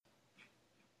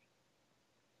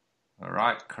All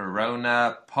right,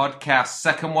 Corona podcast,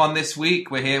 second one this week.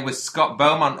 We're here with Scott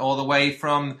Beaumont all the way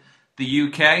from the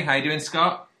UK. How you doing,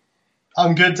 Scott?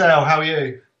 I'm good, Dale. How are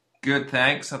you? Good,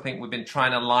 thanks. I think we've been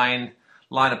trying to line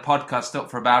a podcast up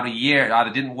for about a year. It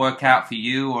either didn't work out for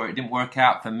you or it didn't work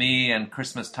out for me, and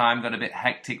Christmas time got a bit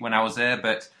hectic when I was there,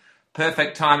 but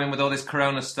perfect timing with all this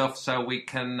Corona stuff, so we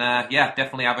can,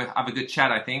 definitely have a good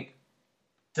chat, I think.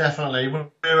 Definitely.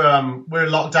 We're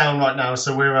locked down right now,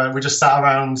 so we're just sat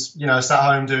around, sat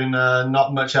home doing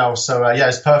not much else. So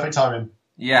it's perfect timing.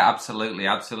 Yeah, absolutely.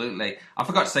 I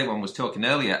forgot to say when I was talking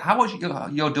earlier. How old is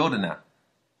your daughter now?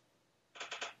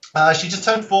 She just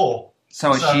turned 4.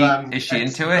 So is she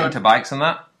into bikes and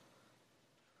that?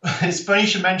 It's funny you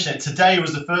should mention it. Today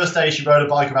was the first day she rode a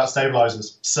bike without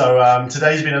stabilizers. So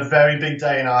today's been a very big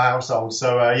day in our household.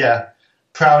 So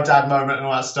proud dad moment and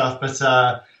all that stuff.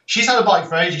 But she's had a bike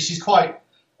for ages. She's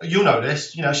you'll know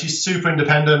this, she's super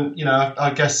independent.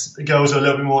 I guess the girls are a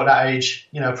little bit more at that age,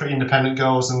 pretty independent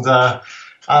girls. And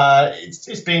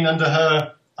it's been under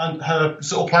her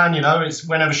sort of plan, it's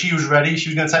whenever she was ready, she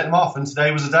was going to take them off. And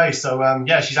today was the day. So,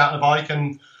 she's out on the bike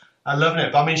and loving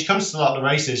it. But I mean, she comes to a lot of the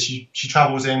races. She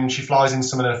travels in, she flies in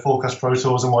some of the Forecast Pro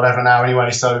Tours and whatever now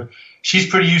anyway. So she's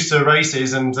pretty used to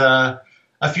races. And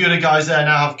a few of the guys there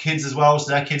now have kids as well,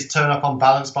 so their kids turn up on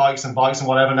balance bikes and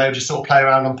whatever, and they just sort of play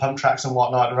around on pump tracks and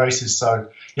whatnot at the races. So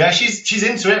yeah, she's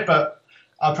into it, but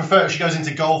I prefer if she goes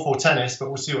into golf or tennis, but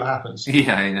we'll see what happens.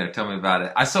 Yeah, tell me about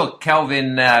it. I saw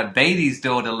Kelvin Beatty's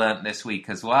daughter learnt this week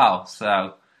as well.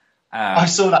 So I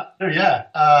saw that too. Yeah,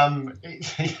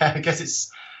 I guess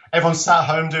it's everyone's sat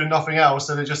home doing nothing else,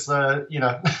 so they're just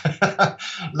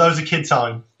loads of kid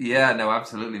time. Yeah, no,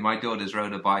 absolutely. My daughter's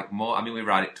rode a bike more. I mean, we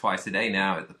ride it twice a day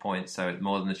now at the point, so it's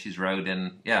more than she's rode.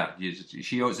 And yeah,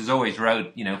 she has always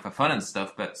rode, for fun and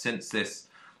stuff. But since this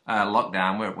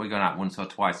lockdown, we're going out once or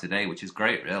twice a day, which is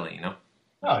great, really.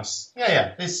 Nice.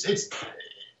 Yeah. It's just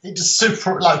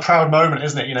super proud moment,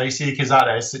 isn't it? You see your kids out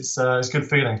there. It's a good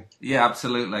feeling. Yeah,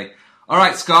 absolutely. All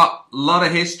right, Scott. A lot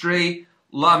of history.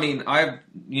 I mean,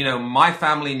 my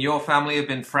family and your family have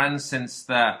been friends since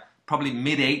the probably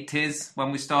mid-'80s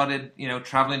when we started,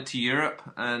 traveling to Europe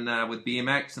and with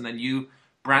BMX, and then you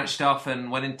branched off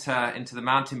and went into the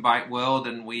mountain bike world,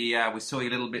 and we saw you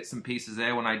little bits and pieces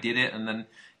there when I did it, and then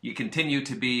you continue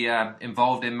to be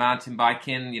involved in mountain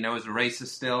biking, as a racer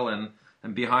still and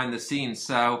behind the scenes.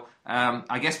 So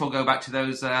I guess we'll go back to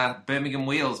those Birmingham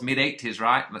wheels, mid-'80s,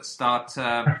 right? Let's start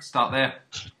there.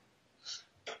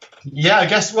 Yeah, I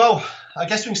guess we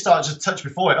can start just a touch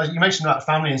before it. You mentioned about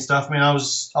family and stuff. I mean, I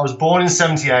was born in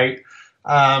 78,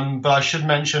 but I should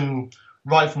mention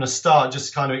right from the start, just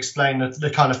to kind of explain the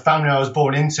kind of family I was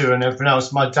born into and everything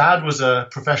else. My dad was a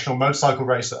professional motorcycle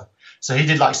racer. So he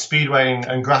did like speedway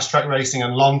and grass track racing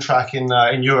and long track in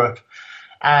Europe.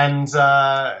 And,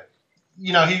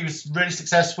 he was really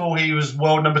successful. He was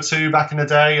world number 2 back in the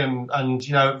day and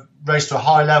raced to a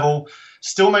high level,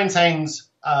 still maintained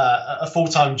a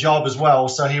full-time job as well.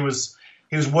 So he was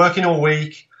working all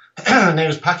week and he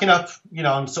was packing up,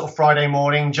 on sort of Friday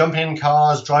morning, jumping in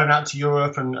cars, driving out to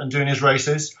Europe and doing his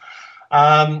races.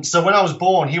 So when I was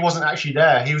born, he wasn't actually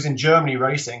there. He was in Germany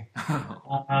racing.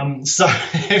 So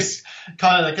it's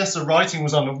kind of, I guess the writing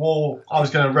was on the wall. I was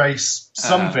going to race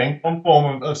something, one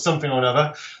form of something or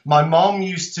another. My mom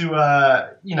used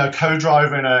to,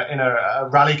 co-drive in a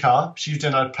rally car. She was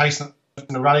doing a placement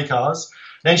in the rally cars.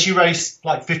 Then she raced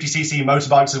like 50cc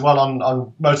motorbikes as well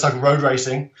on motorcycle road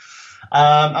racing.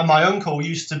 And my uncle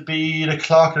used to be the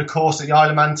clerk of the course at the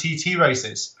Isle of Man TT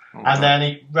races. Okay. And then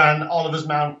he ran Oliver's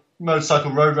Mount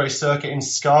motorcycle road race circuit in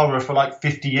Scarborough for like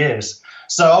 50 years.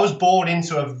 So I was born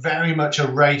into a very much a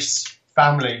race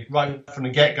family right from the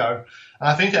get-go. And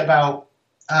I think about,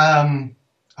 I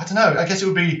don't know, I guess it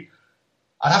would be,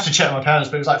 I'd have to check my parents,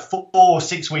 but it was like 4 or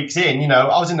 6 weeks in, I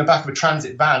was in the back of a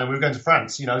transit van and we were going to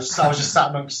France, so I was just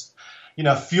sat amongst,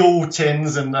 fuel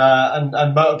tins and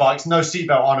motorbikes, no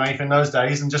seatbelt on or anything those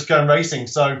days, and just going racing.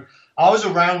 So I was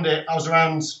around it. I was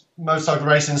around motorcycle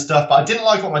racing and stuff, but I didn't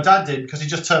like what my dad did because he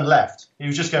just turned left. He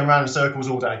was just going around in circles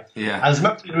all day. Yeah. And as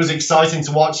much as it was exciting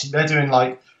to watch, they're doing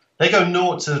they go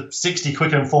 0 to 60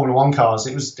 quicker than Formula One cars.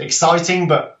 It was exciting,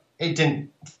 but it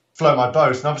didn't float my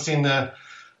boat. And obviously in the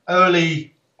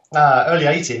early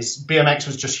 80s, BMX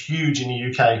was just huge in the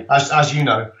UK, as you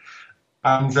know.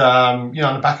 And, on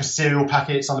the back of cereal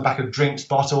packets, on the back of drinks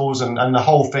bottles and the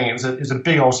whole thing, it was a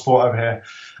big old sport over here.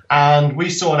 And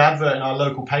we saw an advert in our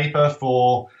local paper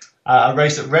for a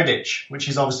race at Redditch, which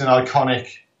is obviously an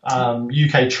iconic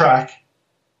UK track.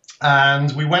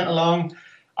 And we went along.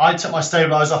 I took my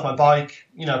stabilizers off my bike,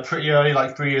 pretty early,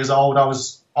 like 3 years old. I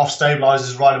was off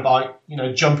stabilizers, riding a bike,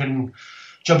 jumping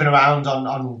jumping around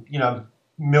on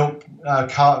milk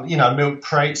milk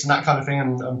crates and that kind of thing,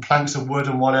 and planks of wood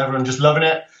and whatever, and just loving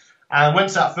it. And went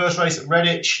to that first race at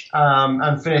Redditch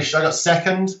and finished. I got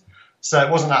second. So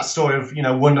it wasn't that story of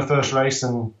won the first race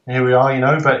and here we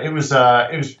are, but it was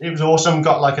awesome.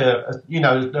 Got like a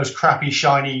those crappy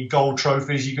shiny gold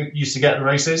trophies you used to get in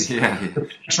races. Yeah.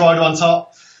 Rider on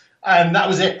top, and that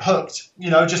was it. Hooked.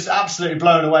 Just absolutely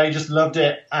blown away. Just loved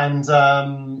it. And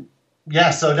so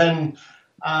then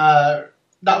that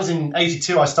was in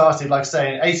 '82. I started, like I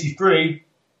say, in '83.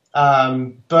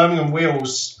 Birmingham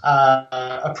Wheels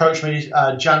approached me.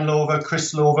 Jan Lorver,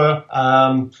 Chris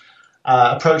Lorver.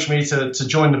 Approached me to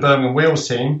join the Birmingham Wheels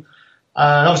team.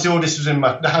 And obviously all this was in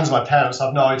the hands of my parents. I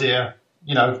have no idea,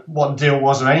 what the deal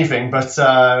was or anything. But,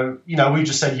 we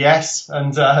just said yes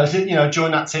and,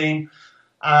 joined that team.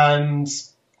 And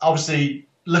obviously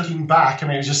looking back, I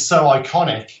mean, it was just so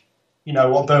iconic,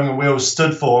 what Birmingham Wheels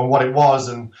stood for and what it was.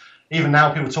 And even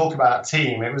now people talk about that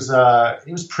team. It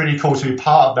was pretty cool to be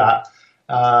part of that.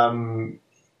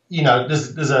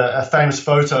 There's a famous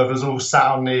photo of us all sat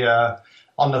on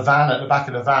the van, at the back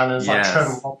of the van, and it's like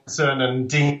Trevor Robinson and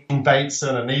Dean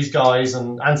Bateson and these guys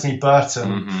and Anthony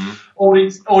Burton, all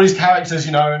these characters,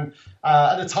 and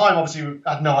at the time, obviously,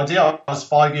 I had no idea. I was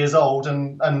 5 years old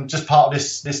and just part of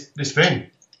this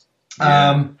thing.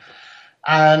 Yeah.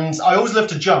 And I always loved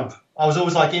to jump. I was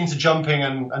always like into jumping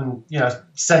and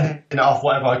sending it off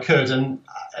whatever I could. And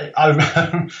I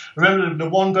remember the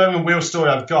one Birmingham Wheel story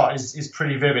I've got is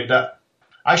pretty vivid. That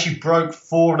I actually broke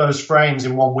 4 of those frames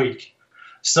in 1 week.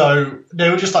 So they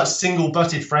were just like single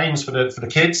butted frames for the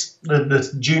kids,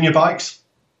 the junior bikes.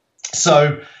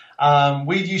 So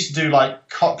we used to do like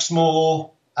Coxmoor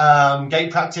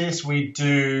gate practice. We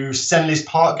do Senlis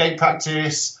Park gate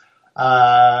practice,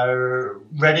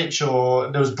 Redditch,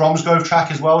 or there was Bromsgrove track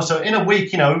as well. So in a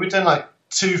week, we were doing like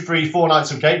 2, 3, 4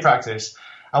 nights of gate practice,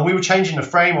 and we were changing the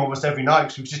frame almost every night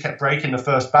because we just kept breaking the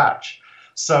first batch.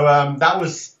 So that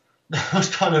was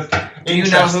kind of interesting. Do you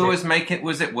know who was making?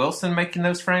 Was it Wilson making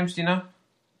those frames? Do you know?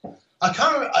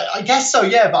 I guess so,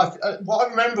 yeah. But what I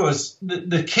remember was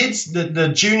the kids, the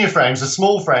junior frames, the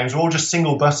small frames, were all just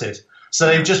single butted. So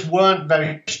they just weren't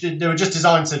very. They were just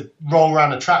designed to roll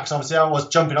around the tracks. Obviously, I was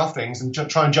jumping off things and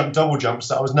trying to jump double jumps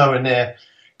that I was nowhere near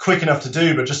quick enough to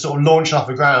do, but just sort of launching off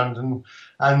the ground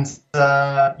and so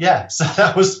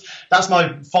that's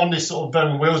my fondest sort of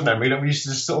Birmingham Wheels memory, that we used to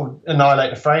just sort of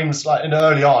annihilate the frames like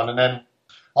early on, and then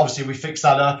obviously we fixed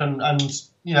that up and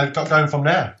got going from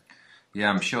there.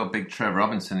 Yeah, I'm sure Big Trev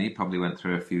Robinson, he probably went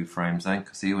through a few frames then,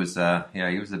 because he was a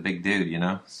big dude,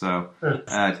 So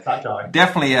that guy.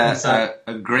 Definitely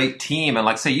a great team, and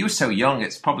like I say, you were so young.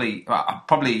 It's probably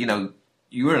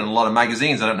you were in a lot of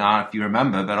magazines. I don't know if you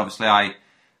remember, but obviously I.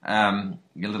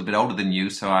 You're a little bit older than you,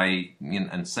 so I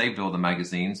and saved all the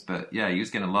magazines. But yeah, he was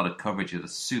getting a lot of coverage at a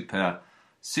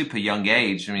super young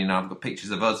age. I mean, I've got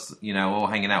pictures of us, all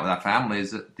hanging out with our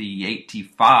families at the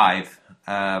 '85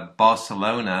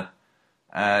 Barcelona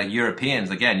Europeans.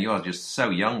 Again, you're just so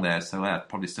young there, so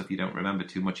probably stuff you don't remember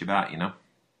too much about,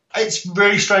 It's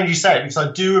really strange you say it, because I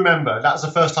do remember that was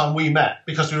the first time we met,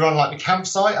 because we were on like the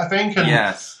campsite, I think. And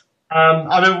yes.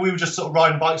 I remember we were just sort of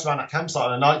riding bikes around that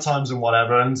campsite at night times and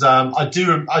whatever, and I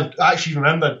actually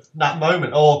remember that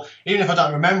moment, or even if I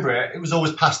don't remember it, it was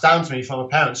always passed down to me from my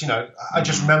parents. I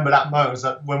just remember that moment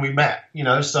when we met.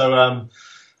 So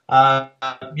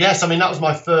yes, I mean that was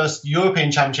my first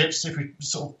European Championships. If we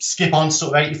sort of skip on to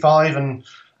sort of '85 and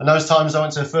those times, I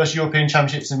went to the first European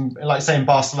Championships in, like I say, in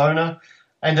Barcelona.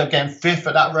 Ended up getting 5th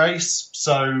at that race.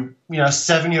 So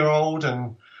 7-year-old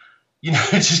and.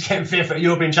 Just getting 5th at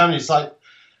European Championships, like,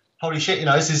 holy shit,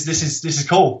 this is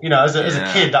cool. As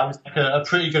a kid, that was like a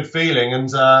pretty good feeling, and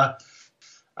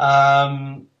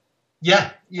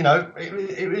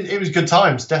it was good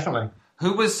times, definitely.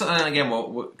 Who was, again,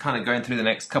 we're kind of going through the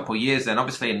next couple of years then,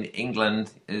 obviously in England,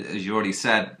 as you already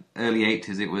said, early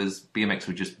 80s, BMX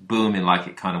was just booming like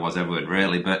it kind of was everywhere,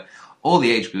 really, but all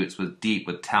the age groups were deep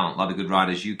with talent, a lot of good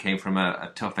riders. You came from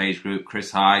a tough age group,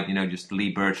 Chris Hyde, just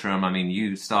Lee Bertram. I mean,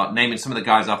 you start naming some of the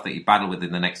guys off that you battled with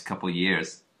in the next couple of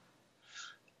years.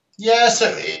 Yeah,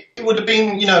 so it would have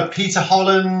been, Peter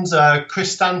Holland,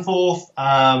 Chris Stanforth,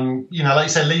 like you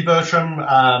said, Lee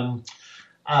Bertram,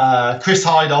 Chris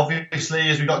Hyde, obviously,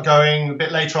 as we got going. A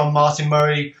bit later on, Martin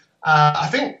Murray. I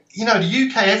think, the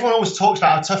UK, everyone always talks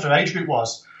about how tough their age group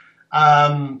was.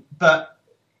 But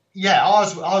yeah,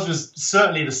 ours was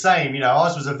certainly the same.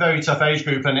 Ours was a very tough age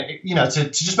group, and to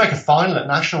just make a final at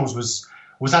nationals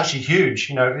was actually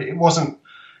huge. It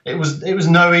was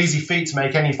no easy feat to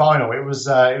make any final. It was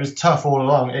tough all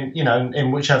along.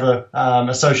 In whichever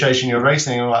association you're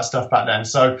racing and all that stuff back then.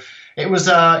 So it was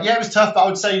tough, but I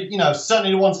would say,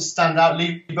 certainly the ones that stand out: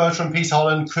 Lee Bertram, Peter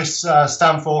Holland, Chris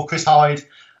Stanforth, Chris Hyde.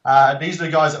 These are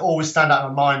the guys that always stand out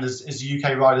in my mind as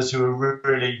UK riders who are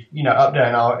really, up there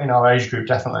in our age group,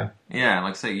 definitely. Yeah,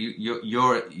 like I say,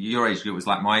 your age group was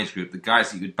like my age group. The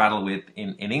guys that you would battle with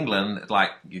in England, like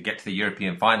you get to the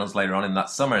European finals later on in that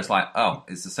summer, it's like, oh,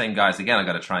 it's the same guys again. I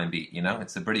got to try and beat.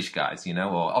 It's the British guys,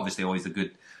 or obviously always a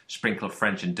good sprinkle of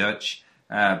French and Dutch.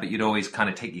 But you'd always kind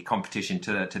of take your competition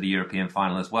to the European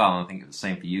final as well. And I think it was the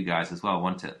same for you guys as well,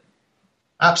 wasn't it?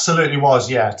 Absolutely was,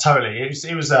 yeah, totally.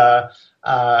 It was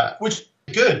which is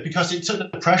good because it took the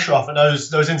pressure off at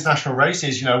those international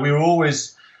races. We were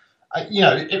always,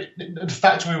 the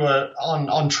fact we were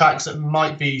on tracks that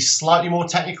might be slightly more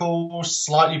technical,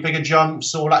 slightly bigger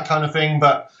jumps, all that kind of thing,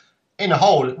 but in the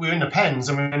whole, we were in the pens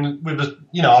and we were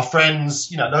with our friends,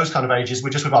 those kind of ages. We're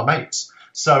just with our mates,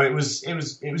 so it was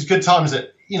good times.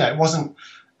 That it wasn't.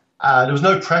 There was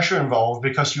no pressure involved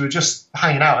because you were just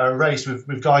hanging out at a race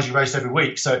with guys you raced every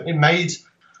week. So it made,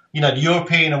 the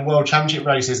European and World Championship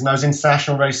races and those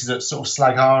international races at sort of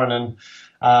Slagharen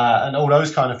and all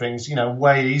those kind of things,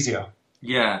 way easier.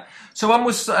 Yeah. So one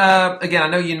was, again, I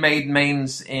know you made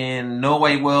mains in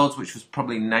Norway Worlds, which was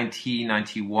probably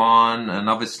 1991. And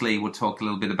obviously we'll talk a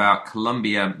little bit about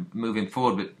Colombia moving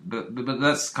forward, but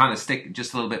let's kind of stick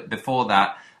just a little bit before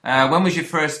that. When was your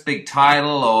first big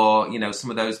title, or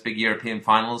some of those big European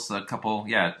finals? A couple,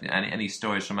 any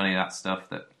stories from any of that stuff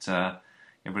that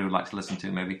everybody would like to listen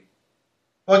to, maybe?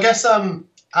 Well, I guess the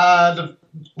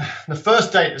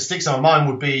first date that sticks on my mind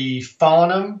would be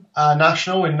Farnham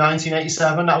National in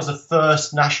 1987. That was the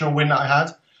first national win that I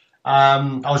had.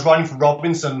 I was riding for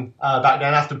Robinson back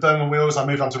then. After Birmingham Wheels, I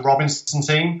moved on to Robinson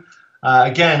team.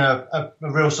 Again, a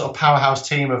real sort of powerhouse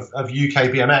team of UK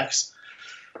BMX.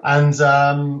 And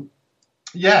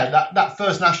that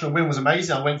first national win was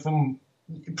amazing.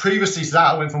 Previously to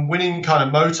that, I went from winning kind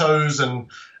of motos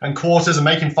and quarters and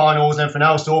making finals and everything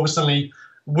else to all of a sudden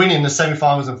winning the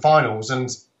semi-finals and finals.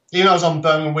 And even though I was on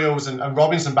Birmingham Wheels and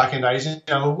Robinson back in the days,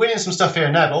 we're winning some stuff here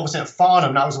and there, but obviously at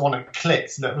Farnham, that was the one that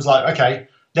clicked. That was like, okay,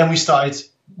 then we started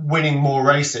winning more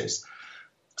races.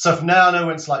 So from now on, I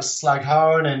went to like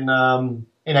Slagharen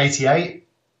in '88.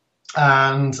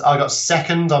 And I got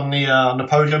second on the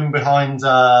podium behind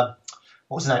what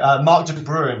was his name? Mark de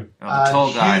Bruin. The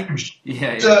tall guy.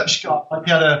 Dutch guy. Like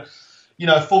he had a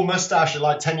full mustache at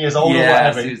like 10 years old or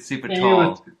whatever. Yeah, super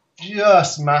tall. He was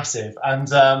just massive. And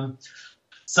so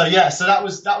that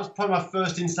was probably my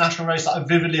first international race that I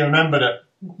vividly remember. That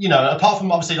apart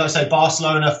from obviously, like I say,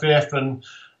 Barcelona fifth and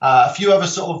a few other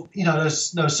sort of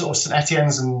those sort of St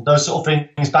Etienne's and those sort of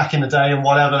things back in the day and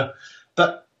whatever,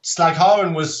 but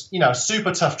Slagharen was, a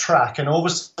super tough track, and all of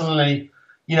a sudden,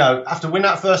 after winning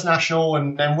that first national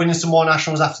and then winning some more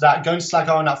nationals after that, going to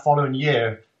Slagharen that following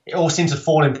year, it all seemed to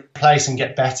fall in place and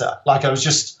get better. Like I was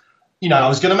just, I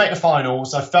was going to make the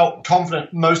finals. I felt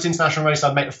confident most international races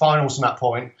I'd make the finals from that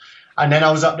point. And then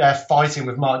I was up there fighting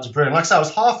with Mark de Bruin. Like I said, I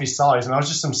was half his size and I was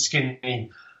just some skinny.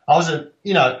 I was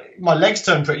my legs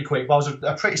turned pretty quick, but I was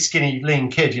a pretty skinny, lean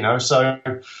kid, so,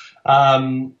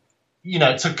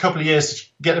 it took a couple of years to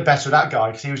get the better of that guy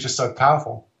because he was just so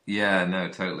powerful. Yeah, no,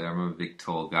 totally. I remember a big,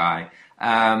 tall guy.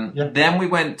 Then we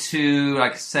went to,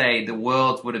 like I say, the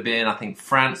Worlds would have been, I think,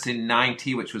 France in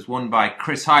 90, which was won by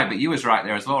Chris Hyde, but you was right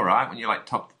there as well, right? When you're like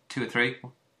top 2 or 3?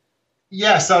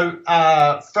 Yeah, so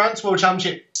France World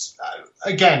Championships,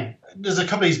 again, there's a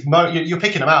couple of these, you're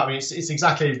picking them out. I mean, it's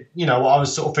exactly, what I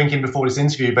was sort of thinking before this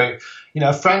interview, but,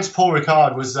 France Paul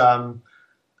Ricard was...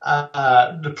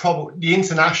 the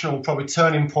international probably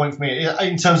turning point for me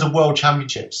in terms of world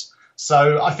championships.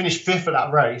 So I finished fifth at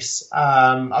that race.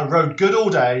 I rode good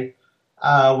all day,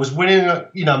 was winning,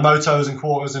 motos and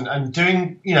quarters and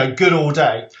doing, good all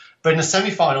day. But in the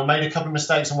semi-final, made a couple of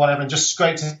mistakes and whatever, and just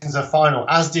scraped into the final,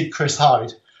 as did Chris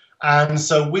Hyde. And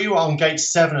so we were on gates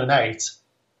 7 and 8,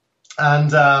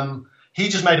 and he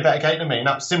just made a better gate than me, and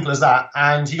that was simple as that.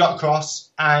 And he got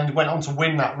across and went on to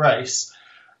win that race.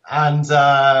 And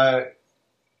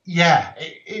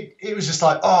it was just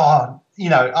like, I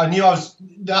knew I was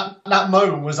that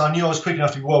moment was I knew I was quick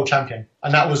enough to be world champion,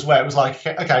 and that was where it was like,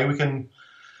 okay, we can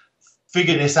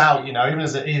figure this out. Even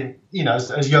as a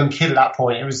young kid at that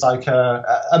point, it was like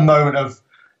a moment of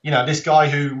this guy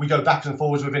who we go backwards and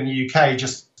forwards with in the UK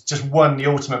just won the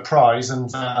ultimate prize,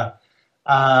 and I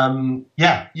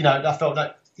felt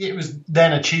that it was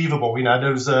then achievable.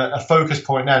 There was a focus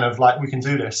point then of like, we can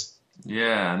do this.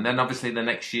 Yeah, and then obviously the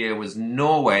next year was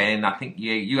Norway, and I think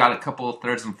you had a couple of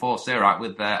thirds and fourths there, right,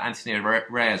 with Anthony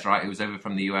Reyes, right, who was over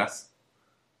from the US?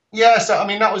 Yeah, so I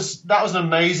mean that was an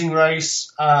amazing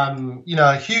race.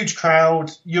 A huge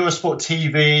crowd, Eurosport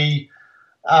TV.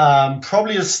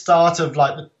 Probably the start of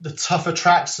like the tougher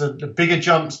tracks, the bigger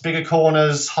jumps, bigger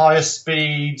corners, higher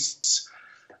speeds.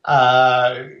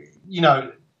 Uh, you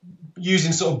know,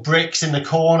 Using sort of bricks in the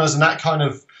corners and that kind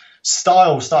of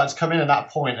style started to come in at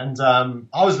that point. And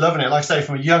I was loving it. Like I say,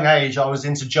 from a young age, I was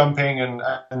into jumping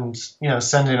and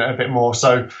sending it a bit more.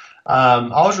 So I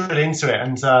was really into it.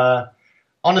 And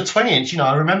on the 20-inch,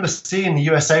 I remember seeing the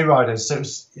USA riders. So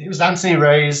it was Anthony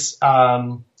Reyes,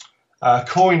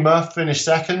 Corey Murph finished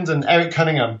second, and Eric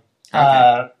Cunningham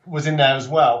was in there as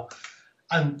well.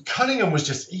 And Cunningham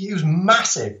he was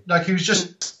massive. Like, he was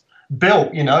just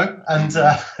built, and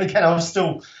again, I was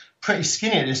still pretty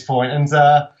skinny at this point. And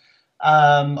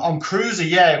on Cruiser,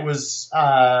 it was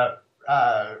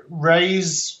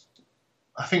Reyes.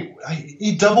 I think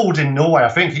he doubled in Norway. I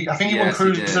think he won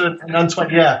Cruiser and on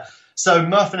 20. Yeah. So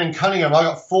Murphy and Cunningham, I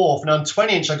got fourth, and on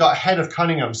 20-inch, I got ahead of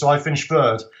Cunningham, so I finished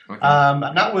third. Okay.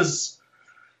 And that was,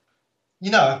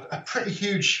 a pretty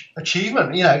huge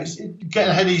achievement.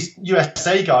 Getting ahead of these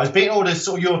USA guys, beating all the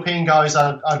sort of European guys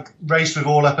I'd raced with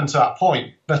all up until that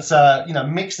point. But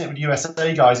mixing it with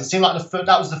USA guys, it seemed like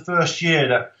that was the first year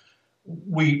that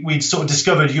we'd sort of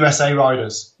discovered USA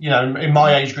riders. In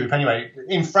my age group anyway.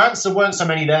 In France, there weren't so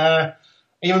many there.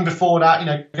 Even before that,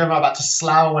 going right back to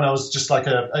Slough when I was just like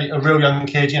a real young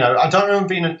kid, I don't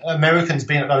remember Americans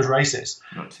being at those races.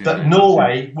 But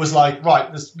Norway was like,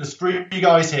 right, there's three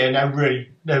guys here, and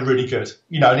they're really good.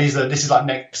 And this is like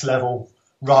next level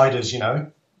riders,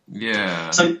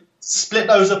 Yeah. So split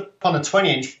those up on a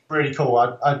 20-inch, really cool.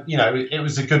 It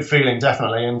was a good feeling,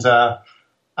 definitely, and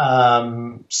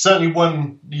certainly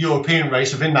won the European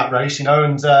race within that race,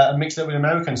 and mixed it with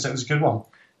Americans, so it was a good one.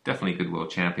 Definitely good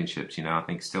world championships, I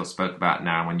think still spoke about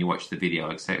now when you watch the video.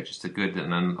 Like I say, it's just a good,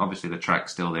 and then obviously the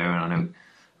track's still there, and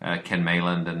I know Ken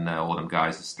Mayland and all them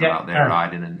guys are still out there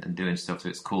riding and doing stuff. So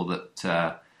it's cool that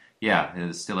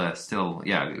it's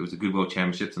it was a good world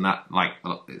championships, and that, like,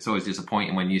 it's always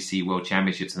disappointing when you see world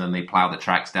championships and then they plough the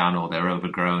tracks down or they're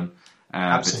overgrown.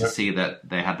 But to see that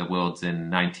they had the worlds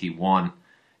in '91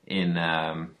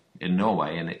 in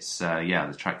Norway, and it's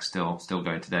the track's still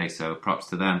going today, so props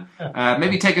to them.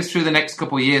 Maybe take us through the next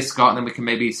couple of years, Scott, and then we can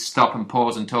maybe stop and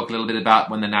pause and talk a little bit about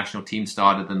when the national team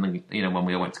started, and then when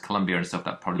we all went to Colombia and stuff.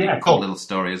 That probably be a cool little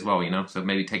story as well, so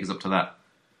maybe take us up to that.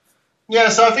 Yeah,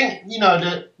 so I think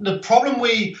the problem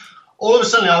all of a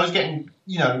sudden I was getting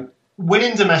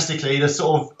winning domestically. The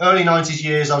sort of early 90s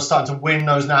years, I was starting to win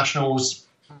those nationals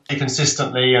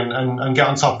consistently and get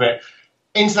on top of it.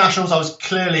 Internationals, I was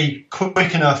clearly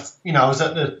quick enough. I was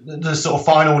at the sort of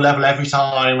final level every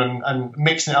time and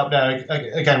mixing it up there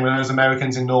again with those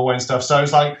Americans in Norway and stuff. So it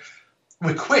was like,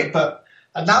 we're quick, but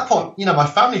at that point, my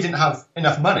family didn't have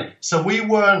enough money, so we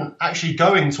weren't actually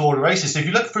going to all the races. So if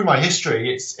you look through my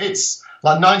history, it's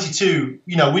like 92.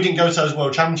 We didn't go to those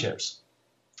world championships,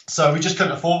 so we just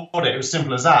couldn't afford it. It was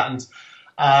simple as that.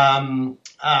 And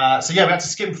we had to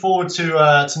skip forward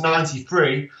to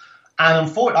 93. And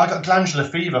unfortunately, I got glandular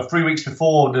fever 3 weeks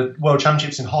before the World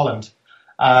Championships in Holland,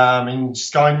 in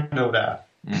Schijndel there.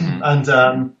 Mm-hmm.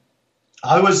 And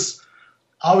I was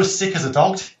sick as a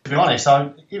dog, to be honest.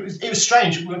 It was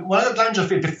strange. When I got glandular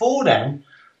fever before then,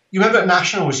 you remember at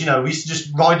Nationals, we used to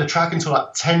just ride the track until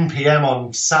like 10 p.m.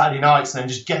 on Saturday nights and then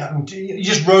just you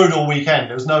just rode all weekend.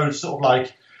 There was no sort of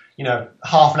like,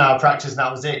 half an hour practice and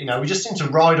that was it. We just seemed to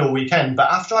ride all weekend.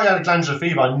 But after I had a glandular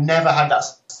fever, I never had that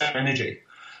same energy.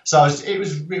 So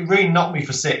it really knocked me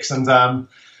for six. And I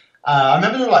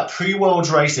remember there were like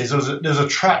pre-Worlds races. There was a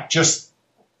track just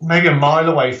maybe a mile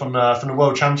away from the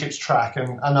World Championships track,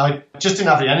 and I just didn't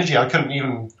have the energy. I couldn't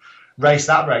even race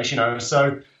that race,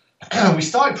 So we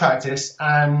started practice,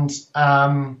 and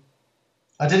I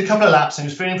did a couple of laps, and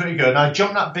it was feeling pretty good. And I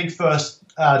jumped that big first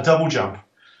double jump.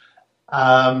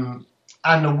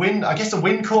 And the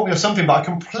wind caught me or something, but I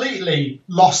completely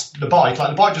lost the bike. Like,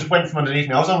 the bike just went from underneath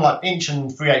me. I was on like 1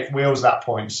 3/8 wheels at that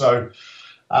point. So,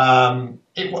 I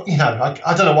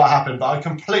don't know what happened, but I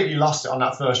completely lost it on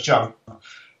that first jump.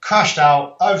 Crashed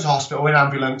out, over to hospital in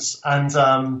ambulance, and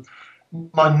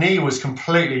my knee was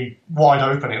completely wide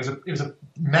open. It was a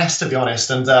mess, to be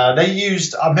honest. And I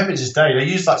remember it to this day, they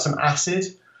used like some acid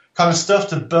kind of stuff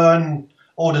to burn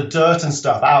all the dirt and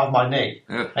stuff out of my knee.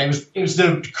 Yeah. And it was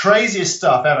the craziest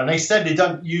stuff ever. And they said they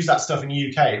don't use that stuff in the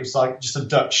UK. It was like just a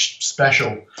Dutch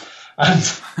special. And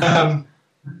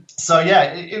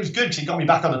it was good because it got me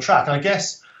back on the track. And I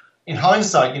guess in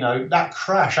hindsight, that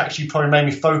crash actually probably made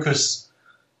me focus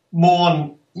more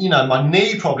on, my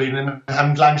knee probably than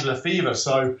having glandular fever.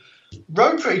 So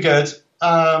rode pretty good.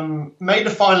 Made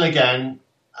the final again.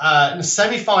 in the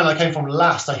semi-final, I came from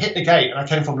last. I hit the gate and I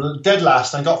came from dead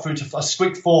last. I got through to, I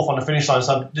squeaked fourth on the finish line.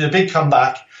 So I did a big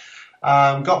comeback,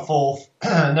 got fourth,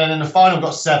 and then in the final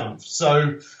got seventh.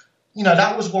 So,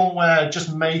 that was one where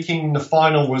just making the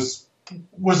final was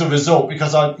a result,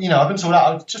 because up until that,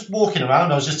 I was just walking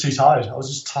around. I was just too tired. I was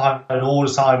just tired all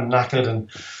the time and knackered, and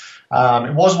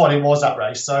it was what it was, that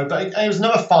race. So, but it was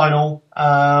another final.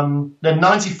 Then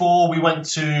 94, we went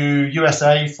to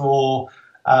USA for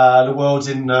the Worlds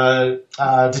in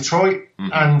Detroit,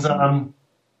 and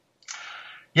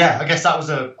I guess that was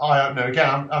an eye opener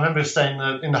again. I remember staying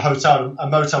in the hotel, a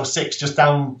Motel 6, just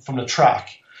down from the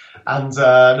track, and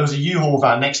there was a U-Haul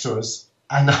van next to us,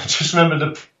 and I just remember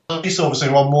the police officer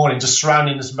one morning just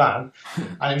surrounding this van,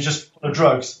 and it was just full of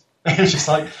drugs. It was just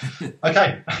like,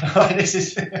 okay, this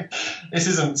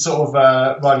isn't sort of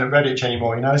riding at Redditch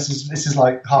anymore, This is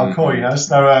like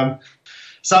hardcore,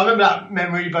 So I remember that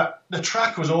memory, but the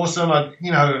track was awesome, but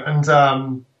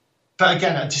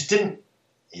again,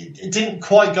 it didn't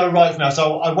quite go right for me.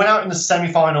 So I went out in the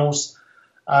semi-finals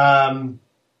on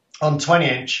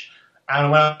 20-inch, and I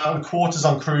went out on quarters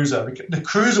on cruiser. The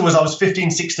cruiser I was 15,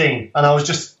 16, and I was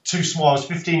just too small. I was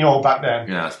 15-year-old back then.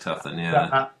 Yeah, that's tough then,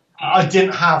 yeah. I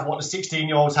didn't have what the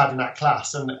 16-year-olds had in that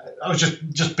class, and I was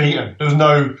just beaten. There was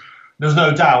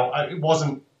no doubt. It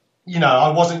wasn't,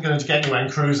 I wasn't going to get anywhere in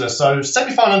cruiser. So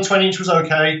semi-final on 20-inch was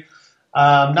okay.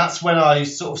 That's when I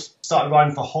sort of started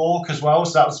riding for Hawk as well.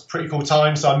 So that was a pretty cool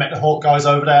time. So I met the Hawk guys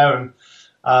over there, and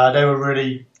they were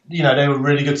really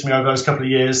good to me over those couple of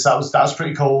years. So that was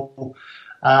pretty cool.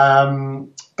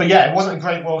 But yeah, it wasn't a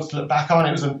great world to look back on.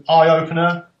 It was an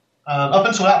eye-opener. Up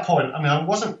until that point,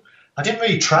 I didn't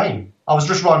really train. I was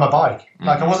just riding my bike.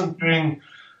 Like, I wasn't doing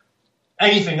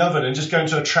anything other than just going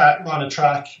to a track,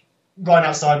 riding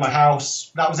outside my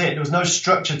house. That was it. There was no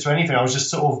structure to anything. I was just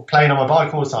sort of playing on my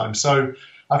bike all the time. So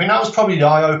I think that was probably the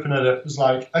eye-opener that was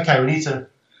like, okay, we need to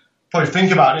probably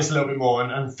think about this a little bit more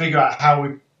and figure out how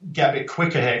we get a bit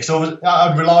quicker here. Because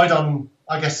I relied on,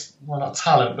 I guess, well, not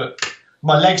talent, but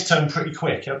my legs turned pretty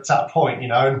quick up to that point,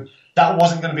 and that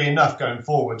wasn't going to be enough going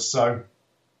forward. So,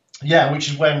 yeah, which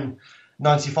is when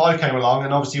 95 came along,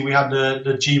 and obviously we had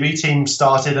the GB team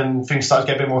started and things started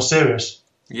to get a bit more serious.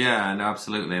 Yeah, no,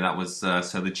 absolutely. That was so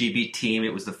the GB team.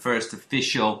 It was the first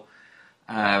official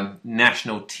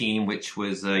national team, which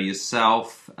was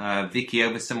yourself. Vicky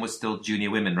Overson was still junior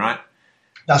women, right?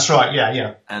 That's right.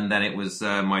 Yeah. And then it was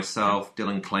myself,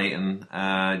 Dylan Clayton,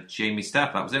 Jamie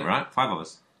Steff. That was it, right? 5 of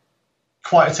us.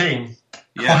 Quite a team.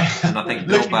 Yeah, and I think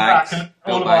Bill Baggs.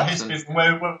 All of our history from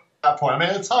where we were at that point.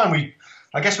 At the time,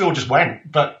 I guess we all just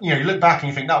went. But you look back and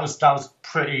you think that was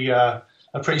pretty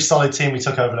a pretty solid team we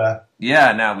took over there.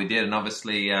 Yeah, no, we did, and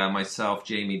obviously myself,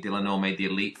 Jamie, Dylan all made the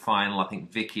elite final. I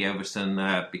think Vicky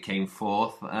Overson became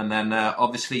 4th, and then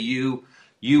obviously you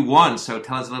won. So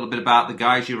tell us a little bit about the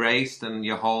guys you raced and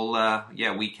your whole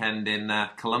weekend in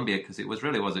Colombia, because it was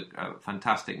a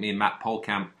fantastic. Me and Matt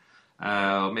Polkamp,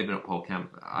 maybe not Polkamp.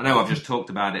 I know I've just talked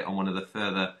about it on one of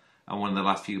the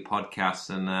last few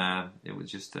podcasts, and it was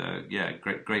just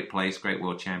great place, great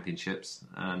world championships,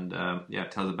 and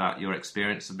tell us about your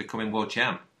experience of becoming world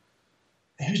champ.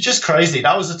 It was just crazy.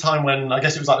 That was the time when I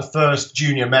guess it was like the first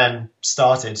junior men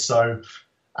started. So,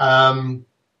 we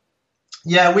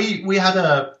had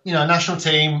a national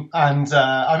team, and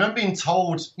I remember being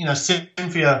told,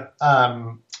 Cynthia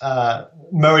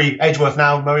Murray Edgeworth,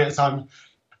 now Murray at the time,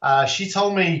 she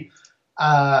told me,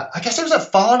 I guess it was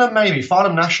at Farnham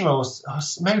Nationals,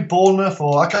 maybe Bournemouth,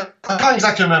 or I can't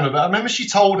exactly remember, but I remember she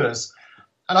told us,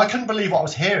 and I couldn't believe what I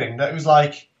was hearing, that it was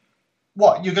like,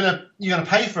 what, you're gonna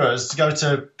pay for us to go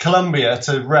to Colombia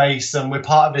to race, and we're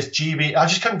part of this GB. I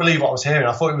just couldn't believe what I was hearing.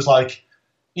 I thought it was like,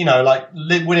 like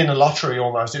winning a lottery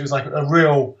almost. It was like a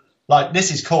real, like,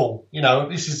 this is cool.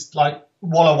 This is like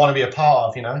what I want to be a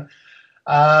part of.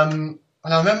 And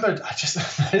I remember,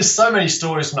 there's so many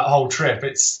stories from that whole trip.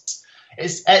 It's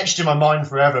etched in my mind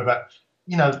forever. But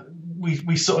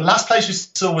we sort of, last place we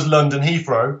saw was London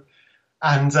Heathrow.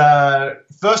 And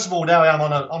first of all, there I am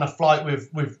on a flight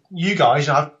with you guys.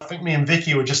 I think me and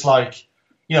Vicky were just like,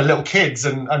 little kids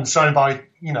and surrounded by,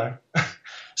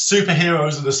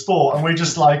 superheroes of the sport. And we're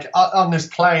just like on this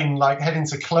plane, like heading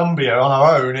to Colombia on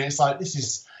our own. And it's like, this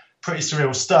is pretty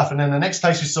surreal stuff. And then the next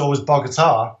place we saw was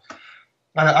Bogota.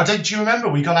 And do you remember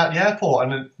we got out the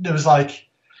airport and there was like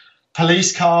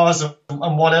police cars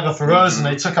and whatever for us. And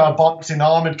they took our bikes in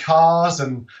armoured cars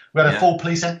and we had a full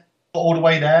police escort all the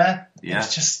way there. Yeah.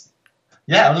 It's just,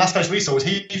 and the last place we saw was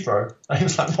Heathrow. And it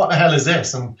was like, what the hell is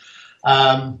this? And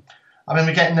I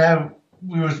remember getting there,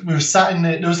 we were sat in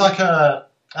there was like a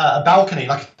balcony,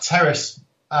 like a terrace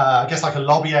I guess like a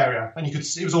lobby area, and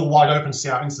it was all wide open to see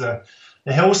out into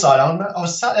the hillside. I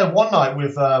was sat there one night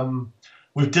with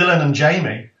Dylan and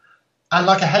Jamie, and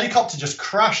like a helicopter just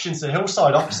crashed into the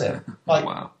hillside opposite. Like,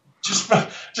 wow.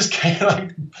 just came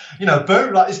like,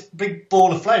 boom, like this big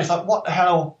ball of flame. It's like, what the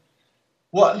hell?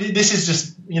 This is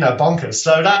just, bonkers.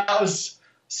 So that was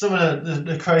some of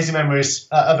the crazy memories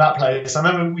of that place. I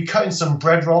remember we cut in some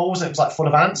bread rolls and it was like full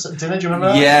of ants at dinner. Do you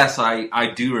remember that? Yes,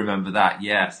 I do remember that.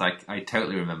 Yes, I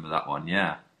totally remember that one.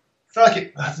 Yeah. I feel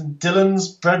like Dylan's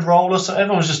bread roll or something.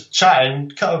 Everyone was just chatting,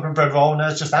 cut open bread roll, and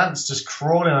there's just ants just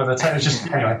crawling over the table.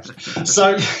 Anyway.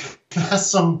 So that's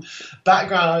some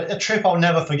background, a trip I'll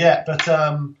never forget. But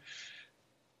love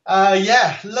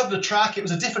the track. It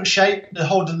was a different shape. The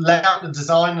whole layout, the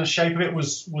design, the shape of it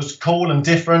was cool and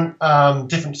different.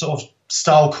 Different sort of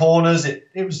style corners. It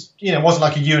was, it wasn't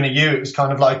like a U and a U. It was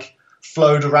kind of like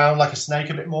flowed around like a snake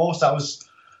a bit more. So that was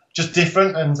just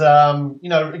different. And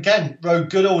again, rode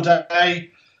good all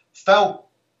day. Felt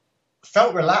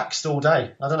relaxed all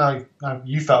day. I don't know how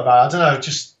you felt about it. I don't know.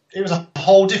 Just it was a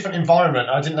whole different environment.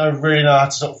 I didn't really know how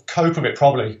to sort of cope with it.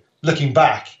 Probably looking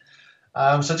back.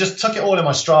 So just took it all in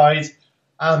my stride.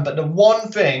 But the one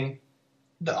thing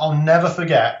that I'll never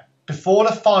forget, before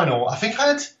the final, I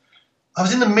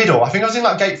was in the middle. I think I was in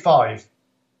like gate 4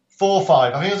 or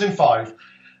 5. I think I was in 5.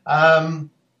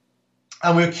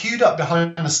 And we were queued up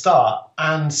behind the start.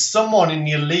 And someone in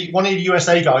the elite, one of the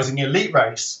USA guys in the elite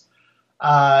race,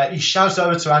 he shouts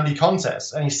over to Andy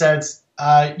Contes and he said,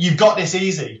 "You've got this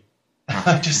easy."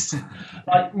 I just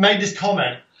made this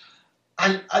comment.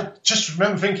 And I just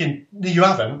remember thinking, "No, you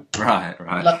haven't." Right.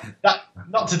 Like that,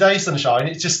 not today, sunshine.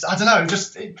 It's just, I don't know.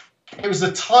 It was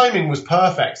the timing was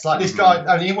perfect. Like this guy,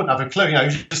 I mean, he wouldn't have a clue. He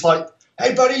was just like,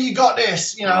 "Hey, buddy, you got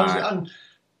this." Right. And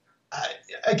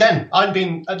again,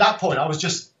 at that point, I was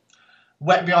just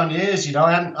wet behind the ears.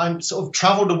 I hadn't sort of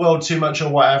travelled the world too much or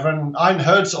whatever, and I hadn't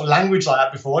heard sort of language like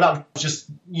that before. That was just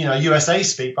USA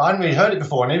speak, but I hadn't really heard it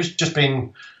before, and it was just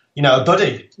being a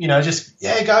buddy. Just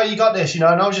go, you got this. And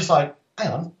I was just like,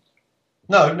 hang on,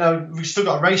 no, we've still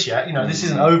got a race yet. This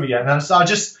isn't over yet. And so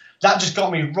that just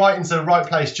got me right into the right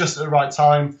place just at the right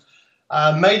time.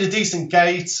 Made a decent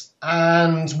gate,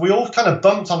 and we all kind of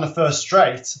bumped on the first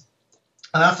straight.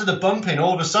 And after the bumping,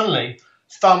 all of a sudden,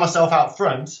 found myself out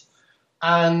front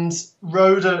and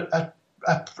rode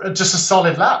just a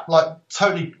solid lap, like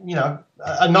totally,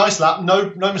 a nice lap,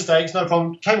 no mistakes, no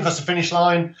problem. Came across the finish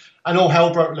line, and all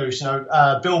hell broke loose.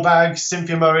 Bill Baggs,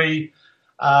 Cynthia Murray,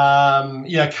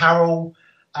 Carol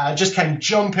just came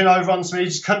jumping over onto me.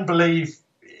 Just couldn't believe.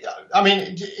 I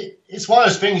mean, it's one of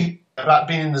those things about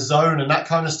being in the zone and that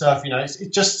kind of stuff.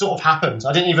 It just sort of happened.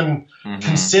 I didn't even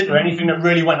consider anything that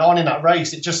really went on in that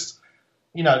race. It just,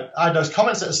 I had those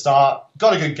comments at the start,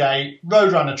 got a good gate,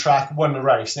 rode around the track, won the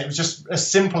race. And it was just as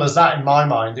simple as that in my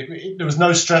mind. There was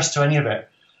no stress to any of it.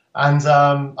 And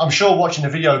I'm sure watching the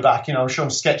video back, I'm sure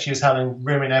I'm sketchy as hell and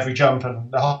ruining every jump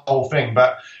and the whole thing.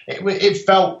 But it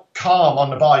felt calm on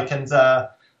the bike. And,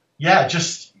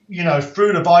 just,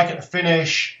 through the bike at the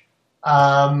finish.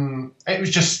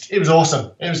 It was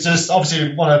awesome. It was just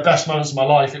obviously one of the best moments of my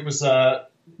life. It was,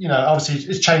 obviously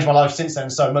it's changed my life since then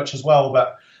so much as well,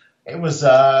 but it was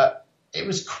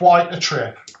quite a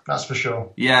trip. That's for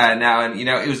sure. Yeah. Now, and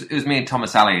it was me and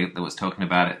Thomas Alley that was talking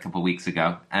about it a couple of weeks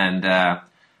ago.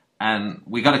 And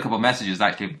we got a couple of messages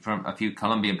actually from a few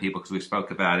Colombian people because we spoke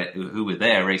about it who were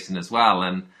there racing as well.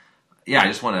 And I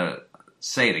just want to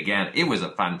say it again. It was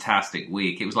a fantastic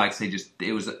week. It was like,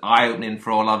 it was eye-opening for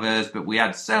all of us, but we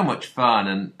had so much fun,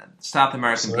 and South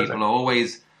American people are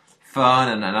always fun.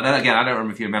 And I don't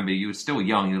remember if you remember, you were still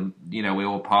young. We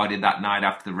all partied that night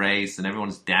after the race, and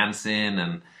everyone's dancing,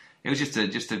 and it was just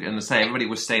and to say, everybody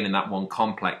was staying in that one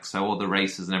complex, so all the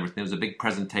races and everything. There was a big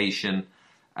presentation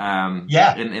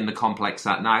in the complex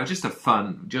that night. It was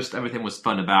just everything was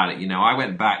fun about it. I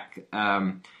went back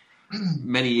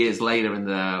many years later in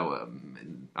the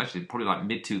actually probably like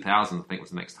mid 2000s, I think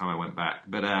was the next time I went back.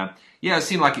 But it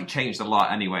seemed like it changed a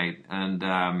lot anyway. And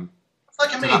it's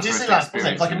like a mini Disneyland, wasn't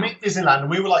it? It's like a mini Disneyland, and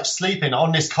we were like sleeping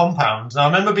on this compound. And I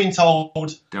remember being told,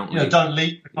 don't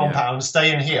leave the compound,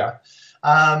 stay in here.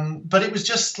 But it was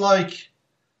just like,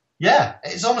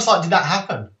 it's almost like, did that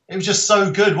happen? It was just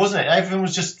so good, wasn't it? Everything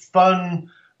was just fun,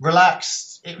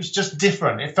 relaxed. It was just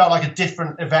different. It felt like a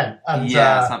different event. And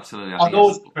absolutely. I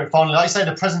always fondly, like I say,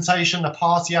 the presentation, the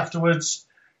party afterwards.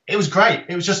 It was great.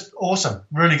 It was just awesome.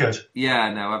 Really good.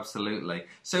 Yeah, no, absolutely.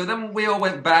 So then we all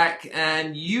went back,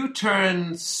 and you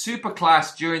turned super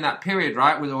class during that period,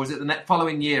 right? Or was it the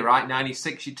following year, right?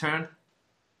 96 you turned?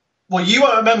 Well, you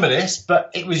won't remember this,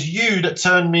 but it was you that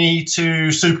turned me to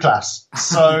Superclass.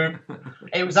 So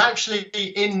it was actually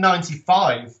in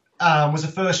 '95 was the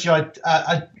first year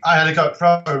I had to go at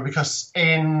pro, because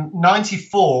in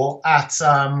 '94 at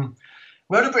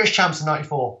where were the British champs in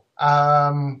 '94?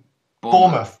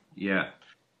 Bournemouth. Yeah.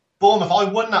 Bournemouth. I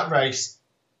won that race.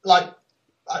 Like,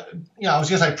 I was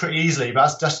going to say pretty easily,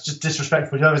 but that's just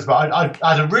disrespectful to others. But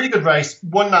I had a really good race,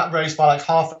 won that race by like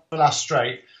half the last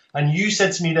straight. And you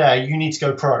said to me there, you need to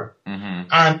go pro. Mm-hmm.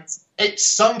 And it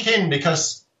sunk in,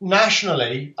 because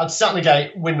nationally, I'd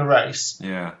certainly win the race.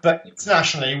 Yeah. But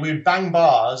internationally, we'd bang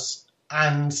bars,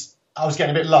 and I was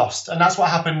getting a bit lost. And that's what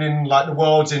happened in like the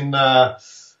Worlds in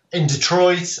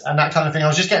Detroit and that kind of thing. I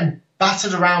was just getting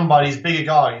battered around by these bigger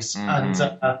guys. Mm-hmm.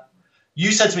 And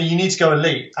you said to me, you need to go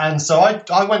elite. And so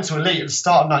I went to elite at the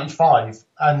start of '95.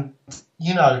 And,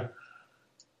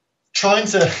 trying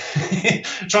to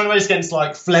race against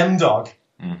like Flemdog,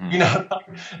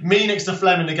 Mm-hmm. Me next to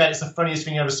Flem in the gate is the funniest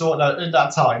thing you ever saw at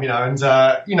that time, and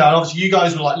obviously you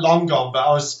guys were like long gone, but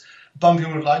I was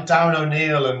bumping with like Darren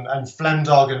O'Neill and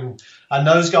Flemdog and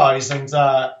those guys, and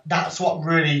that's what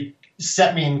really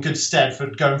set me in good stead for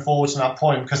going forward from that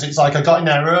point, because it's like I got in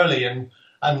there early and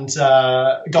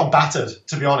got battered,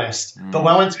 to be honest. But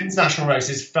when I went to international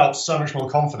races, felt so much more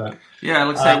confident. Yeah,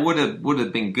 let's say it would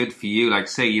have been good for you. Like,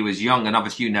 say you was young, and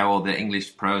obviously you know all the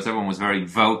English pros. Everyone was very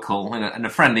vocal in a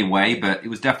friendly way, but it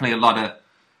was definitely a lot of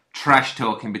trash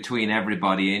talking between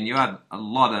everybody. And you had a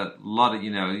lot of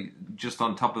just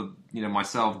on top of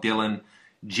myself, Dylan,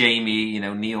 Jamie,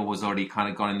 Neil was already kind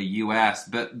of gone in the US,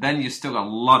 but then you still got a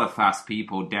lot of fast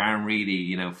people. Darren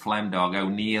Reedy, Flemdog,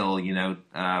 O'Neill,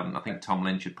 I think Tom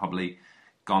Lynch had probably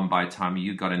gone by the time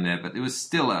you got in there, but it was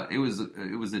still it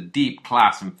was a deep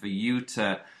class, and for you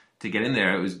to get in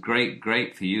there, it was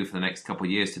great for you for the next couple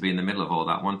of years to be in the middle of all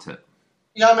that, wasn't it?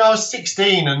 Yeah, I mean, I was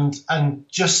 16 and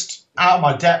just out of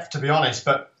my depth, to be honest,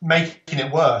 but making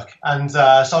it work. And so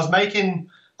I was making.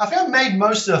 I think I made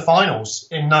most of the finals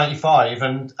in '95,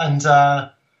 and it's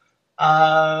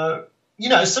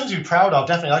something to be proud of,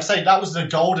 definitely. Like I say, that was the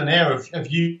golden era of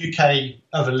UK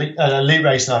elite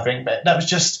racing, I think. But that was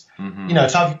just, to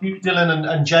have Dylan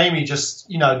and Jamie just,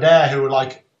 there, who were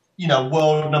like,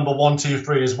 world number 1, 2,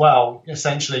 3 as well.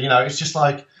 Essentially, it's just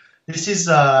like this is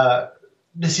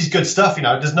good stuff.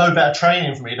 There's no better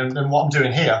training for me than what I'm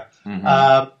doing here.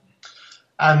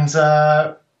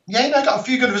 I got a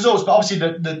few good results, but obviously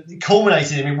the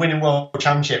culminated in me winning world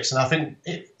championships, and I think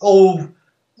it all,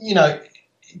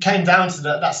 came down to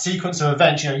that sequence of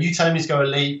events. You telling me to go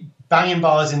elite, banging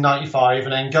bars in '95,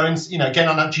 and then going, getting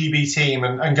on that GB team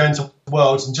and going to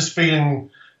worlds and just feeling,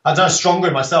 I don't know, stronger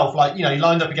in myself. Like, you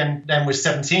lined up again then with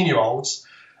 17-year-olds,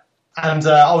 and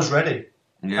I was ready.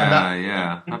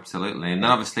 Yeah, absolutely. And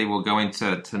obviously we'll go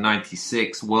into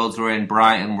 '96. Worlds were in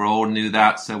Brighton. We all knew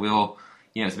that, so we'll.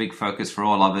 It's a big focus for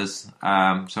all of us.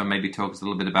 So maybe talk us a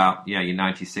little bit about your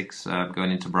 '96 going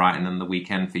into Brighton and the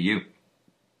weekend for you.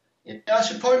 Yeah, I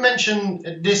should probably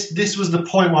mention this was the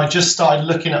point where I just started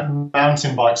looking at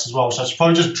mountain bikes as well. So I should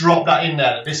probably just drop that in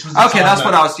there. This was okay. That's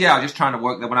what I was. Yeah, I was just trying to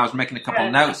work there when I was making a couple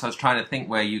of notes. I was trying to think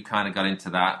where you kind of got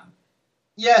into that.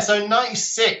 Yeah, so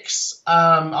 '96,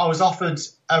 I was offered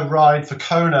a ride for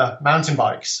Kona mountain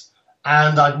bikes,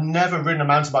 and I'd never ridden a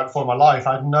mountain bike before in my life.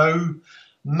 I had no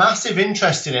massive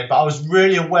interest in it, but I was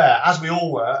really aware, as we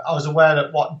all were, I was aware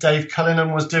that what Dave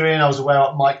Cullinan was doing, I was aware of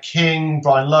what Mike King,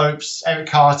 Brian Lopes, Eric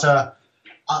Carter,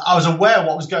 I was aware of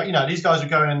what was going, these guys were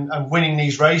going and winning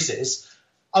these races.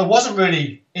 I wasn't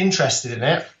really interested in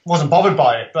it, wasn't bothered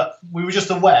by it, but we were just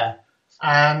aware.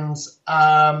 And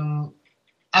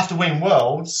after winning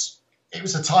Worlds, it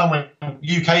was a time when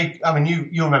UK, I mean,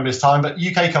 you remember this time, but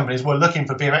UK companies were looking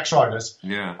for BMX riders.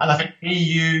 Yeah. And I think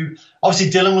EU,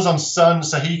 obviously Dylan was on Sun,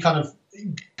 so he kind of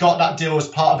got that deal as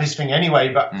part of his thing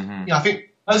anyway. But, I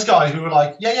think those guys, we were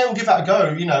like, yeah, we'll give that a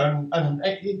go, and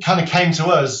it kind of came to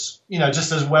us,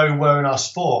 just as where we were in our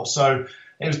sport. So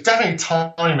it was definitely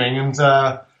timing. And,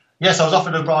 yes, I was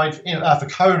offered a ride for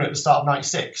Kona at the start of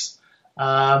 '96.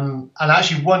 And I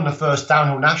actually won the first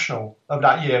downhill national of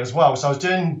that year as well. So I was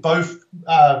doing both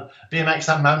BMX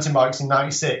and mountain bikes in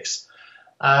 '96,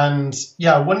 and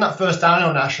I won that first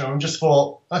downhill national and just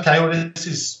thought, okay, well this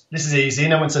is easy.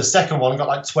 And then went to the second one and got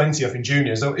like 20th in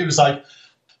juniors. So it was like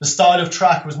the style of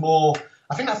track was more.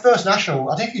 I think that first national,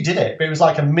 I think you did it, but it was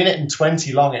like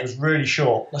 1:20 long. It was really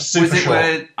short, super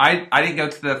short. I didn't go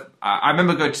to the. I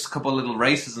remember going to a couple of little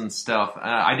races and stuff.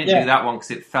 I didn't do that one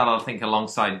because it fell, I think,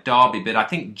 alongside Derby. But I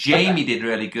think Jamie did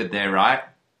really good there, right?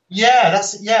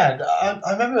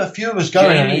 I remember a few of us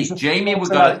going. Jamie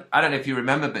got. I don't know if you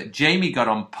remember, but Jamie got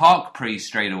on Park Prix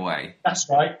straight away. That's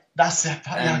right. That's it.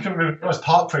 Yeah, I couldn't remember. It was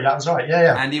Park Prix. That was right.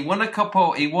 Yeah. And he won a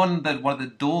couple. He won one of the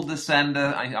dual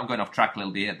descender. I'm going off track a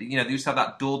little bit. You know, they used to have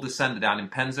that dual descender down in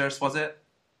Penzers, was it?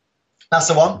 That's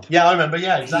the one. Yeah, I remember.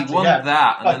 Yeah, exactly. He won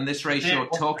that, and then this race you're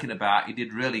talking about, he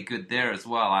did really good there as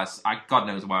well. God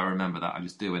knows why I remember that. I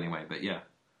just do anyway. But yeah.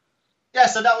 Yeah,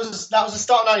 so that was the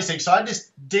start of '96. So I had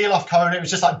this deal off Kona. It was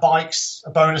just like bikes, a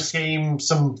bonus scheme,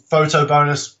 some photo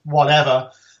bonus,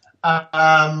 whatever. So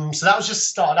that was just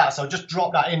started out. So I just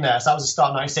dropped that in there. So that was the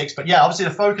start of '96. But yeah, obviously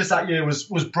the focus that year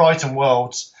was Brighton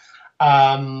Worlds.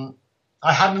 I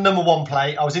had the number one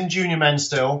plate. I was in junior men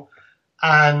still,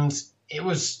 and it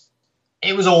was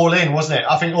all in, wasn't it?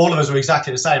 I think all of us were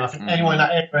exactly the same. I think anyone in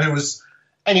that area who was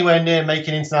anywhere near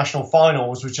making international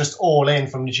finals was just all in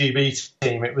from the GB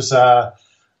team. It was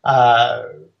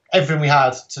everything we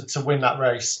had to win that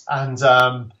race. And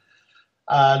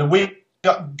the week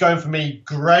got going for me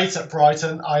great at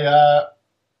Brighton.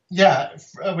 We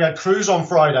had Cruise on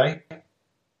Friday.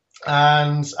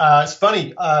 And it's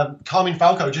funny, Carmine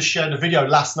Falco just shared a video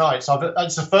last night. So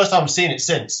it's the first time I've seen it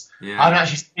since. Yeah. I haven't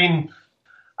actually seen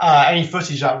any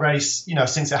footage of that race,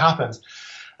 since it happened.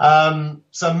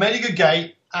 So I made a good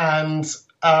gate and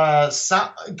got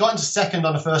into second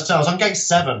on the first turn. I was on gate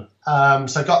 7,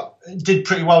 so did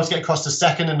pretty well to get across to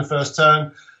second in the first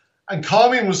turn. And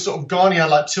Carmine was sort of gone. He had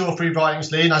like 2 or 3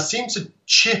 Vikings lead, and I seemed to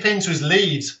chip into his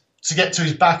lead to get to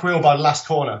his back wheel by the last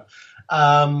corner.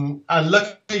 And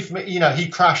luckily for me, he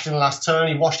crashed in the last turn.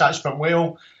 He washed out his front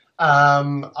wheel.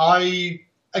 It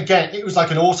was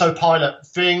like an autopilot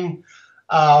thing.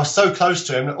 I was so close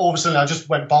to him that all of a sudden I just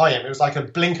went by him. It was like a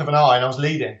blink of an eye and I was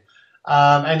leading.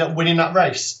 Ended up winning that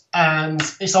race. And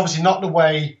it's obviously not the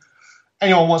way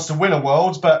anyone wants to win a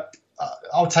Worlds, but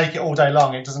I'll take it all day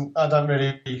long. I don't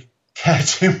really care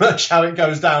too much how it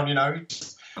goes down, A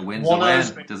win's a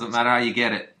win. Doesn't matter how you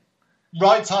get it.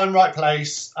 Right time, right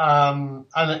place. And,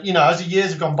 as the years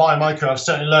have gone by in my career, I've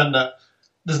certainly learned that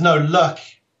there's no luck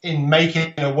in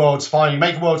making a Worlds final. You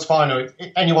make a Worlds final,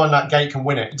 anyone in that gate can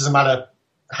win it. It doesn't matter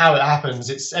how it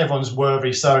happens. Everyone's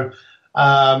worthy. So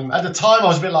at the time, I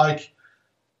was a bit like,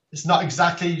 it's not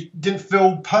exactly, didn't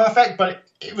feel perfect, but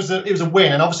it was a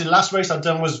win. And obviously, the last race I'd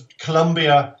done was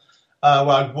Colombia, where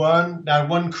I'd won. I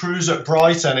won Cruise at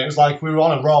Brighton. It was like we were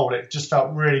on a roll. It just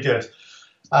felt really good.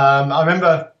 I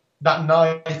remember that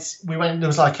night we went. There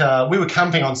was like we were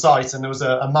camping on site, and there was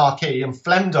a marquee and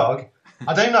Flemdog.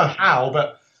 I don't know how,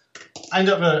 but I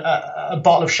ended up with a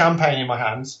bottle of champagne in my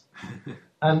hands,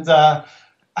 and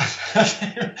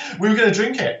we were going to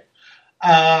drink it.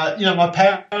 My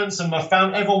parents and my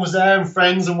family, everyone was there, and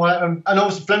friends and whatever. And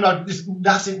obviously, Flemdog, this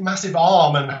massive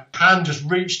arm and hand just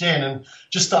reached in and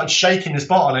just started shaking this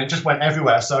bottle, and it just went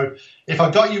everywhere. So if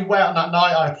I got you wet on that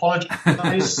night, I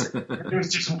apologise. It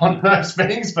was just one of those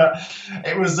things, but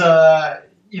it was, I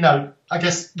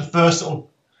guess the first sort of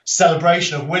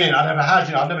celebration of winning I'd ever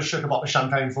had. I've never shook a bottle of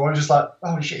champagne before. I was just like,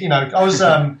 oh shit, I was,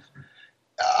 I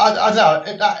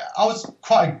don't know, I was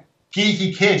quite a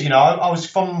geeky kid. I was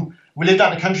from. We lived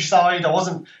out in the countryside. I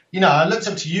wasn't, I looked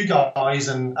up to you guys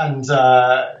and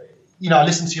I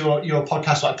listened to your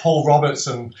podcast like Paul Roberts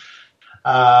and,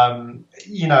 like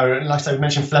I said, we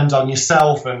mentioned Flemdog and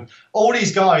yourself and all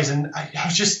these guys. And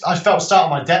I felt starting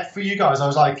my depth for you guys. I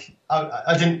was like,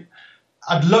 I'd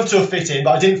love to have fit in,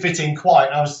 but I didn't fit in quite.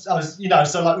 I was,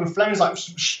 so like when Flem's like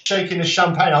shaking the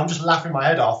champagne, I'm just laughing my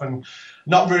head off and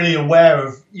not really aware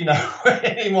of,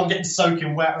 anyone getting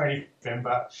soaking wet or anything,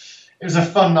 but it was a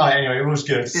fun night anyway. It was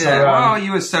good. Yeah,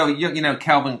 you were so,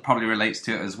 Kelvin probably relates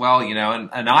to it as well,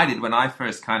 and I did when I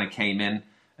first kind of came in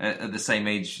at the same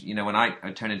age, when I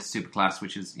turned into Superclass,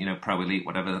 which is, Pro Elite,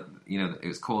 whatever, it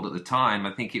was called at the time.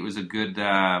 I think it was a good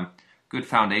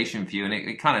foundation for you, and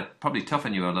it kind of probably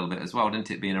toughened you a little bit as well,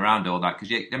 didn't it, being around all that? Because,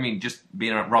 just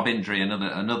being at Rob Indry,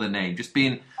 another name, just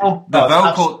being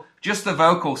just the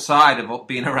vocal side of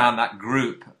being around that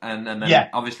group and then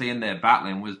obviously in there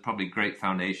battling was probably a great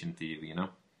foundation for you,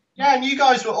 Yeah, and you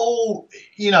guys were all,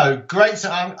 great. There's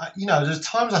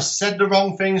times I said the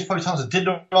wrong things, probably times I did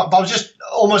the wrong, but I was just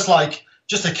almost like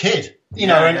just a kid, you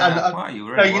know. Wow, you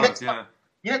really was, yeah.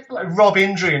 Like Rob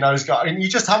Indry and those guys, and you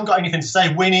just haven't got anything to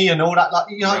say, Winnie and all that,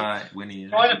 right, Winnie,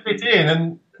 trying to fit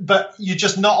in, but you're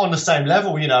just not on the same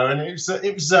level, and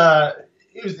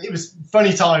it was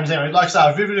funny times anyway. Like I said,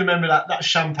 I vividly remember that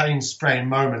champagne spraying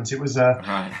moment. It was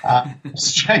a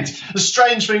strange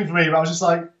thing for me, but I was just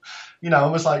like,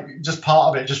 almost like just part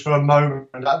of it, just for a moment,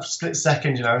 that split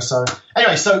second, So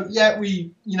anyway,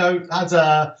 we,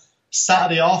 had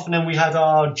Saturday off, and then we had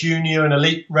our junior and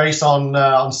elite race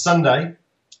on Sunday.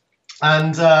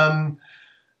 And I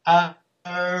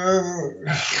don't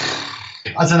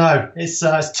know. It's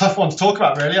a tough one to talk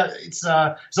about, really. It's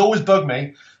always bugged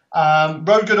me.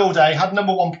 Rode good all day, had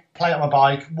number one plate on my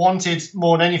bike, wanted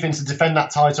more than anything to defend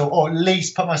that title, or at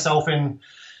least put myself in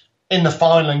the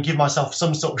final and give myself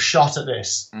some sort of shot at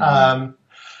this.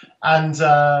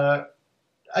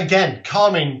 Again,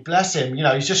 Carmine, bless him,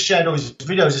 he's just shared all his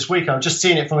videos this week, and I'm just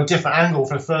seeing it from a different angle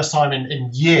for the first time in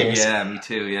years. Yeah, me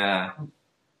too, yeah.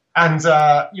 And,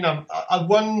 I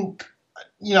won...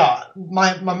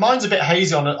 my mind's a bit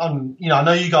hazy on I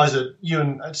know you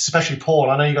and especially Paul,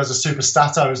 I know you guys are super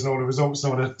statos and all the results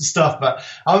and all the stuff, but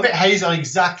I'm a bit hazy on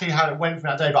exactly how it went from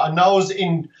that day. But I know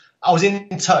I was in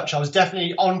touch. I was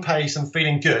definitely on pace and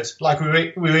feeling good. Like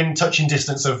we were in touching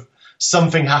distance of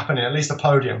something happening, at least a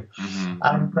podium.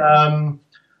 And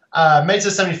made it to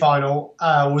the semi-final,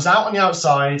 was out on the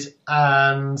outside,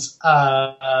 and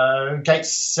gate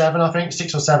 7, I think,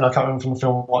 6 or 7, I can't remember from the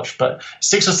film watch, but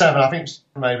 6 or 7, I think,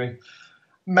 maybe.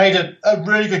 Made a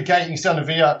really good gate. You can see on the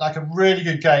video, like a really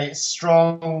good gate. It's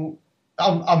strong.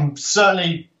 I'm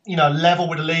certainly, level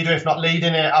with the leader, if not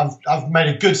leading it. I've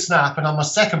made a good snap, and on my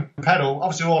second pedal,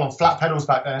 obviously we're all on flat pedals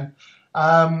back then,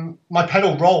 my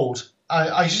pedal rolled.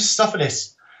 I used to suffer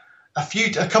this a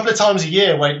couple of times a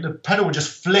year where the pedal would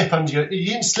just flip under you. You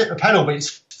didn't slip the pedal, but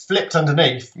it's flipped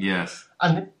underneath. Yes.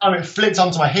 And it flipped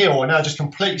onto my heel, and I just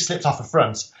completely slipped off the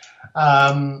front.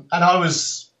 And I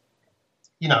was,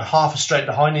 half a straight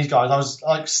behind these guys. I was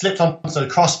like slipped onto the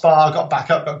crossbar, got back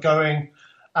up, got going,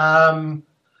 and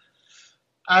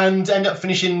ended up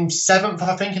finishing 7th,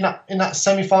 I think, in that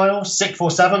semi-final, 6th or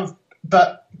 7th.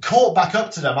 But caught back up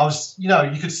to them. I was, you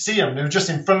could see them. They were just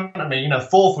in front of me.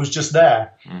 4th was just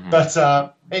there. But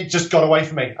it just got away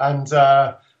from me. And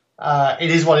it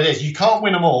is what it is. You can't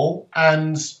win them all.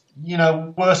 And,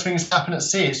 worse things happen at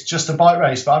sea. It's just a bike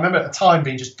race. But I remember at the time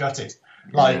being just gutted.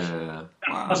 Like, Wow.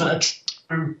 It wasn't a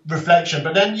true reflection.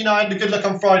 But then, I had the good luck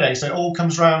on Friday. So it all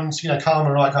comes round, karma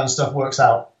and all that kind of stuff works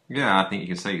out. Yeah, I think you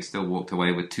can say you still walked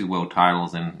away with 2 world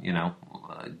titles in,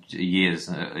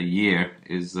 a year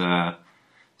is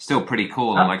still pretty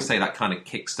cool. And like I say, that kind of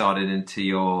kick-started into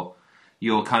your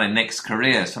kind of next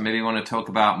career. So maybe you want to talk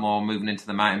about more moving into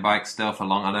the mountain bike stuff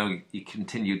along. I know you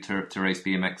continued to race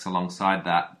BMX alongside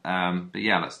that. But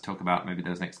yeah, let's talk about maybe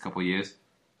those next couple of years.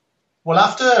 Well,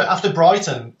 after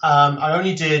Brighton, I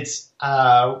only did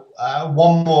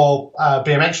one more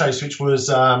BMX race, which was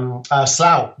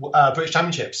Slough, British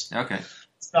Championships. Okay.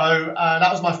 So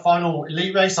that was my final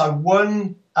elite race. I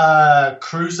won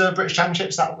Cruiser British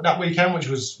Championships that weekend, which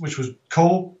was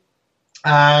cool.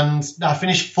 And I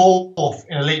finished 4th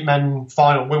in elite men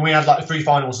final when we had like the 3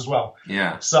 finals as well.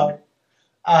 Yeah. So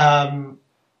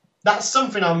that's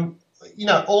something I'm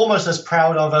almost as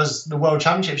proud of as the World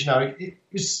Championships.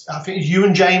 I think you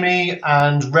and Jamie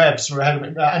and Rebs were ahead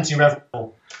of Anthony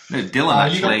Revel. No, Dylan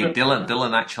actually.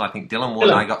 Dylan actually. I think Dylan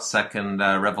won. I got second.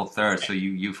 Revel third. So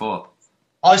you 4th.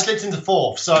 I slipped into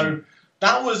 4th. So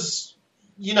that was,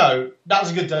 that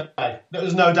was a good day. There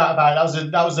was no doubt about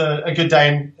it. That was a good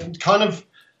day, and kind of,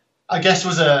 I guess,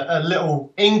 was a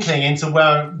little inkling into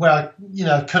where I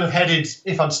could have headed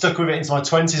if I'd stuck with it into my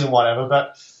 20s and whatever.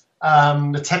 But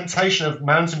the temptation of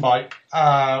mountain bike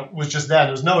was just there.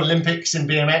 There was no Olympics in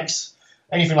BMX,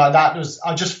 anything like that.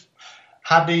 I just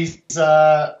had these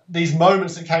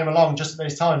moments that came along just at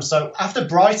these times. So after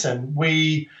Brighton,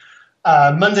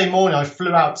 Monday morning, I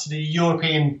flew out to the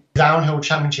European Downhill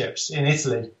Championships in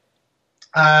Italy.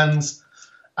 And so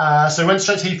I went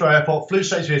straight to Heathrow Airport, flew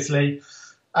straight to Italy,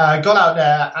 got out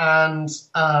there, and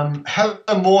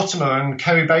Helen Mortimer and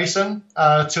Kerry Basin, 2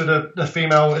 of the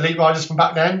female elite riders from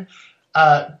back then,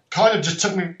 kind of just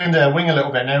took me in their wing a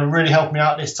little bit. And they really helped me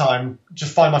out this time,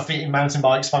 just find my feet in mountain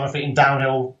bikes, find my feet in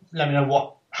downhill, let me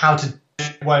know how to do,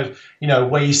 where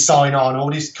you sign on, all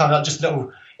these kind of just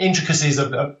little intricacies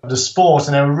of the sport,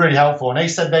 and they were really helpful. And they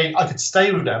said I could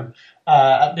stay with them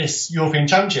at this European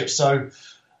Championship. So,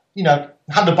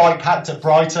 had the bike packed at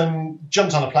Brighton,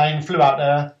 jumped on a plane, flew out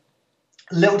there.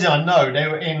 Little did I know they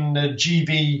were in the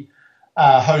GB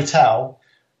hotel,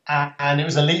 and it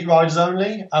was elite riders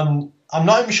only. I'm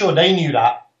not even sure they knew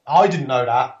that. I didn't know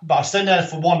that, but I stayed there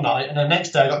for one night, and the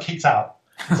next day I got kicked out.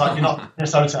 It's like, you're not in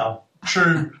this hotel.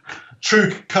 True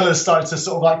colours started to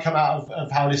sort of like come out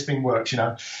of how this thing works,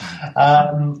 So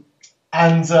I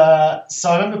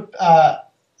remember a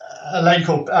lady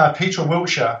called Petra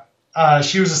Wiltshire.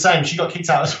 She was the same. She got kicked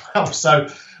out as well. So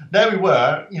there we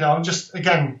were. I'm just,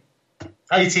 again,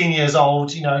 18 years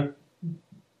old. Couldn't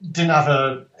get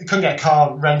a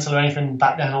car rental or anything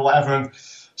back then or whatever. And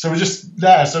So we're just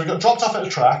there. So we got dropped off at the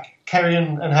track. Kerry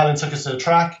and Helen took us to the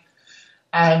track,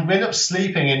 and we ended up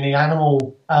sleeping in the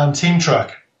animal team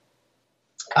truck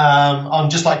on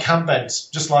just like camp beds,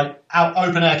 just like out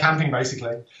open air camping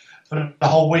basically for the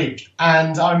whole week.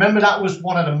 And I remember that was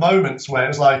one of the moments where it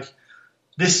was like,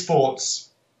 this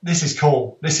is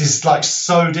cool. This is like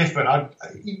so different.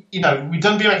 We've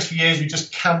done BMX for years. We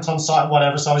just camped on site and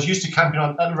whatever. So I was used to camping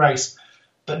at the race.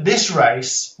 But this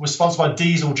race was sponsored by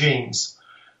Diesel Jeans.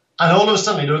 And all of a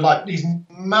sudden, there were like these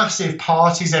massive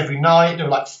parties every night. There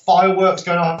were like fireworks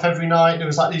going off every night. There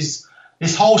was like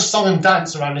this whole song and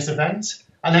dance around this event.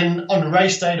 And then on the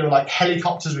race day, there were like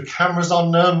helicopters with cameras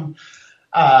on them,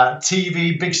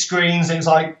 TV, big screens. It was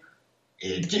like,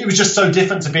 it was just so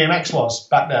different to BMX was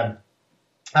back then.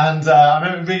 And I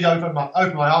remember it really opened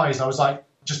my eyes. I was like,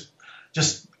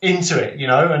 just into it,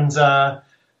 And so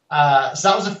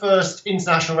that was the first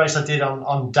international race I did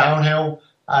on downhill.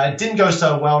 It didn't go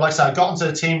so well. Like I said, I got onto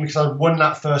the team because I won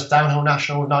that first downhill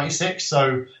national of '96.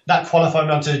 So that qualified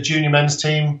me onto the junior men's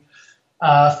team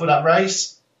for that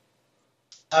race.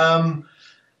 So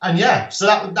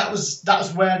that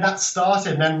was where that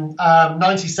started. And then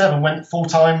 '97 went full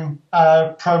time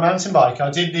pro mountain bike. I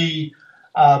did the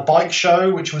bike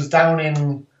show, which was down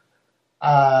in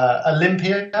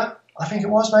Olympia, I think it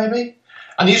was maybe.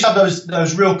 And they used to have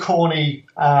those real corny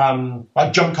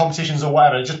like jump competitions or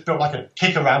whatever. They just built like a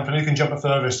kicker ramp and who can jump the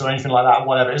furthest or anything like that or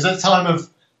whatever. It was at the time of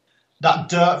that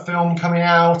Dirt film coming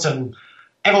out and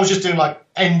everyone was just doing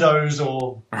like endos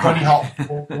or bunny hop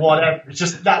or whatever. It's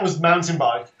just, that was mountain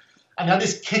bike. And they had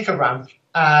this kicker ramp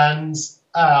and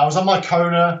I was on my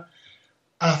Kona.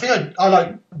 I think I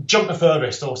like jumped the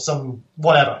furthest or some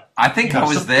whatever. I think I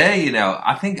was there,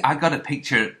 I think I got a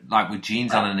picture like with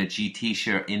jeans on and a GT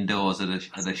shirt indoors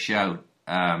at a show.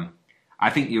 I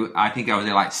think I was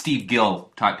there, like Steve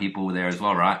Gill type people were there as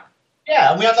well, right? Yeah,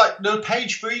 and we had like the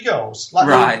Page Free girls. Like,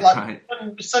 right.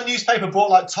 Some newspaper brought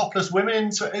like topless women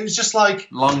into it. It was just like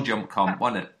long jump comp,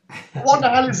 wasn't it? What the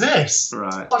hell is this?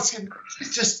 Right.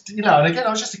 It's just, and again,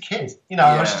 I was just a kid.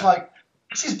 I was just like,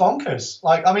 this is bonkers.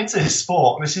 Like, I'm into this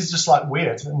sport. This is just like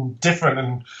weird and different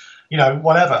and,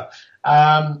 whatever.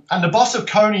 And the boss of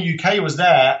Kona UK was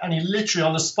there and he literally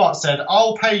on the spot said,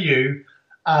 I'll pay you,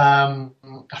 I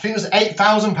think it was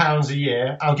 £8,000 a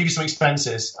year. I'll give you some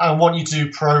expenses. I want you to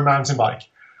do pro mountain bike.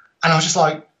 And I was just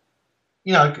like,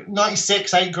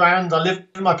 96, $8,000. I lived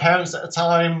with my parents at the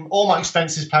time. All my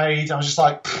expenses paid. I was just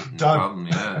like, done.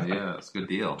 Yeah, it's a good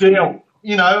deal. Deal.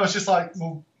 I was just like,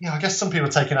 well, I guess some people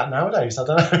are taking that nowadays. I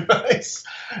don't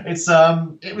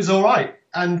know. It was all right.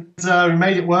 And we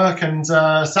made it work. And so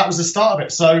that was the start of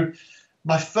it. So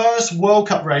my first World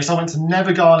Cup race, I went to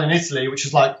Nevegale in Italy, which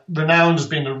is like renowned as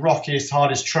being the rockiest,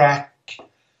 hardest track.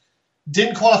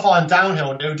 Didn't qualify on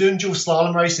downhill. They were doing dual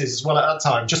slalom races as well at that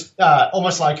time. Just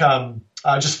almost like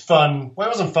just fun. Well,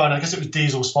 it wasn't fun. I guess it was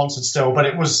Diesel sponsored still, but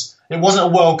it wasn't a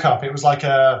World Cup. It was like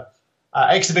a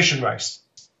exhibition race.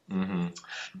 Mm-hmm.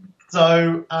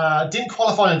 So didn't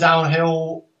qualify in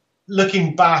downhill.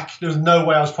 Looking back, there was no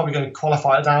way I was probably going to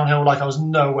qualify at downhill. Like I was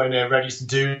nowhere near ready to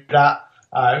do that.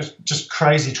 It was just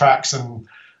crazy tracks, and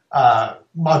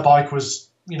my bike was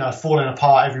falling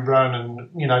apart every run, and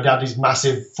they had these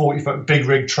massive 40-foot big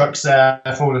rig trucks there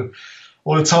for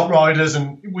all the top riders,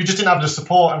 and we just didn't have the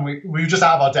support, and we were just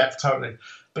out of our depth totally.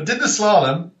 But did the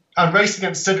slalom and raced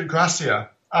against Cedric Gracia,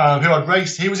 who I'd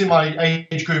raced. He was in my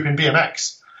age group in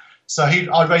BMX. So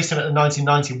I'd raced him at the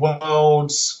 1990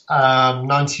 Worlds,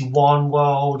 91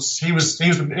 Worlds. He was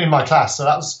in my class,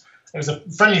 so it was a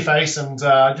friendly face, and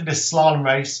I did this slalom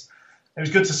race. It was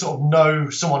good to sort of know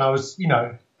someone I was,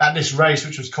 at this race,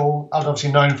 which was cool. I was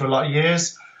obviously known for a lot of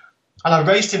years, and I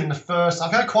raced him in the first. I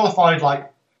kind of qualified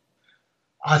like,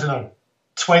 I don't know,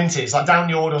 20s, like down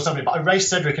the order or something. But I raced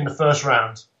Cedric in the first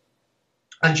round.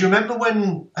 And do you remember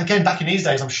when, again, back in these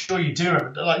days, I'm sure you do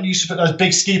remember, like you used to put those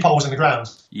big ski poles in the ground?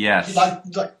 Yes. Like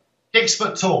 6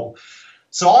 foot tall.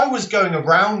 So I was going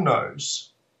around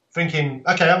those thinking,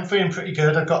 okay, I'm feeling pretty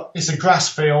good. It's a grass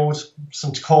field,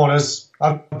 some corners.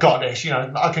 I've got this,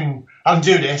 I can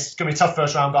do this. It's going to be a tough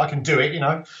first round, but I can do it,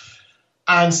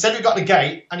 And Cedric got the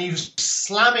gate, and he was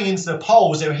slamming into the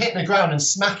poles. They were hitting the ground and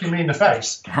smacking me in the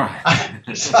face. Right.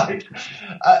 It's like,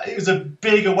 it was a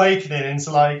big awakening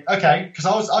into like, okay,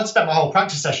 because I'd spent my whole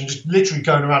practice session just literally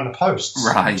going around the posts.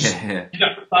 Right, just, yeah.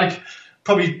 Like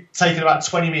probably taking about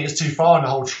 20 meters too far on the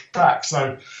whole track.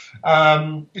 So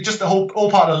it's just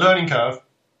all part of the learning curve.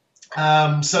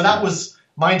 So that was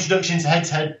my introduction to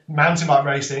head-to-head mountain bike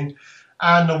racing.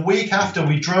 And the week after,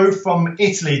 we drove from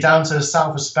Italy down to the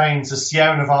south of Spain to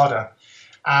Sierra Nevada.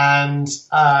 And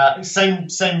same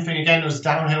thing again, it was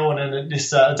downhill, and then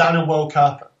this downhill World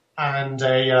Cup. and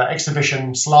a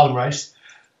exhibition slalom race.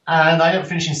 And I ended up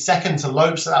finishing second to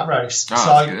Lopes at that race.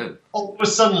 Oh, good. All of a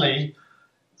sudden,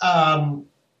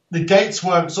 the gates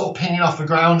weren't sort of pinging off the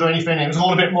ground or anything. It was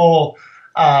all a bit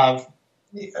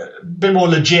more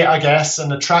legit, I guess.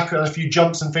 And the track had a few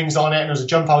jumps and things on it. And there was a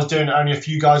jump I was doing that only a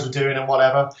few guys were doing and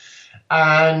whatever.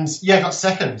 And yeah, I got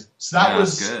second. So that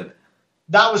was good.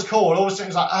 That was cool. All of a sudden it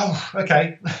was like, oh,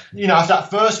 okay. After that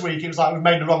first week, it was like we've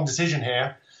made the wrong decision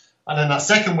here. And then that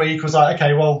second week was like,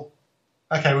 okay, we're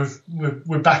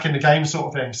back in the game, sort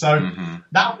of thing. So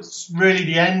that was really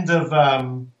the end of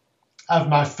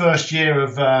my first year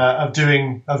of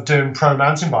doing pro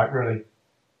mountain bike, really.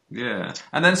 Yeah,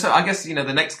 and then so I guess the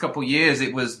next couple of years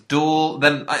it was dual.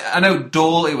 Then I know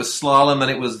dual. It was slalom,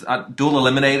 and it was dual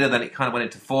eliminator. Then it kind of went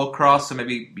into four cross. So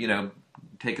maybe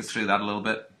take us through that a little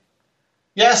bit.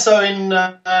 Yeah, so in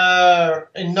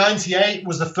 '98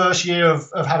 was the first year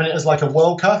of having it as like a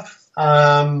World Cup.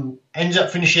 Ended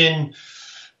up finishing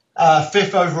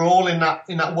fifth overall in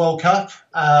that World Cup.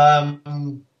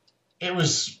 It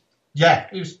was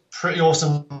pretty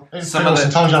awesome.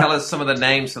 Tell us some of the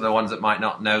names of the ones that might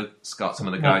not know, Scott. Some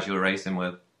of the guys you were racing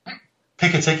with.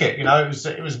 Pick a ticket.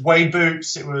 It was Wade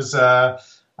Boots. It was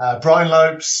Brian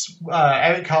Lopes,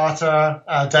 Eric Carter,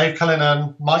 Dave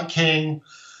Cullinan, Mike King.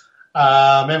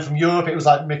 Then from Europe, it was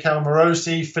like Mikel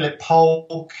Morosi, Philip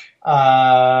Polk, who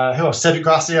else? Cedric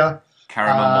Gracia,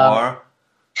 Karim Amor.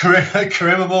 Yeah.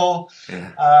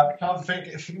 I can't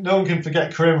think. No one can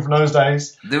forget Karim from those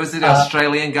days. There was the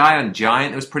Australian guy on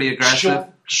Giant. It was pretty aggressive.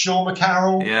 Sean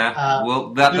McCarroll. Yeah.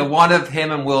 The one of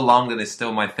him and Will Longden is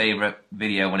still my favourite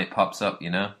video when it pops up.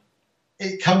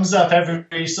 It comes up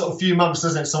every sort of few months,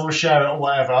 doesn't it? Someone will share it or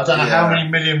whatever. I don't know how many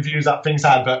million views that thing's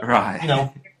had, but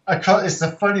it's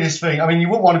the funniest thing. I mean, you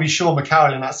wouldn't want to be Sean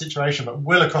McCarroll in that situation, but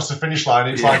Will across the finish line,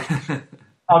 it's like,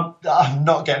 I'm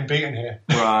not getting beaten here.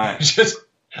 Right. Just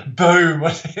boom.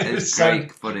 It's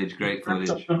great footage.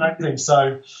 Amazing.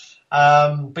 So,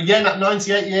 but yeah, in that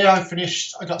 98 year, I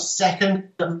got second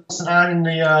at St. Anne in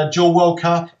the dual World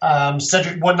Cup.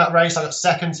 Cedric won that race. I got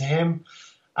second to him.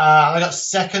 I got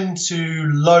second to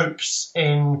Lopes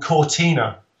in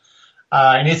Cortina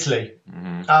in Italy.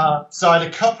 Mm-hmm. So I had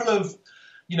a couple of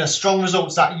strong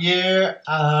results that year,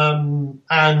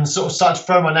 and sort of started to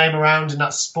throw my name around in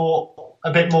that sport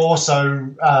a bit more.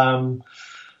 So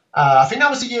I think that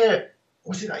was the year.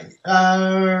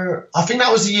 I think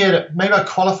that was the year that maybe I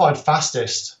qualified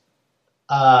fastest.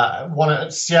 One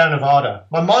at Sierra Nevada.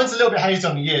 My mind's a little bit hazy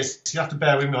on the years, so you have to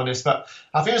bear with me on this. But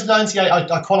I think it was '98.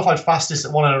 I qualified fastest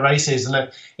at one of the races, and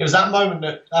it was that moment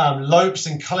that Lopes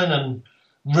and Cullinan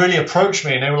really approached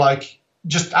me, and they were like,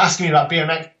 just asking me about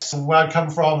BMX and where I'd come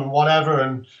from and whatever,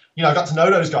 and I got to know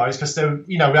those guys because they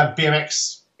we had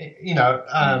BMX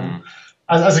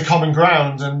as a common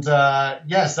ground, and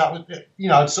yes, that was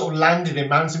I'd sort of landed in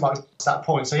mountain bikes at that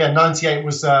point. So yeah, '98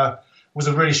 was a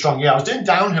really strong year. I was doing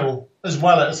downhill as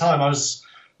well at the time. I was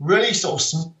really sort of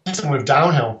smitten with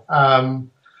downhill. I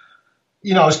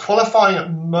was qualifying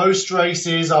at most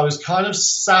races. I was kind of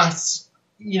sat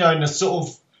in the sort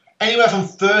of anywhere from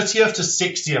 30th to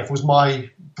 60th was my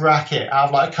bracket out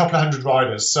of like a couple of hundred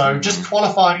riders. So just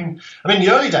qualifying. I mean,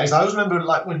 the early days, I always remember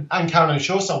like when Anne Caroline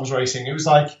Chausson was racing, it was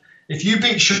like, if you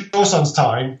beat Chausson's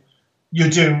time,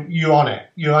 you're on it.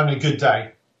 You're on a good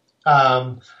day.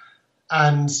 And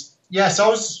yeah, so I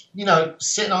was,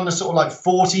 sitting on the sort of like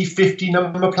 40, 50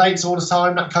 number plates all the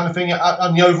time, that kind of thing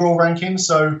on the overall rankings.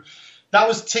 So that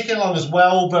was ticking along as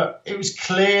well, but it was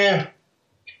clear.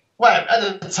 Well,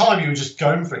 at the time, you were just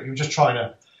going for it. You were just trying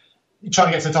to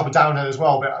get to the top of downhill as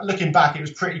well. But looking back, it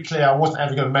was pretty clear I wasn't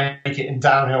ever going to make it in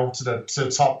downhill to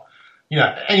the top.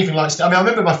 Anything like. I mean, I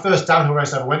remember my first downhill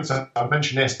race I ever went to. I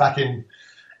mentioned this back in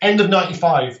end of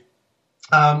 '95.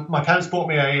 My parents bought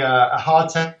me a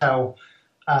hardtail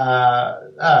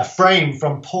frame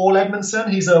from Paul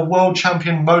Edmondson. He's a world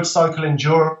champion motorcycle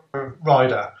enduro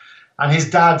rider. And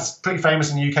his dad's pretty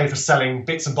famous in the UK for selling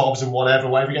bits and bobs and whatever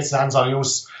he gets his hands on. He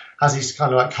always has these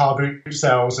kind of like car boot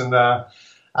sales, and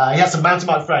he has some mountain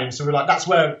bike frames. So we're like, that's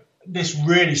where this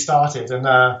really started. And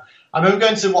I remember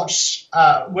going to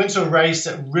went to a race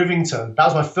at Rivington. That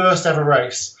was my first ever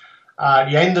race at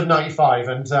the end of '95,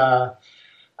 and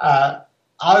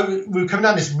we were coming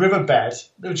down this riverbed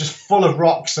that was just full of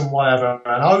rocks and whatever,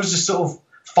 and I was just sort of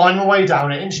finding my way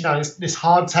down it, inching down this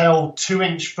hardtail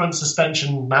 2-inch front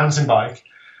suspension mountain bike.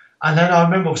 And then I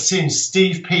remember seeing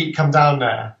Steve Peat come down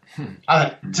there.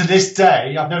 And to this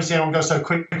day, I've never seen anyone go so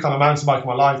quick on a mountain bike in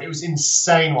my life. It was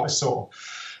insane what I saw.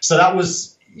 So that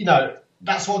was,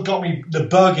 that's what got me the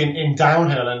bug in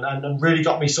downhill and really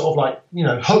got me sort of like,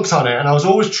 hooked on it. And I was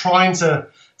always trying to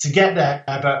to get there.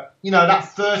 But that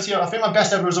 30, I think my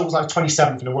best ever result was like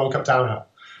 27th in the World Cup downhill.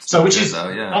 So which is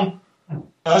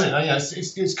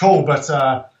it's cool,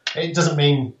 but it doesn't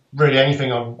mean really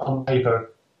anything on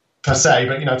paper per se.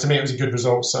 But to me it was a good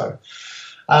result. So,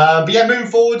 but yeah, moving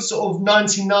forward, sort of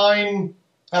 99.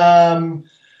 I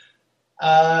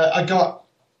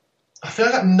feel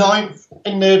I got ninth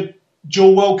in the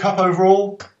dual World Cup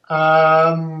overall.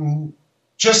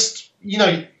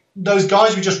 Those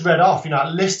guys we just read off,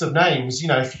 a list of names.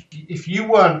 If you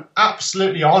weren't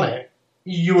absolutely on it,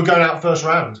 you were going out first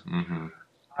round. Mm-hmm.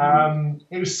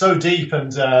 It was so deep,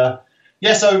 and so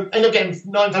ended up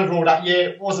getting ninth overall that year.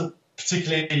 It wasn't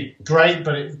particularly great,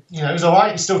 but it was all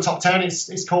right. It's still top 10.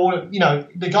 It's cool.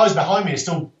 The guys behind me are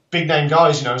still big name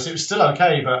guys. So it was still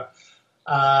okay, but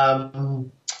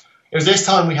it was this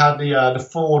time we had the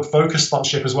Ford Focus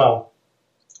sponsorship as well.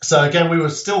 So again, we were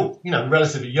still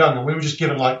relatively young, and we were just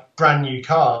given like brand new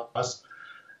cars.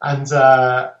 And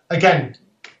again,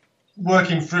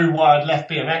 working through why I'd left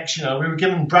BMX, we were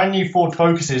given brand new Ford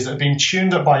Focuses that had been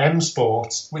tuned up by M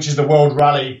Sport, which is the World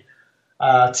Rally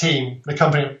team, the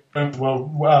company that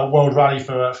World Rally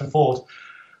for Ford.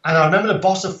 And I remember the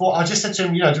boss of Ford, I just said to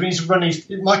him, do we need to run these?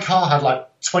 My car had like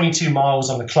 22 miles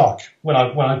on the clock when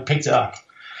I picked it up.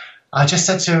 I just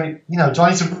said to him, do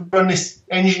I need to run this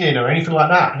engine in or anything like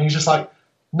that? And he was just like,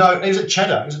 no, it was at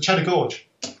Cheddar. It was at Cheddar Gorge.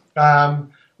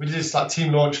 We did this like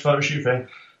team launch photo shoot thing.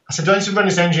 I said, do I need to run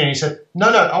this engine? And he said, no,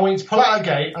 I want you to pull out a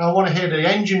gate and I want to hear the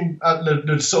engine,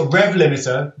 the sort of rev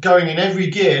limiter going in every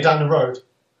gear down the road.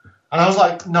 And I was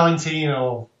like 19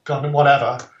 or God,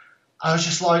 whatever. I was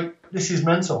just like, this is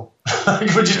mental.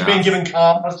 We're just being given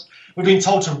cars. We're being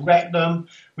told to wreck them.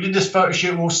 We did this photo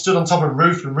shoot. We all stood on top of a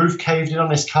roof. The roof caved in on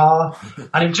this car.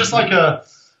 And it was just like a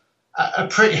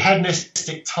pretty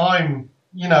hedonistic time,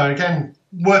 again,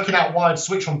 working out why I'd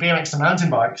switch from BMX to mountain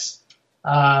bikes.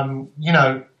 Rob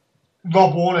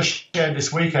Warner shared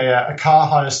this week a car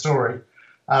hire story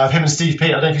of him and Steve Peat.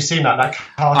 I don't know if you've seen that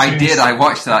cartoon. I did. I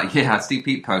watched that. Yeah, Steve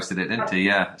Peat posted it, didn't he?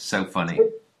 Yeah, so funny.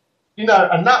 And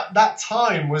that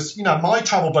time was, my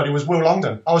travel buddy was Will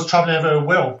Longdon. I was traveling over with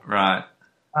Will. Right.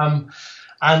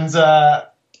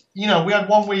 We had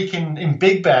 1 week in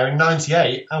Big Bear in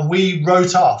 '98, and we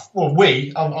wrote off. Well,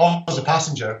 I was a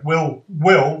passenger. Will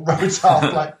wrote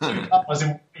off like 2 cars in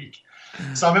 1 week.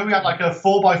 So I remember we had like a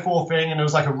 4x4 thing, and there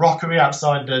was like a rockery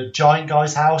outside the giant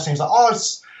guy's house, and he was like,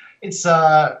 it's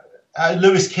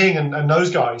Lewis King and those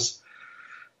guys.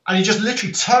 And he just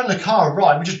literally turned the car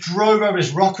right. We just drove over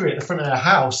this rockery at the front of the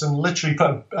house and literally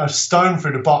put a stone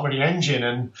through the bottom of the engine.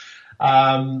 And,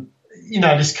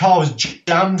 this car was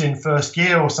jammed in first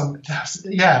gear or something.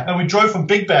 Yeah. And we drove from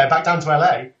Big Bear back down to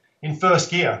LA in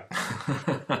first gear.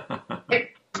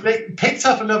 They picked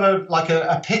up another, like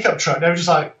a pickup truck. They were just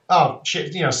like, oh,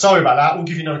 shit, sorry about that. We'll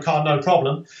give you another car, no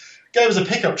problem. Gave us a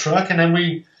pickup truck, and then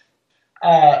we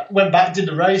went back, did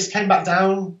the race, came back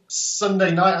down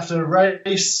Sunday night after the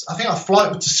race. I think our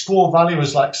flight to Squaw Valley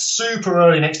was like super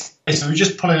early next day, so we were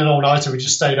just pulling an all-nighter. We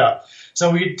just stayed up.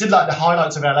 So we did like the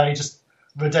highlights of LA, just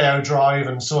Rodeo Drive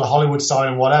and saw the Hollywood sign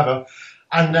and whatever.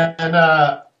 And then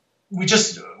we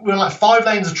were like 5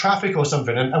 lanes of traffic or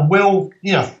something. And Will,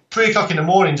 3 o'clock in the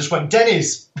morning, just went,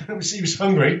 Denny's. He was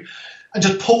hungry. And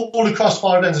just pulled across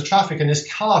 5 lanes of traffic, and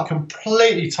this car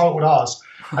completely totaled ours.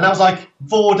 And that was like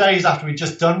 4 days after we'd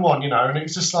just done one, and it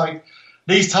was just like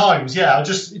these times,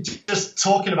 just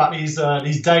talking about these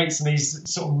dates and these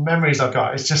sort of memories I've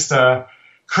got. It's just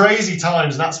crazy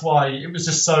times, and that's why it was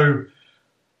just so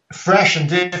fresh and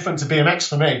different to BMX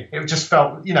for me. It just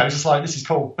felt, just like, this is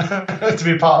cool to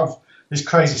be a part of this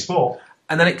crazy sport.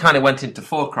 And then it kind of went into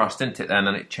four cross, didn't it then?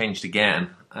 And it changed again.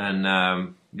 And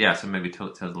so maybe tell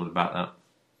us a little about that.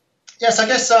 Yes, I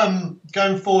guess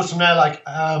going forward from there, like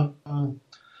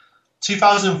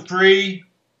 2003,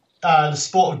 the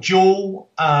sport of dual,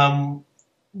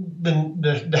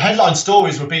 the headline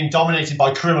stories were being dominated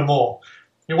by Karima Moore.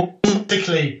 It wasn't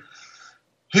particularly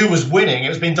who was winning. It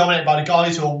was being dominated by the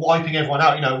guys who were wiping everyone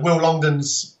out. Will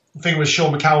Longdon's thing with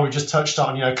Sean McCowell we just touched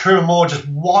on. Karima Moore just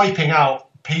wiping out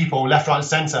people left, right and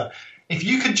centre. If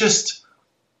you could just...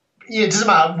 it doesn't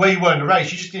matter where you were in the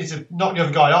race. You just need to knock the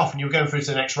other guy off and you're going through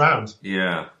to the next round.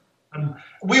 Yeah.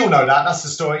 We all know that. That's the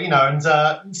story, And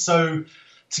so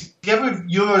together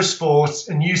with Eurosport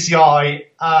and UCI,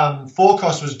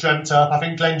 Forecross was dreamt up. I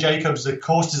think Glenn Jacobs, the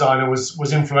course designer,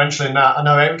 was influential in that. I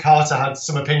know Eric Carter had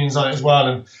some opinions on it as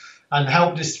well and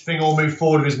helped this thing all move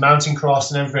forward with his mountain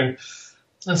cross and everything.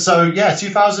 And so,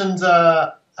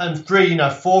 2003,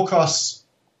 Forecross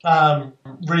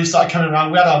really started coming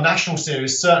around. We had our national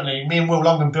series, certainly. Me and Will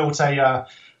Longdon built a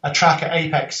track at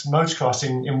Apex Motocross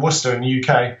in Worcester in the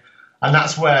UK. and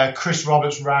that's where Chris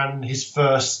Roberts ran his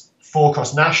first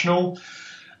four-cross national. So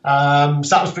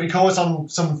that was pretty cool. It's on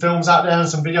some films out there and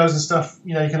some videos and stuff.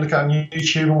 You know, you can look at on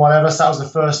YouTube and whatever. So that was the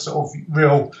first sort of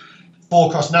real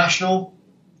four-cross national.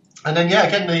 And then, yeah,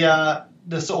 again,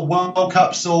 the sort of World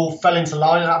Cups all fell into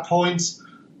line at that point.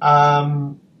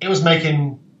 It was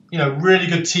making, you know, really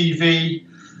good TV.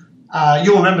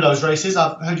 You'll remember those races.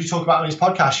 I've heard you talk about on these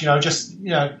podcasts, you know, just, you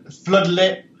know,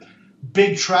 floodlit,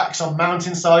 big tracks on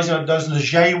mountainsides, you know, those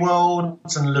Leger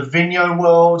Worlds and Livigno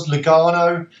Worlds,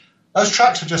 Lugano. Those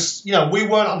tracks were just, you know, we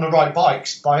weren't on the right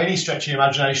bikes by any stretch of the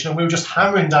imagination, and we were just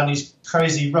hammering down these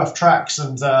crazy rough tracks.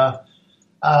 And yeah,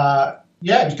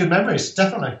 it was good memories,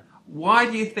 definitely.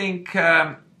 Why do you think?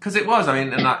 Because it was. I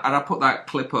mean, and I put that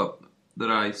clip up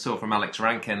that I saw from Alex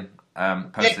Rankin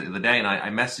posted it the other day, and I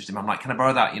messaged him. I'm like, "Can I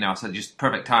borrow that?" You know, I said, "Just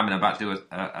perfect timing. I'm about to do a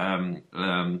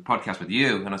podcast with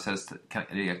you," and I says,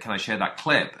 "Can I share that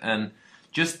clip?" And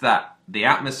just that the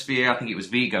atmosphere. I think it was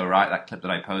Vigo, right? That clip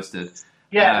that I posted.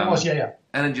 Yeah, it was. Yeah.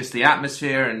 And then just the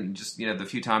atmosphere, and just, you know, the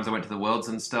few times I went to the Worlds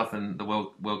and stuff, and the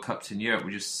World Cups in Europe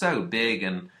were just so big,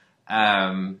 and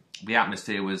the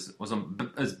atmosphere was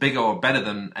as big or better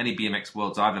than any BMX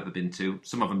Worlds I've ever been to.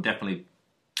 Some of them definitely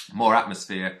more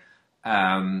atmosphere.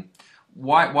 Why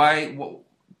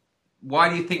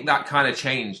do you think that kind of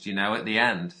changed? You know, at the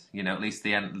end, you know, at least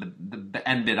the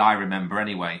end bit I remember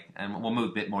anyway, and we'll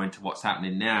move a bit more into what's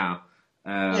happening now.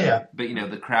 But you know,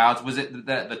 the crowds, was it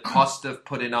the cost of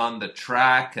putting on the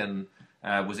track, and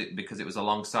was it because it was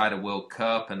alongside a World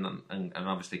Cup and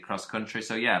obviously cross country?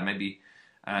 So yeah, maybe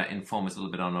inform us a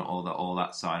little bit on all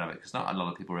that side of it, because not a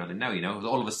lot of people really know. You know,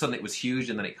 all of a sudden it was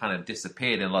huge, and then it kind of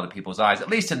disappeared in a lot of people's eyes. At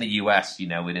least in the US, you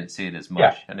know, we didn't see it as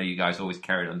much. I know you guys always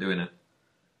carried on doing it.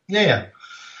 Yeah.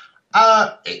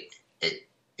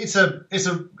 It's a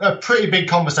pretty big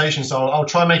conversation, so I'll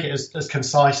try and make it as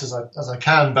concise as I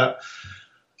can. But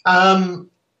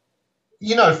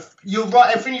you know, you're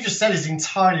right. Everything you just said is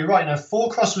entirely right. You know,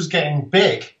 four-cross was getting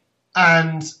big,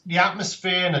 and the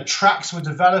atmosphere and the tracks were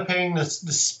developing. The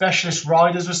specialist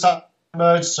riders were starting to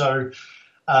emerge. So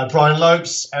Brian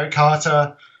Lopes, Eric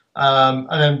Carter, and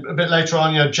then a bit later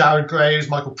on, you know, Jared Graves,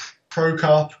 Michael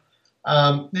Prokop.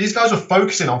 These guys were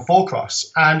focusing on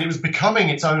four-cross, and it was becoming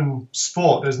its own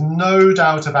sport. There's no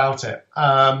doubt about it.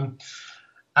 And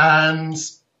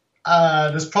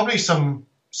there's probably some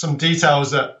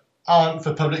details that aren't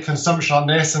for public consumption on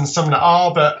this, and some that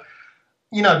are. But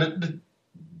you know,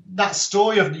 that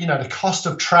story of, you know, the cost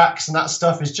of tracks and that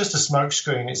stuff is just a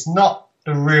smokescreen. It's not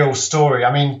the real story.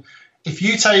 I mean, if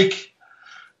you take,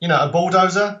 you know, a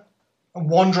bulldozer,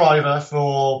 one driver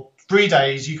for 3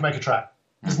 days, you can make a track.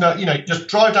 There's no, you know, just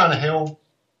drive down a hill,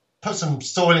 put some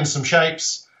soil in some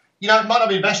shapes. You know, it might not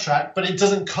be the best track, but it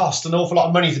doesn't cost an awful lot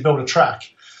of money to build a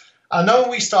track. I know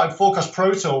when we started Forecross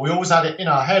Pro Tour, we always had it in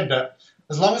our head that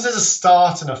as long as there's a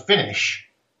start and a finish,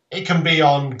 it can be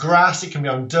on grass, it can be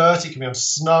on dirt, it can be on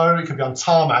snow, it can be on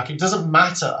tarmac. It doesn't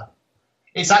matter.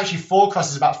 It's actually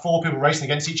Forecross is about 4 people racing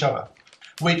against each other,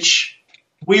 which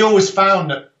we always found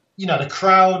that, you know, the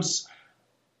crowds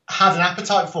had an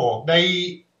appetite for.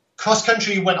 Cross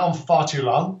country went on for far too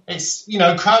long. It's, you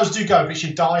know, crowds do go, but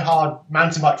your die-hard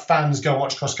mountain bike fans go and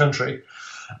watch cross country.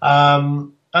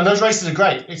 And those races are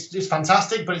great. It's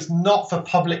fantastic, but it's not for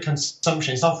public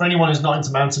consumption. It's not for anyone who's not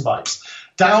into mountain bikes.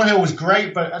 Downhill was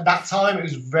great, but at that time it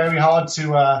was very hard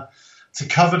to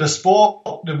cover the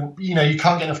sport. You know, you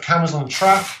can't get enough cameras on the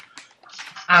track.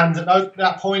 And at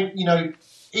that point, you know,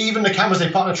 even the cameras they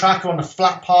put on the track are on the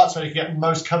flat parts where you can get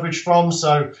most coverage from.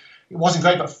 So it wasn't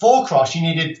great. But four-cross, you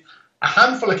needed a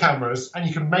handful of cameras, and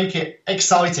you could make it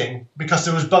exciting because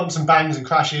there was bumps and bangs and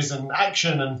crashes and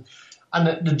action, and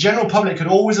the general public could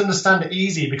always understand it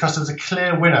easy because there was a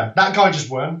clear winner. That guy just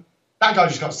won. That guy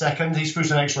just got second. He's through to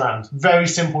the next round. Very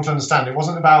simple to understand. It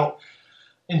wasn't about,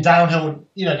 in downhill,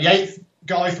 you know, the 8th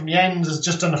guy from the end has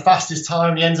just done the fastest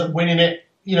time. He ends up winning it.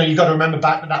 You know, you've got to remember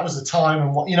back that was the time,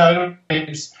 and what, you know,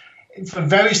 it's for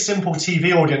very simple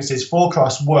TV audiences,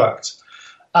 four-cross worked.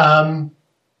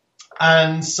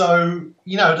 And so,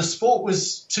 you know, the sport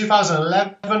was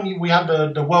 2011. We had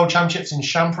the World Championships in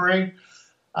Champéry.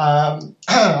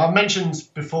 I mentioned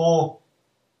before,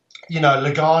 you know,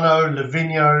 Lugano,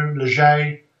 Livigno,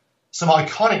 Leger, some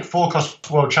iconic four-cross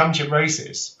World Championship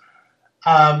races,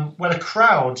 where the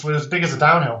crowds were as big as a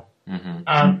downhill.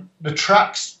 Mm-hmm. The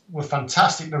tracks were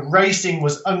fantastic. The racing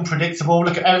was unpredictable.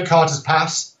 Look at Eric Carter's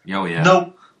pass. Oh, yeah.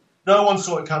 No one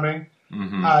saw it coming.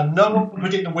 Mm-hmm. No one could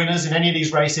predict the winners in any of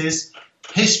these races.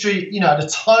 History, you know, at the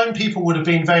time, people would have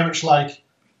been very much like,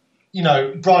 you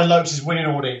know, Brian Lopes is winning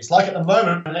all these. Like at the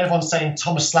moment, everyone's saying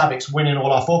Thomas Slavik's winning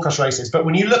all our four-cross races. But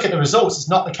when you look at the results, it's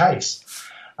not the case.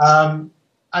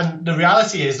 And the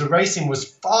reality is the racing was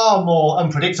far more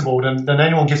unpredictable than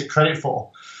anyone gives it credit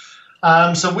for.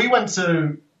 So we went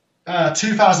to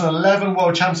 2011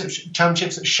 World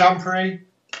Championships at Champery.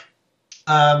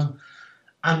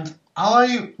 And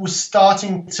I was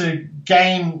starting to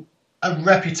gain not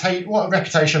a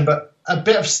reputation, but a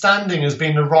bit of standing as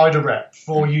being the rider rep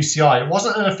for UCI. It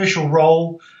wasn't an official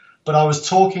role, but I was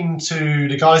talking to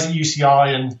the guys at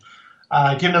UCI and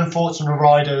giving them thoughts on the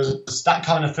riders, that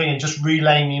kind of thing, and just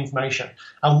relaying the information.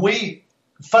 And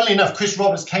funnily enough, Chris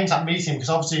Roberts came to that meeting because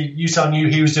obviously UCI knew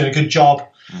he was doing a good job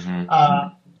in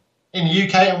the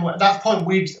UK. And at that point,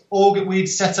 we'd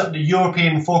set up the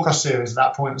European Four-Cross Series at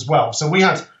that point as well. So we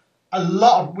had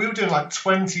we were doing like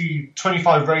 20,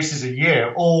 25 races a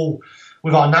year, all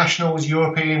with our nationals,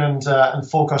 European and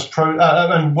Four-Cross Pro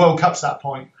and World Cups at that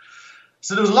point.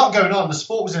 So there was a lot going on. The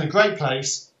sport was in a great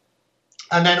place.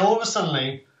 And then all of a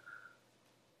sudden,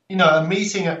 a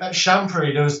meeting at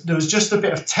Champery, there was just a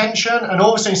bit of tension, and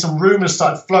all of a sudden some rumours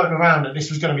started floating around that this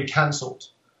was going to be cancelled,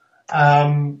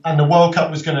 and the World Cup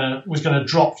was going to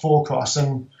drop Four-Cross,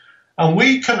 and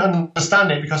we couldn't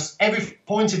understand it because everything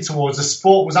pointed towards the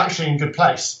sport was actually in good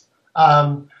place.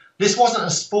 This wasn't a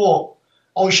sport,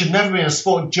 or it should never be a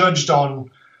sport judged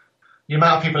on the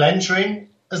amount of people entering.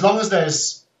 As long as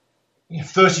there's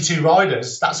 32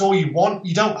 riders, that's all you want.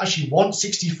 You don't actually want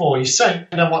 64. You certainly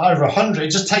don't want over 100.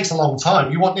 It just takes a long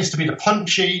time. You want this to be the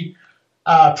punchy,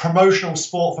 promotional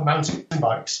sport for mountain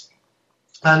bikes.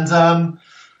 And so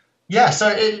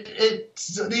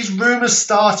these rumours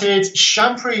started.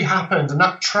 Champery happened, and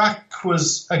that track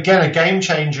was again a game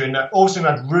changer. And also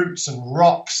had roots and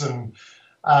rocks, and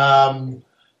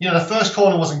the first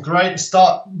corner wasn't great. The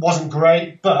start wasn't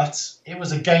great, but it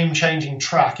was a game changing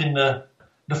track in the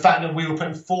fact that we were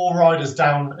putting 4 riders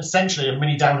down essentially a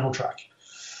mini downhill track.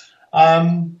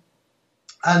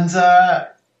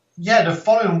 The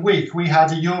following week we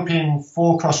had a European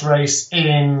Four-Cross race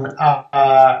in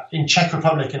Czech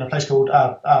Republic in a place called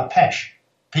Pech.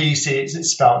 PEC, it's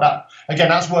spelled. That again,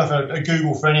 that's worth a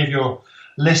Google for any of your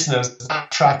listeners.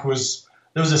 That track there was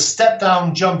a step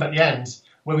down jump at the end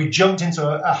where we jumped into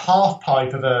a half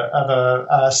pipe of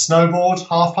a snowboard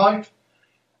half pipe,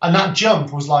 and that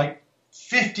jump was like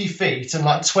 50 feet and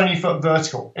like 20 foot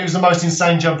vertical. It was the most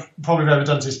insane jump probably I've ever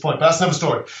done to this point, but that's another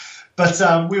story.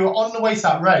 But we were on the way to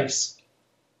that race,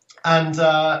 and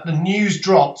the news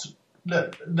dropped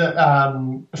that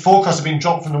Four-Cross had been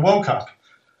dropped from the World Cup,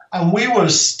 and we were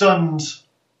as stunned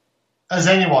as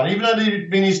anyone. Even though there had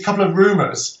been these couple of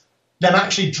rumours, them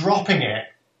actually dropping it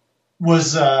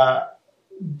was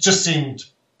just seemed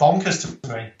bonkers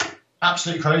to me.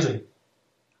 Absolutely crazy.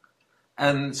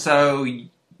 And so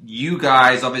you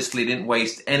guys obviously didn't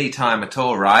waste any time at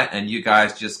all, right? And you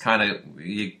guys just kind of,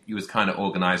 you was kind of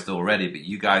organised already, but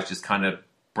you guys just kind of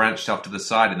branched off to the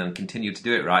side and then continued to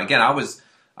do it, right? Again, I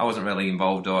wasn't really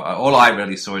involved, or all I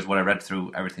really saw is what I read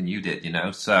through everything you did,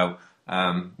 So,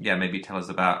 maybe tell us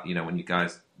about, when you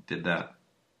guys did that.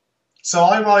 So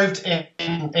I arrived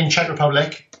in Czech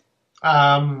Republic.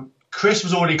 Chris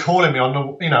was already calling me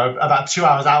on about 2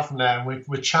 hours out from there, and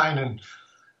we're chatting,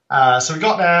 and so we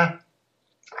got there.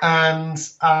 And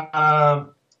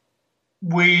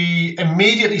we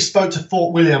immediately spoke to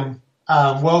Fort William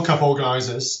World Cup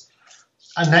organisers,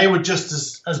 and they were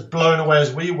just as blown away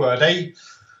as we were.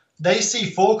 They see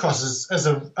Four-Cross as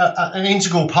an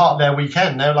integral part of their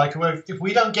weekend. They're like, well, if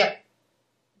we don't get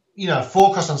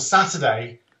Four-Cross on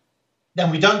Saturday, then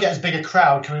we don't get as big a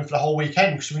crowd coming for the whole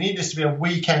weekend, because we need this to be a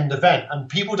weekend event, and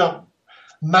people don't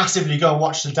massively go and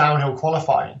watch the downhill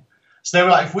qualifying. So they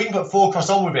were like, if we can put Four-Cross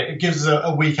on with it, it gives us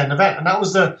a weekend event. And that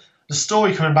was the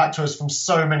story coming back to us from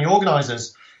so many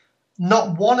organisers.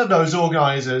 Not one of those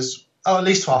organisers, or at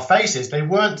least to our faces, they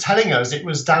weren't telling us it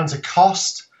was down to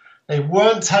cost. They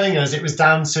weren't telling us it was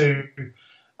down to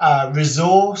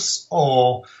resource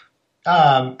or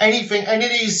anything, any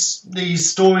of these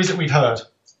stories that we'd heard.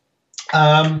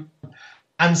 And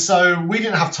so we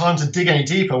didn't have time to dig any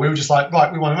deeper. We were just like,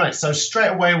 right, we want to run it. So straight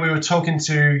away we were talking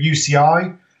to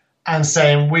UCI and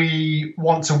saying we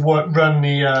want to run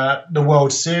the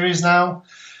World Series now.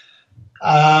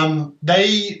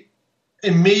 They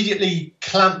immediately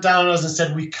clamped down on us and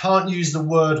said we can't use the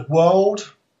word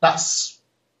world. That's,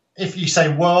 if you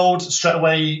say world, straight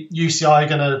away UCI are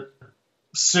going to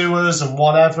sue us and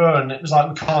whatever. And it was like,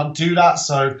 we can't do that.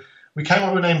 So we came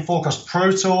up with the name Four-Cross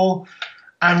Pro Tour.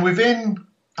 And within,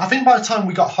 I think by the time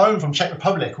we got home from Czech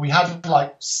Republic, we had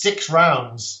like 6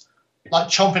 rounds, like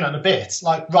chomping at the bit.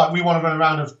 Like, right, we want to run a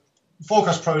round of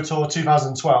Four-Cross Pro Tour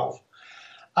 2012.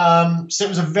 So it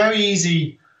was a very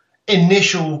easy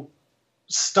initial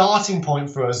starting point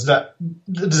for us that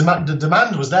the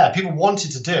demand was there. People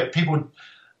wanted to do it. People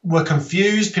were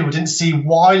confused. People didn't see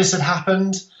why this had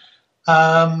happened.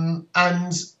 And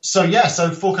so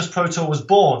 4Cross Pro Tour was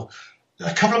born.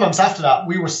 A couple of months after that,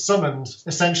 we were summoned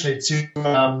essentially to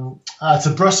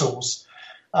Brussels,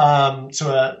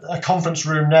 to a conference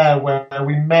room there where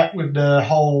we met with the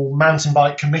whole mountain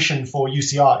bike commission for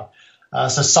UCI.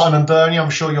 So Simon Burney, I'm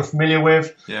sure you're familiar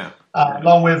with,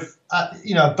 along with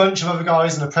a bunch of other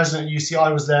guys, and the president of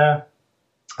UCI was there,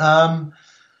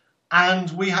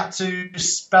 and we had to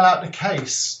spell out the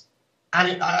case.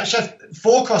 And actually,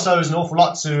 4Cross owes an awful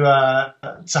lot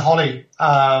to Holly,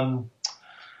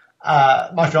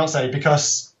 my fiance,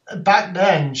 because back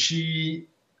then she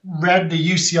read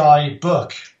the UCI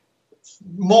book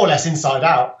more or less inside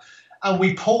out, and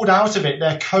we pulled out of it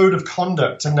their code of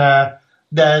conduct and their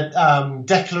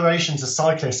declaration to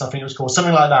cyclists, I think it was called,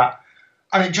 something like that.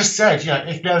 And it just said,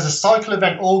 if there's a cycle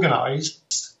event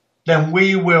organised, then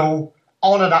we will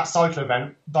honour that cycle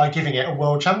event by giving it a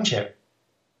world championship,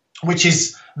 which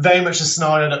is very much a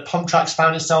scenario that Pump Track's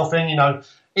found itself in. Even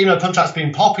though Pump Track's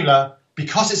been popular,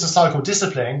 because it's a cycle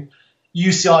discipline,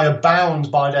 UCI are bound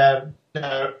by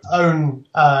their own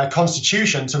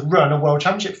constitution to run a world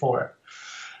championship for it.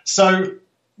 So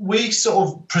we sort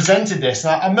of presented this.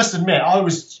 And I must admit, I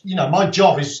was, my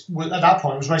job at that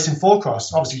point was racing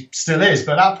 4Cross. Obviously still is,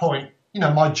 but at that point,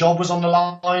 my job was on the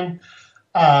line.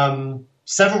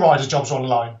 Several riders' jobs were on the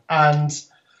line. And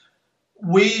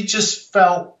we just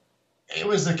felt it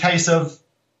was a case of,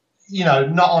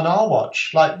 not on our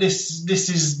watch. Like, this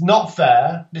is not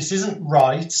fair. This isn't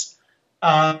right.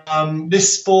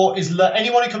 This sport is,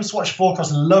 anyone who comes to watch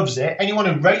 4Cross loves it. Anyone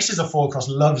who races a 4Cross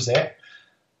loves it.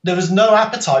 There was no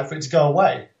appetite for it to go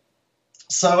away.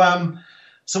 So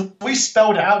we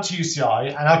spelled it out to UCI,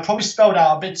 and I probably spelled it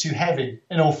out a bit too heavy,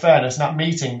 in all fairness, in that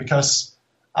meeting, because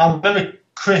I remember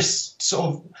Chris sort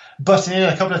of butting in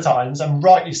a couple of times, and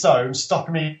rightly so, and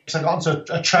stopping me. So I got onto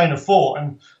a train of thought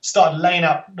and started laying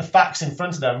out the facts in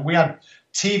front of them. We had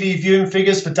TV viewing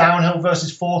figures for downhill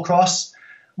versus 4Cross,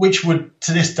 which would,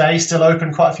 to this day, still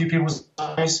open quite a few people's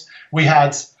eyes. We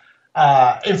had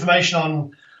information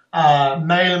on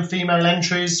male and female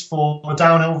entries for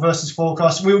downhill versus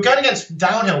 4Cross. We were going against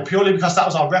downhill purely because that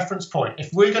was our reference point.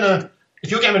 If you're getting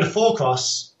rid of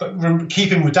 4Cross but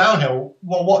keeping with downhill,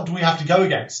 well, what do we have to go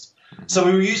against? So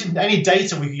we were using any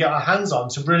data we could get our hands on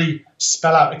to really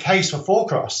spell out a case for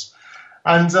 4Cross.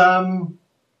 And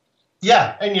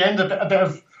in the end, a bit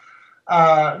of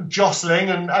jostling,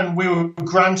 and we were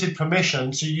granted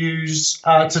permission to use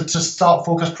to start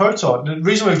 4Cross Pro Tour. The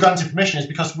reason we were granted permission is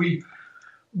because we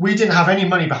didn't have any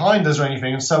money behind us or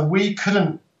anything, and so we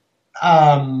couldn't,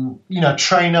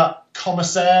 train up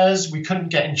commissaires. We couldn't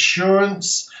get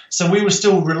insurance, so we were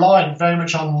still reliant very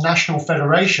much on national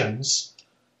federations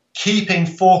keeping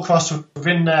 4Cross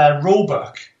within their rule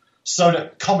book, so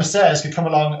that commissaires could come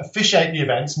along, officiate the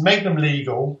events, make them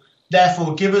legal,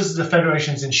 therefore give us the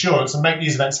federation's insurance and make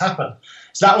these events happen.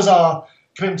 So that was our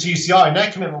commitment to UCI, and their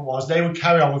commitment was they would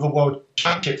carry on with a world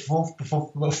championship for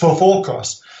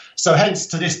 4Cross. So hence,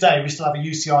 to this day, we still have a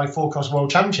UCI 4Cross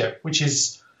World Championship, which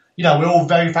is, we're all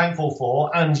very thankful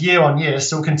for, and year on year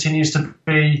still continues to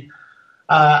be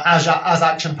as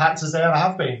action-packed as they ever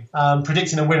have been.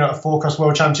 Predicting a winner at 4Cross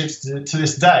World Championships to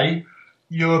this day,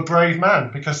 you're a brave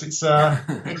man, because it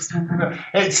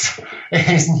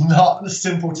is not a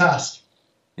simple task.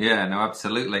 Yeah, no,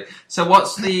 absolutely. So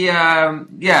what's the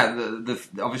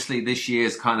obviously this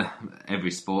year's kind of,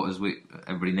 every sport, as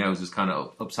everybody knows, is kind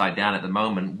of upside down at the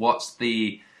moment. What's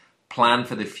the plan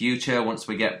for the future once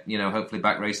we get, hopefully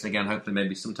back racing again, hopefully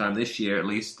maybe sometime this year at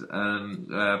least?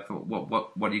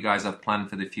 What do you guys have planned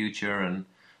for the future? And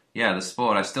the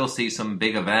sport, I still see some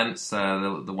big events,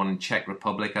 the one in Czech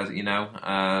Republic, as you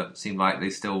know, seemed like they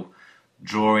still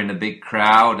draw in a big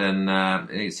crowd, and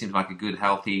it seems like a good,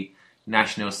 healthy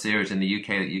national series in the UK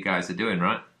that you guys are doing,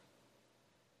 right?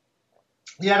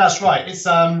 Yeah, that's right. It's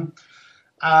our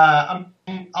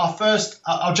first.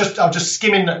 I'll just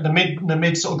skim in the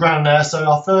mid sort of ground there. So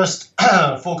our first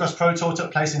 4Cross Pro Tour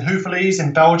took place in Houffalize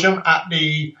in Belgium at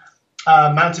the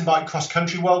Mountain Bike Cross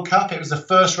Country World Cup. It was the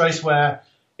first race where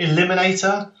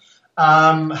Eliminator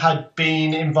had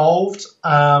been involved,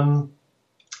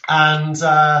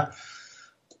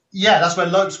 that's where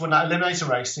Lopes won that Eliminator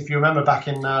race, if you remember back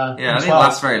in I didn't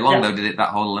last very long though, did it? That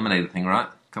whole Eliminator thing, right?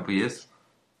 A couple of years.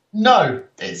 No,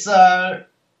 it's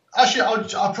actually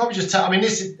I'll probably just tell. I mean,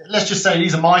 let's just say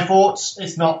these are my thoughts.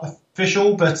 It's not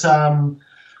official, but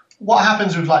what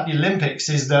happens with like the Olympics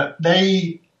is that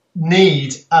they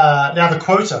have a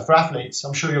quota for athletes.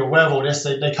 I'm sure you're aware of all this.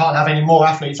 They can't have any more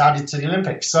athletes added to the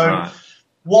Olympics. So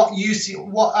what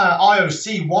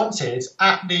IOC wanted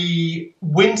at the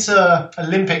Winter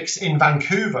Olympics in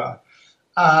Vancouver,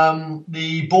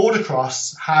 the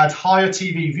Bordercross had higher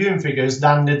TV viewing figures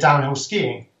than the downhill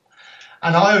skiing.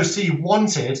 And IOC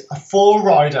wanted a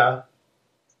four-rider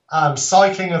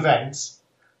cycling event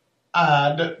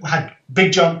that had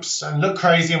big jumps and looked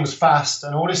crazy and was fast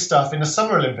and all this stuff in the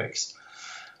Summer Olympics.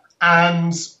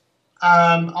 And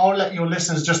I'll let your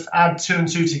listeners just add two and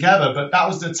two together, but that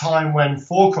was the time when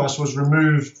four-cross was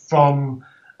removed from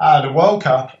the World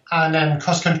Cup, and then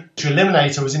cross-country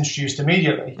eliminator was introduced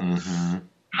immediately. Mm-hmm.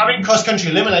 Having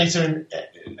cross-country eliminator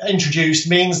introduced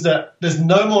means that there's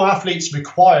no more athletes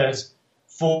required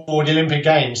for the Olympic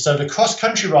Games. So the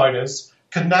cross-country riders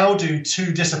could now do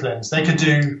two disciplines. They could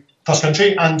do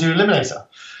cross-country and do eliminator.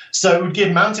 So it would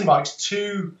give mountain bikes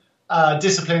two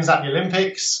disciplines at the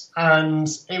Olympics, and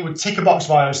it would tick a box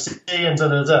of IOC and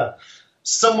da-da-da.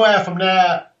 Somewhere from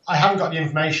there, I haven't got the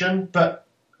information, but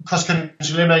cross-country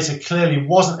eliminator clearly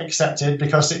wasn't accepted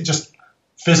because it just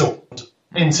fizzled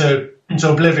into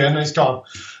oblivion and it's gone.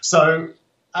 So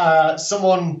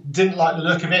someone didn't like the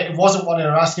look of it. It wasn't what they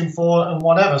were asking for and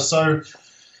whatever. So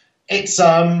it's,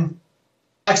 like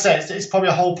I say, it's probably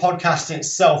a whole podcast in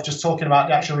itself just talking about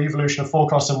the actual evolution of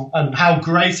four-cross and how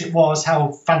great it was,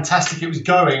 how fantastic it was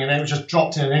going, and it was just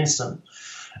dropped in an instant.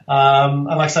 And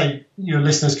like I say, your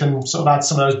listeners can sort of add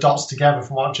some of those dots together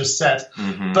from what I've just said.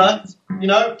 Mm-hmm. But,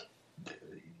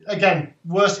 again,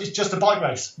 worst, it's just a bike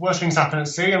race. Worst things happen at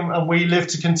sea, and we live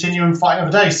to continue and fight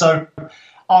every day. So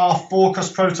our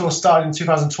four-cross Pro Tour started in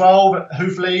 2012 at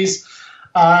Hoofleys,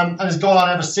 and has gone on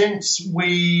ever since.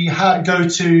 We go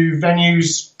to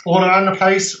venues all around the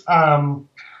place.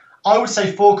 I would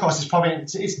say four-cross is probably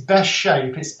its best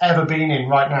shape it's ever been in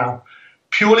right now,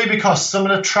 purely because some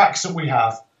of the tracks that we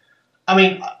have. I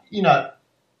mean,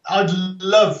 I'd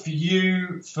love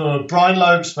for Brian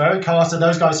Lokes, for Eric Carter,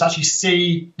 those guys to actually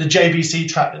see the JBC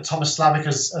track that Thomas Slavic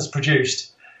has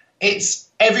produced. It's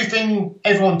everything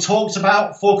everyone talks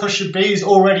about four-cross should be is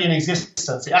already in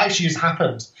existence. It actually has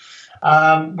happened. We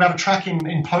have a track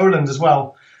in Poland as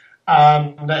well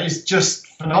that is just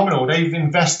phenomenal. They've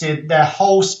invested their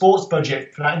whole sports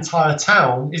budget for that entire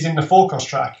town is in the four-cross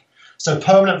track. So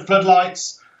permanent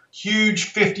floodlights,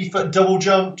 huge 50-foot double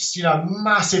jumps,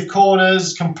 massive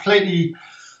corners, completely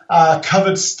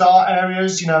covered start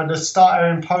areas. The start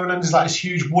area in Poland is like this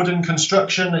huge wooden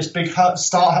construction, this big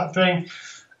start hut thing.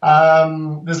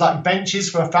 There's like benches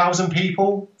for 1,000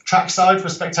 people, trackside for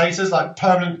spectators, like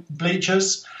permanent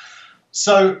bleachers.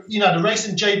 So, the race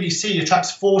in JBC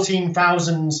attracts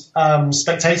 14,000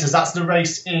 spectators. That's the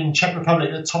race in Czech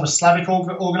Republic that Thomas Slavic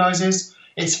organises.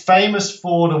 It's famous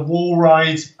for the wall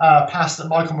ride pass that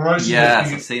Michael Morosi. Yes,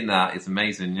 I've seen that. It's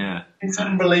amazing, yeah. It's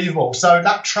unbelievable. So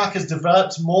that track has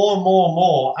developed more and more and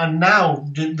more, and now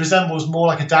it resembles more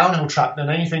like a downhill track than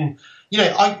anything. You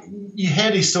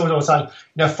hear these stories all the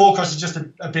time. Four-cross is just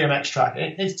a BMX track.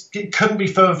 It couldn't be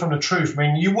further from the truth. I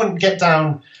mean, you wouldn't get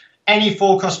down any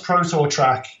four-cross Pro Tour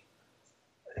track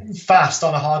fast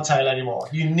on a hardtail anymore.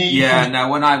 You need. Yeah, no.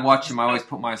 When I watch them, I always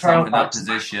put myself in that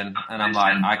position, and I'm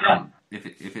like, I can't. If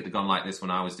it had gone like this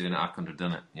when I was doing it, I couldn't have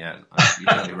done it. Yeah, you're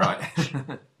totally right.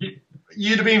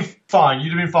 You'd have been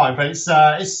fine. But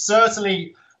it's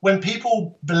certainly when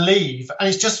people believe, and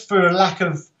it's just for a lack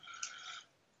of.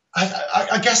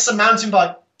 I guess the mountain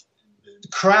bike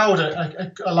crowd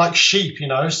are like sheep,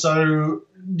 So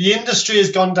the industry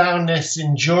has gone down this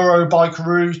enduro bike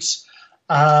route.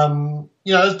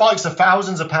 Those bikes are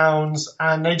thousands of pounds,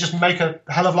 and they just make a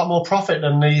hell of a lot more profit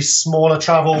than these smaller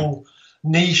travel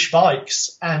niche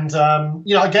bikes. And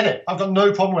I get it. I've got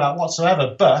no problem with that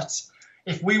whatsoever. But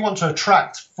if we want to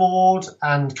attract Ford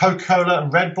and Coca-Cola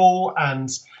and Red Bull and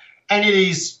any of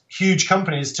these huge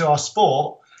companies to our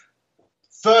sport,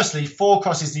 firstly,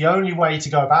 four-cross is the only way to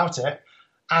go about it.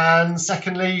 And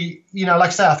secondly, like I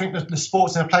say, I think that the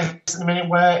sport's in a place at the minute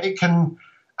where it can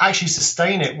actually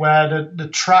sustain it, where the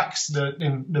tracks, the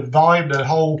vibe, the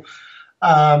whole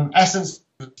essence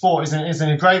of the sport is in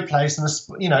a great place, and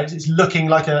it's looking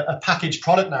like a packaged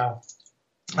product now.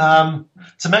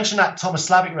 To mention that Thomas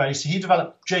Slavic race, he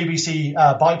developed JBC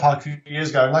Bike Park a few years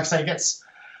ago, and like I say, it gets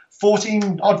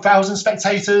 14,000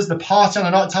 spectators. The party on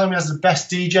the night time, he has the best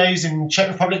DJs in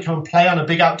Czech Republic come and play on a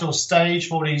big outdoor stage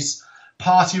for these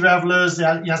party revelers. He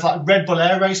has like Red Bull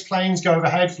Air Race planes go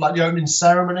overhead for like the opening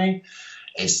ceremony.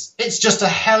 It's just a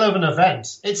hell of an event.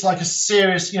 It's like a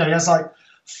serious, he has like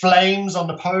flames on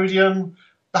the podium,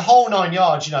 the whole 9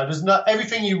 yards. There's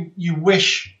everything you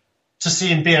wish to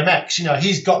see in BMX.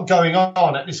 He's got going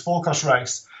on at this four-cross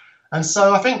race, and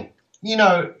so I think you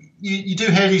do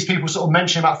hear these people sort of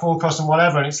mention about four-cross and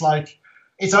whatever, and it's like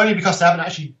it's only because they haven't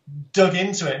actually dug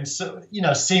into it and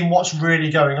seen what's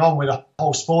really going on with the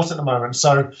whole sport at the moment.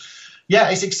 So yeah,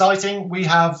 it's exciting. We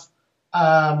have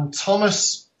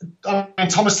Thomas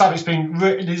Savik's been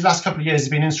these last couple of years has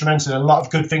been instrumental in a lot of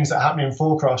good things that are happening in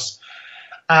Four-Cross,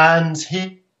 and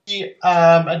he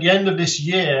at the end of this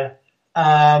year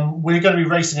we're going to be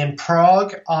racing in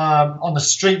Prague on the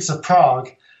streets of Prague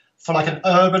for like an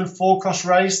urban Four-Cross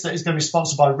race that is going to be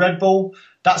sponsored by Red Bull.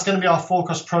 That's going to be our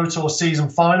Four-Cross Pro Tour season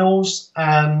finals,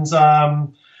 and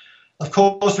of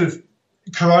course with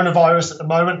coronavirus at the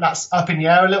moment, that's up in the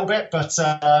air a little bit, but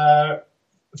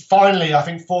finally I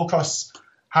think Four-Cross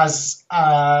has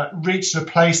reached a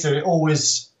place that it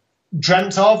always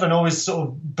dreamt of and always sort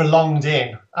of belonged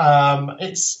in.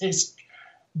 It's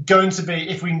going to be,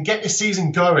 if we can get this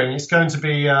season going, it's going to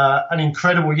be an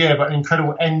incredible year, but an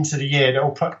incredible end to the year that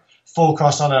will put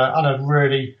Four-Cross on a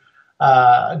really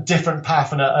different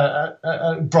path and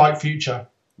a bright future.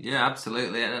 Yeah,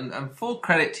 absolutely, and full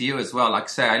credit to you as well. Like I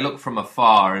say, I look from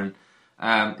afar, and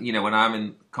when I'm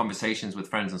in conversations with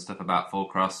friends and stuff about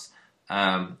Four-Cross,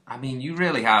 I mean, you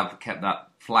really have kept that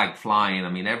flag flying. I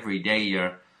mean, every day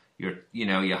you're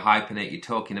hyping it, you're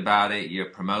talking about it, you're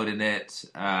promoting it.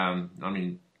 I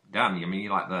mean, damn,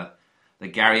 you're like the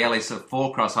Gary Ellis of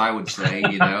Four-Cross, I would say.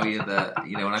 You're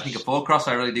when I think of Four-Cross,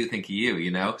 I really do think of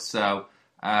you. So,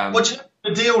 what's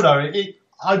the deal though?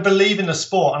 I believe in the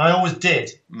sport, and I always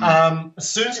did. As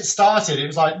soon as it started, it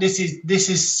was like, this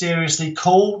is seriously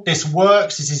cool. This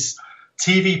works. This is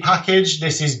TV package.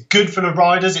 This is good for the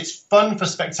riders. It's fun for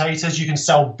spectators. You can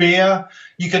sell beer.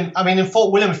 In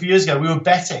Fort William a few years ago, we were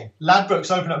betting.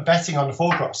 Ladbrokes opened up betting on the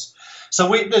Four-Cross. So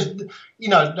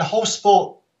the whole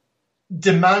sport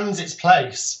demands its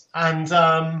place, and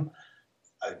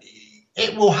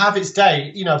it will have its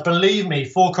day. Believe me,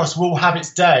 Four-Cross will have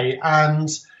its day, and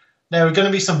there are going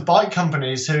to be some bike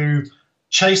companies who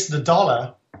chase the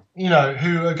dollar, who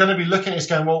are going to be looking at this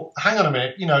going, well, hang on a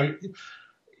minute,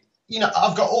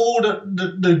 I've got all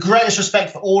the greatest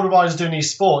respect for all the riders doing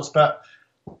these sports, but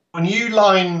when you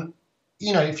line,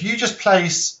 if you just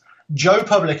place Joe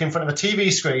Public in front of a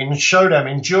TV screen and show them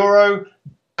enduro,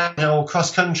 downhill,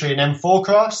 cross country, and then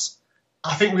Four-Cross,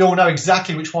 I think we all know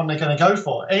exactly which one they're going to go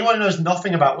for. Anyone who knows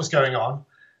nothing about what's going on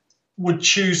would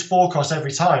choose Four-Cross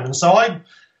every time. And so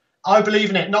I believe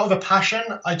in it, not with a passion.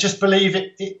 I just believe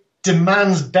it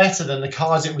demands better than the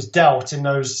cards it was dealt in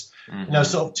those,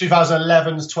 sort of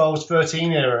 2011s, 12s,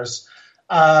 13 eras.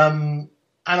 And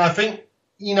I think,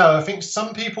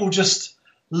 some people just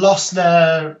lost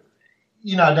their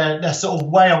sort of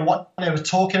way on what they were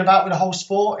talking about with the whole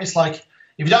sport. It's like,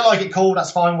 if you don't like it, cool, that's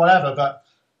fine, whatever. But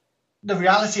the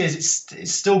reality is,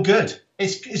 it's still good.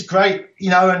 It's great,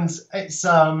 and it's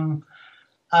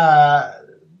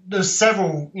there's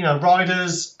several,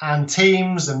 riders and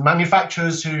teams and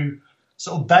manufacturers who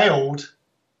sort of bailed.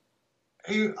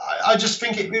 I just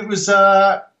think it was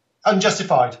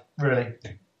unjustified, really.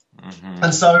 Mm-hmm.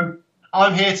 And so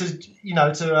I'm here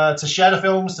to share the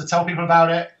films, to tell people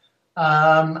about it,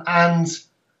 and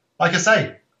like I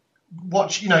say,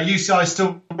 watch. UCI is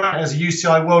still running as a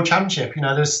UCI World Championship.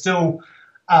 There's still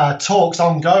talks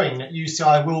ongoing that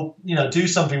UCI will do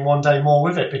something one day more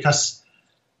with it, because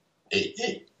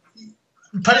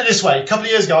put it this way, a couple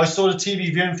of years ago, I saw the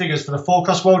TV viewing figures for the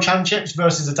Four-Cross World Championships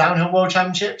versus the Downhill World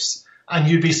Championships, and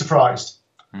you'd be surprised.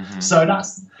 Mm-hmm. So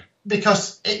that's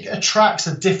because it attracts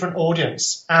a different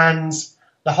audience. And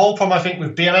the whole problem, I think,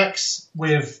 with BMX,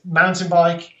 with mountain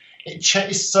bike,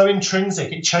 it's so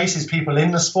intrinsic. It chases people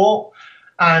in the sport,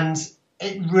 and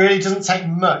it really doesn't take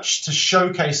much to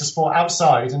showcase a sport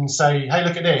outside and say, hey,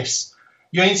 look at this.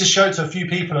 You need to show it to a few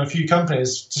people and a few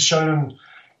companies to show them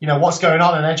what's going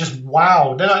on, and they're just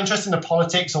wow. They're not interested in the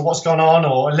politics or what's going on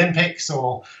or Olympics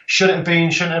or shouldn't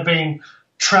have been,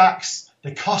 tracks,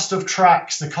 the cost of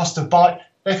tracks, the cost of bike.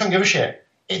 They can't give a shit.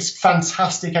 It's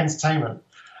fantastic entertainment,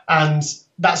 and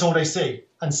that's all they see.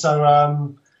 And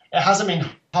so it hasn't been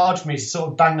hard for me to sort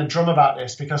of bang the drum about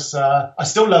this, because I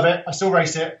still love it. I still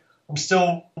race it. I'm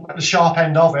still at the sharp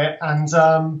end of it,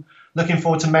 and looking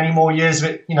forward to many more years of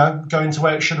it, going to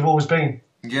where it should have always been.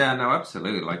 Yeah, no,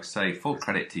 absolutely. Like I say, full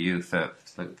credit to you for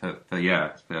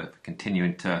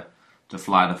continuing to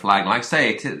fly the flag. Like I say,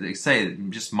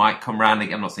 it just might come round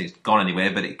again. I'm not saying it's gone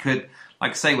anywhere, but it could.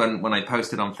 Like I say, when I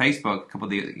posted on Facebook, a couple of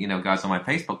the guys on my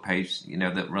Facebook page,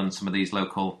 that run some of these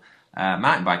local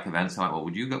mountain bike events, I'm like, well,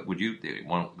 would you?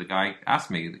 The guy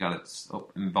asked me, the guy that's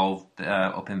involved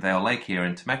up in Vale Lake here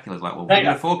in Temecula, is like, well, we're doing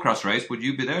a Four-Cross race. Would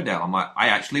you be there, Dale? I'm like, I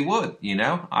actually would.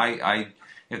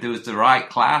 If there was the right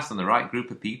class and the right group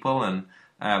of people, and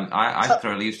I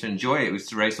thoroughly used to enjoy it. It was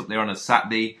to race up there on a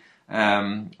Saturday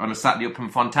on a Saturday up from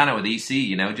Fontana with EC.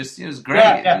 You know, just it was great.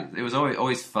 Yeah. It was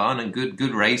always fun and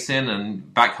good racing,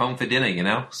 and back home for dinner. You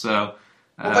know, so.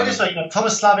 Well, I just say,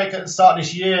 Thomas Slavic at the start of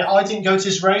this year, I didn't go to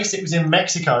this race. It was in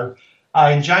Mexico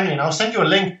in January, and I'll send you a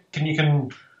link, and you can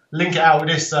link it out with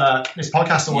this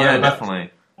podcast or whatever. Yeah,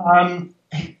 definitely.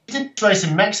 He did this race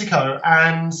in Mexico,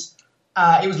 and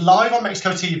it was live on Mexico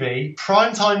TV,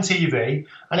 primetime TV,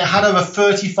 and it had over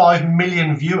 35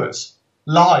 million viewers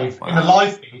live in the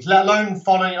live feed, let alone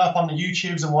following it up on the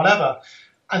YouTubes and whatever.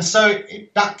 And so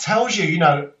that tells you,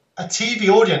 a TV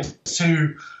audience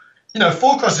who,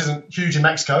 four cross isn't huge in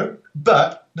Mexico,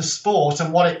 but the sport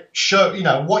and what it show,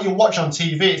 what you watch on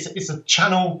TV, it's a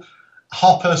channel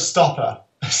hopper stopper,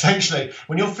 essentially.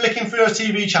 When you're flicking through those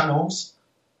TV channels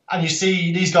and you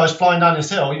see these guys flying down this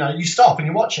hill, you stop and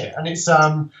you watch it. And it's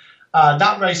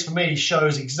that race for me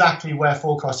shows exactly where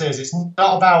four cross is. It's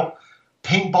not about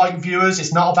pink bike viewers.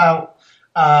 It's not about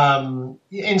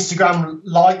Instagram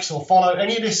likes or follow,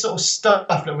 any of this sort of stuff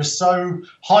that we're so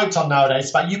hyped on nowadays.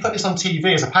 It's about you put this on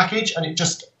TV as a package and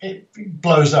it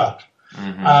blows up.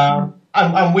 Mm-hmm.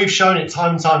 And we've shown it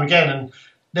time and time again. And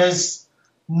there's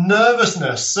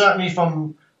nervousness, certainly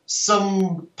from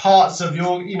some parts of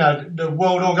the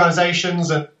world organizations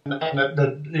and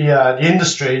the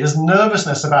industry. There's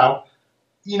nervousness about,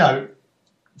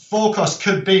 forecast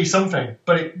could be something,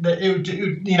 but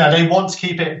they want to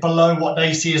keep it below what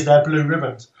they see as their blue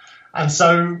ribbons. And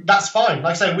so that's fine.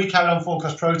 Like I say, we carried on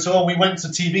Forecast Pro Tour. We went to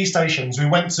TV stations. We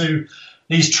went to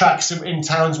these tracks in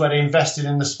towns where they invested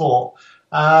in the sport.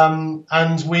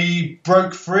 And we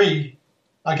broke free,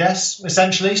 I guess,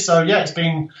 essentially. So, yeah, it's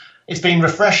been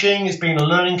refreshing. It's been a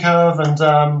learning curve. And,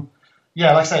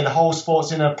 like I say, the whole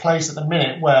sport's in a place at the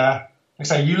minute where, like I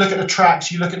say, you look at the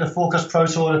tracks, you look at the Forecast Pro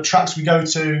Tour, the tracks we go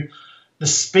to, the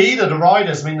speed of the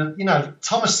riders. I mean,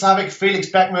 Thomas Slavic, Felix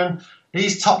Beckman,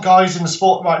 these top guys in the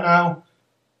sport right now,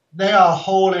 they are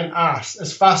hauling ass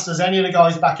as fast as any of the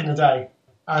guys back in the day.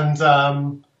 And,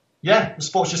 the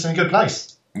sport's just in a good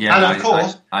place. Yeah, and, of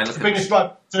course, to bring this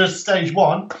right to stage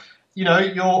one, one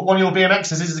of your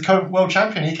BMXers is the current world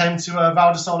champion. He came to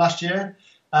Val di Sole last year,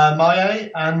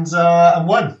 Maye, and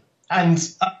won. And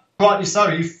rightly so,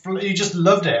 he just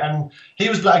loved it. And he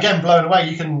was, again, blown away.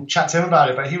 You can chat to him about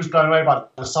it, but he was blown away by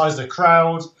the size of the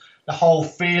crowd, the whole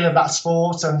feel of that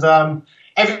sport, and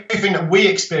everything that we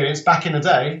experienced back in the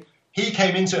day. He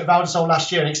came into it at Val di Sole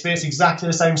last year and experienced exactly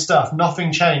the same stuff.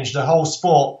 Nothing changed. The whole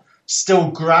sport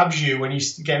still grabs you when you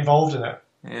get involved in it.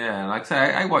 Yeah, like I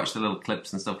say, I watched the little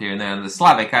clips and stuff here and there. And the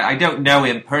Slavic, I don't know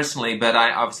him personally, but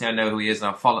I know who he is,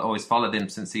 and I've always followed him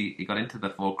since he got into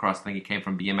the four cross. I think he came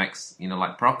from BMX,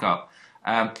 like Prokop.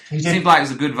 Seemed like it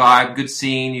was a good vibe, good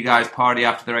scene. You guys party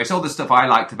after the race. All the stuff I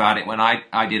liked about it when I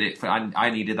did it. I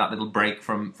needed that little break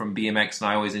from BMX, and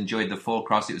I always enjoyed the four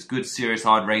cross. It was good, serious,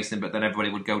 hard racing, but then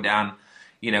everybody would go down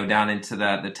into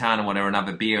the town and whatever and have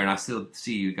a beer, and I still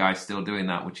see you guys still doing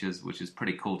that, which is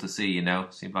pretty cool to see.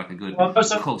 Seemed like a good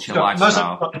culture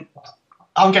lifestyle.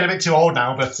 I'm getting a bit too old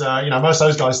now, but most of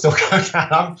those guys still go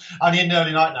down. I'm in the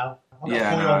early night now.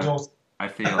 I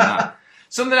feel that.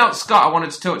 Something else, Scott, I wanted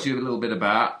to talk to you a little bit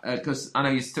about, because I know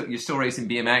you're still racing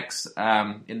BMX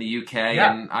in the UK,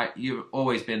 and you've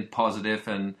always been positive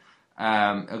and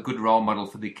a good role model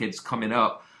for the kids coming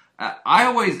up.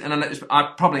 I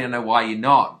probably know why you're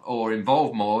not or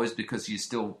involved more, is because you're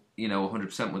still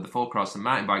 100% with the full cross and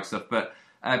mountain bike stuff. But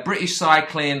British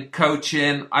cycling,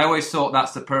 coaching, I always thought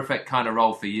that's the perfect kind of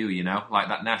role for you. Like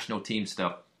that national team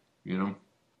stuff.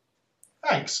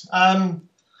 Thanks.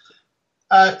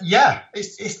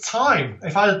 It's time.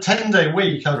 If I had a 10-day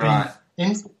week, I'd be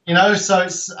in. So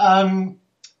it's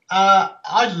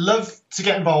I'd love to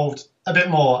get involved a bit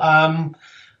more.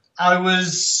 I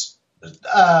was.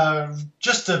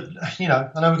 Just to, I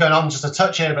know we're going on just a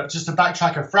touch here, but just to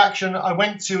backtrack a fraction, I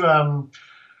went to,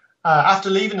 after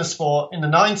leaving the sport in the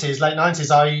late 90s,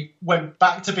 I went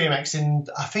back to BMX in,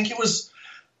 I think it was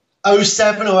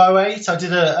 07 or 08. I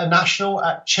did a national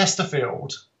at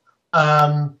Chesterfield.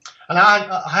 And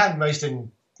I hadn't raced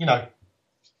in, 10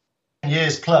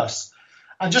 years plus,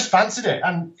 and just fancied it.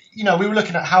 And, we were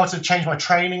looking at how to change my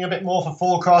training a bit more for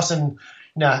four cross, and,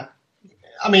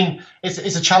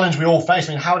 it's a challenge we all face.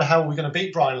 How the hell are we going to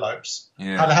beat Brian Lopes?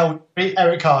 Yeah. How the hell beat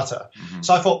Eric Carter? Mm-hmm.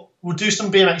 So I thought we'll do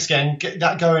some BMX again, get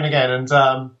that going again. And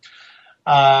so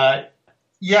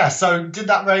did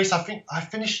that race. I think I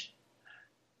finished,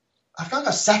 I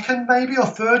got second maybe or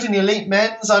third in the elite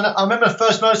men's. I remember the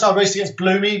first motorcycle race against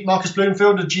Marcus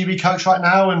Bloomfield, the GB coach right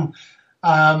now. And,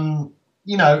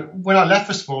 when I left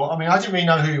the sport, I didn't really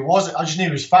know who he was. I just knew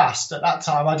he was fast at that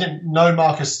time. I didn't know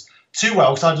Marcus too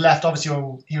well because I'd left obviously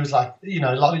when he was like,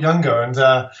 a lot younger, and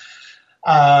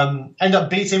ended up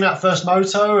beating him at first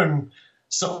moto and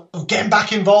sort of getting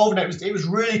back involved, and it was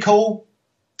really cool.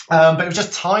 But it was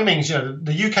just timings.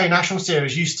 The UK National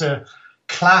Series used to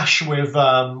clash with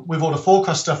all the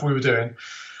forecross stuff we were doing.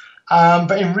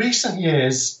 But in recent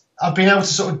years, I've been able to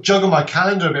sort of juggle my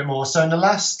calendar a bit more. So in the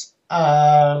last 3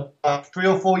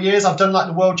 or 4 years, I've done like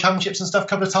the World Championships and stuff a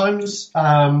couple of times.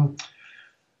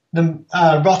 The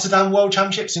Rotterdam World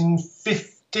Championships in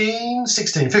 15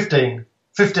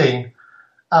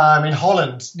 in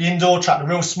Holland, the indoor track, the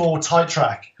real small, tight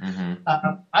track. Mm-hmm.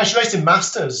 I actually raced in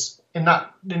Masters in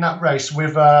that race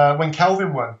with when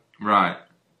Kelvin won. Right.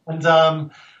 And I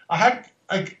had,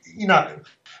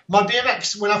 my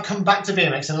BMX, when I've come back to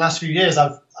BMX in the last few years,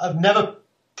 I've never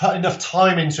put enough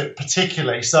time into it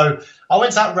particularly. So I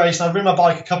went to that race and I ridden my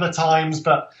bike a couple of times,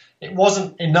 but it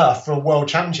wasn't enough for World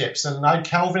Championships. And I had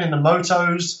Kelvin in the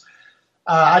motos.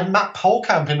 I had Matt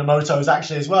Polkamp in the motos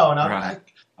actually as well. And I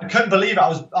couldn't believe it.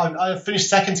 I finished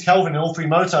second to Kelvin in all 3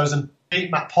 motos and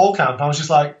beat Matt Polkamp. I was just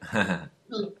like,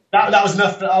 that was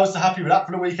enough. I was happy with that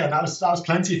for the weekend. That was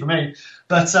plenty for me.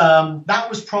 But that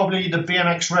was probably the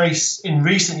BMX race in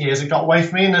recent years. It got away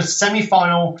from me in the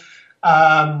semi-final.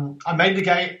 I made the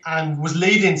gate and was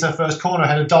leading to the first corner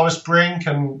ahead of Doris Brink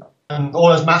and all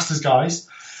those Masters guys.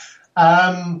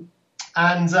 It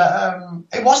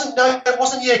wasn't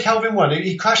the year Kelvin won.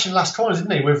 He crashed in the last corner,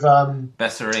 didn't he? With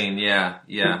Besserine,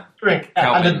 yeah. Brink,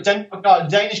 and the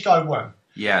Danish guy won.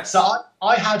 Yes. So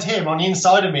I had him on the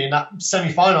inside of me in that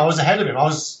semi-final. I was ahead of him. I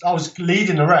was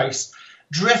leading the race.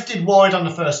 Drifted wide on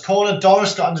the first corner.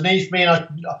 Doris got underneath me, and I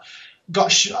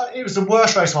it was the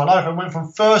worst race of my life. I went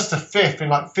from first to fifth in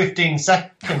like 15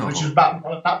 seconds, which was about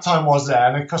what that time was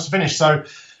there, and across the finish. So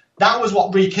that was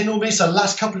what rekindled me. So the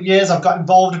last couple of years, I've got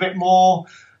involved a bit more.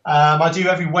 I do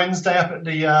every Wednesday up at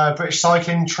the British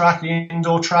cycling track, the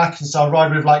indoor track, and so I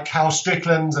ride with like Cal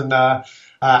Strickland and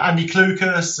Andy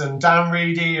Klukas and Dan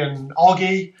Reedy and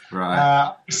Oggy.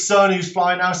 Right. His son who's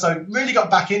flying now. So really got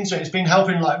back into it. It's been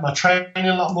helping like my training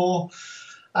a lot more.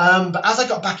 But as I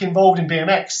got back involved in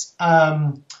BMX,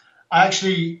 I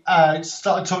actually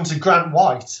started talking to Grant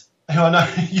White, who I know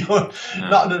you're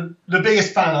not the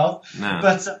biggest fan of. No.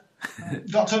 But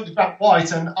got talking to Grant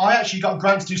White, and I actually got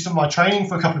Grant to do some of my training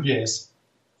for a couple of years.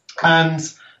 And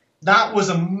that was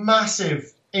a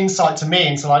massive insight to me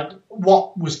into like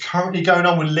what was currently going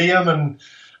on with Liam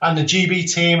and the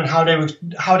GB team and how they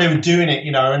were doing it,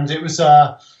 and it was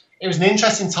an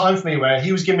interesting time for me where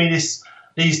he was giving me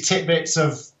these tidbits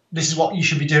of this is what you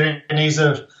should be doing, and these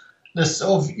are the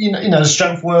sort of the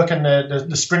strength work and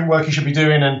the sprint work you should be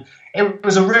doing, and it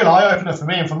was a real eye opener for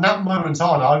me. And from that moment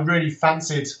on, I really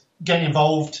fancied getting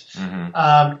involved in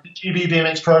the GB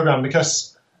BMX program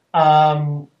because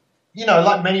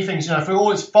like many things, for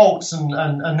all its faults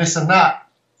and this and that,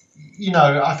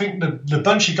 I think the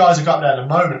bunch of guys who got there at the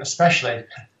moment, especially,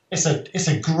 it's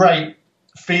a great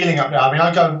feeling up there. I mean,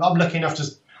 I'm lucky enough to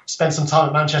spend some time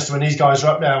at Manchester when these guys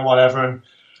are up there and whatever, and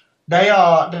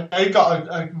they've got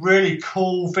a really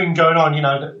cool thing going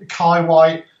on. Kai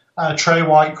White, Trey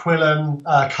White, Quillen,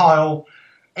 Kyle.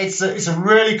 It's a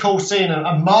really cool scene,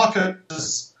 and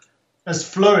Marcus has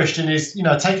flourished and is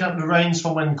taking up the reins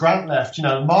from when Grant left.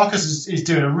 Marcus is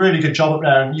doing a really good job up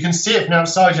there, and you can see it from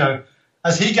outside.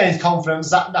 As he gains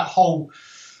confidence, that whole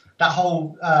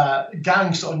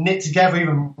gang sort of knit together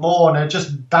even more, and they're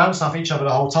just bouncing off each other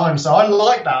the whole time. So I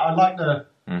like that. I like the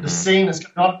scene that's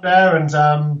going on there, and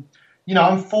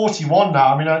I'm 41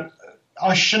 now. I mean,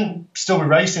 I shouldn't still be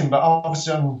racing, but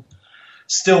obviously I'm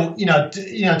still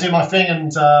doing my thing,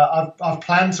 and I've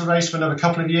planned to race for another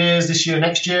couple of years, this year,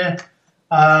 next year,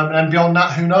 and beyond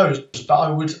that, who knows? But I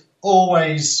would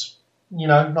always,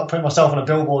 not putting myself on a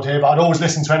billboard here, but I'd always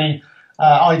listen to any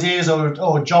ideas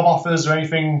or job offers or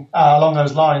anything along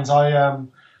those lines.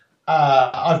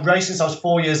 I've raced since I was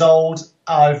 4 years old.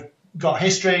 I've got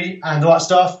history and all that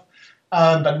stuff,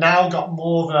 but now got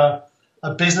more of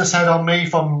a business head on me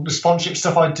from the sponsorship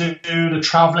stuff I do, the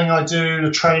traveling I do, the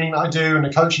training that I do, and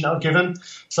the coaching that I've given.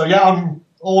 So yeah, I'm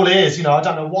all ears. I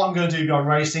don't know what I'm going to do beyond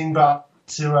racing, but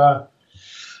to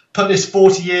put this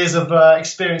 40 years of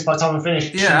experience by the time I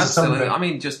finish. Yeah, absolutely. I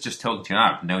mean, just talking to you,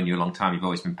 I've known you a long time. You've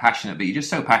always been passionate, but you're just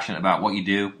so passionate about what you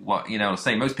do.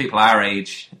 Say most people our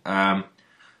age,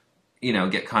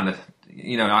 get kind of,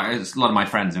 there's a lot of my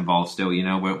friends involved still.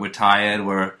 We're tired,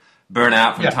 we're burn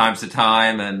out from time to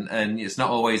time, and it's not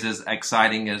always as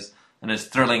exciting and as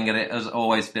thrilling as it has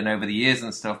always been over the years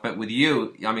and stuff. But with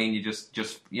you, I mean, you just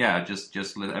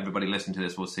let everybody listen to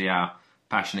this. We'll see how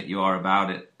passionate you are about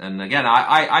it. And again,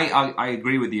 I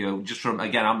agree with you.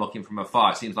 I'm looking from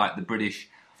afar. It seems like the British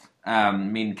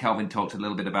Me and Kelvin talked a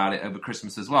little bit about it over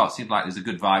Christmas as well. It seems like there's a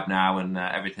good vibe now, and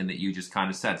everything that you just kind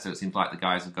of said. So it seems like the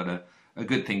guys have got a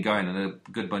good thing going, and a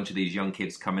good bunch of these young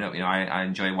kids coming up. I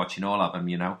enjoy watching all of them.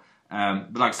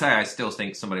 But like I say, I still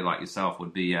think somebody like yourself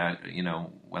would be,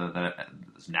 whether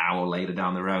that's now or later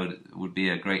down the road, would be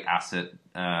a great asset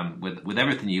with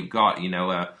everything you've got.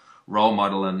 A role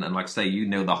model, and like I say,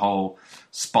 the whole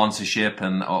sponsorship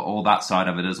and all that side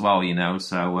of it as well.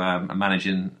 So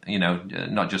managing,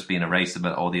 not just being a racer,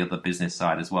 but all the other business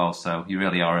side as well. So you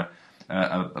really are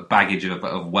a baggage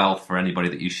of wealth for anybody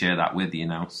that you share that with.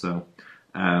 So.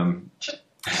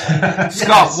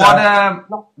 Scott,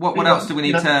 what else do we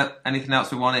need to? Anything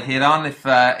else we want to hit on? If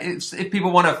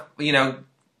people want to,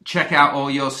 check out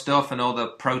all your stuff and all the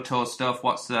Pro Tour stuff,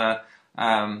 what's the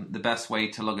best way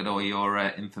to look at all your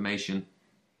information?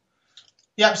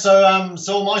 Yep. So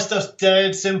all my stuff's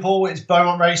dead simple. It's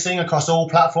Beaumont Racing across all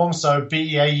platforms. So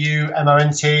BEAUMONT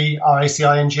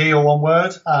RACING, all one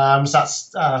word. So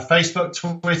that's Facebook,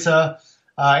 Twitter,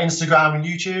 Instagram and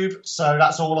YouTube. So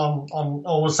that's all on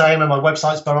all the same. And my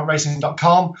website's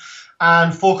beaumontracing.com.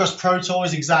 And 4Cross Pro Tour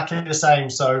is exactly the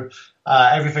same. So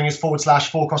everything is /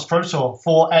 4Cross Pro Tour,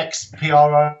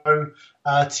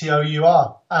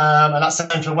 4XPROTOUR. And that's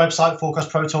sent to the website,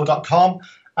 4crossprotour.com.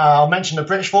 I'll mention the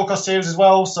British 4Cross series as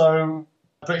well. So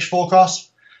British 4Cross.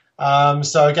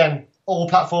 So again, all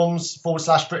platforms /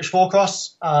 British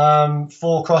 4Cross.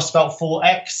 4Cross spelled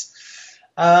 4X.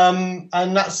 And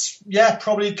that's,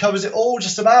 probably covers it all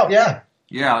just about, yeah.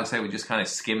 Yeah, I'd say we just kind of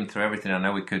skimmed through everything. I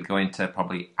know we could go into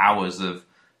probably hours of,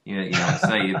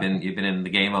 say you've been in the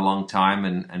game a long time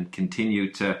and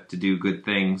continue to do good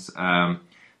things.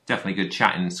 Definitely good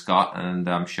chatting, Scott, and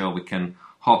I'm sure we can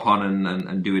hop on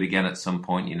and do it again at some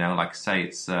point. Like I say,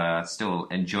 it's still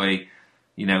enjoy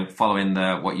following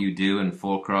what you do in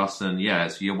 4Cross, and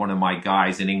you're one of my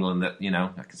guys in England that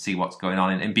I can see what's going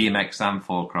on in BMX and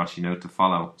 4Cross, to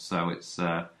follow. So it's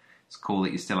cool that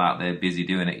you're still out there busy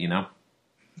doing it.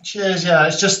 Cheers. Yeah,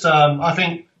 it's just I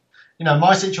think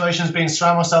my situation has been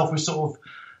surround myself with sort of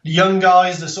young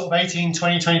guys, the sort of 18,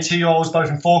 20, 22-year-olds, both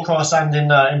in 4Cross and in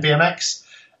BMX,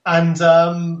 and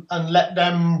let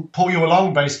them pull you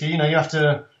along. Basically, you have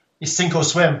to sink or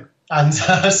swim, and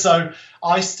so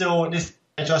I still at this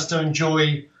age I still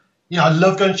enjoy. I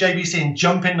love going to JBC and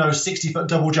jumping those 60-foot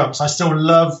double jumps. I still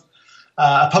love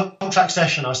a pump track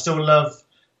session. I still love.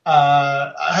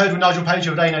 I heard with Nigel Page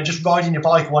the other day, just riding your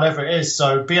bike or whatever it is.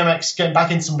 So BMX, getting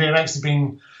back into some BMX has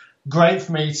been great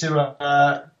for me to be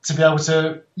able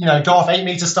to go off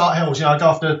 8-meter start hills. I go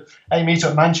off the 8-meter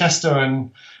at Manchester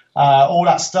and all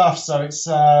that stuff. So it's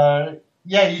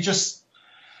you just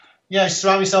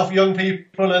surround yourself with young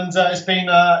people, and it's been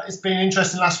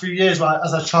interesting the last few years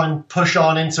as I try and push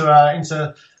on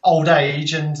into old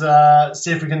age and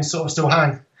see if we can sort of still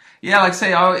hang. Yeah, like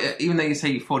say, even though you say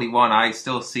you're 41, I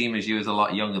still see him as you as a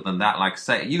lot younger than that. Like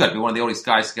say, you got to be one of the oldest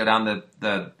guys to go down the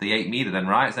 8-meter then,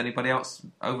 right? Has anybody else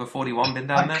over 41 been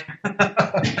down there?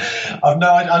 I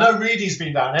know Reedy's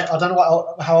been down it. I don't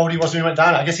know how old he was when he went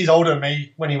down it. I guess he's older than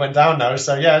me when he went down though.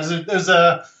 So yeah,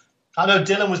 I know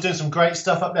Dylan was doing some great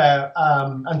stuff up there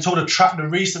until the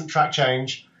recent track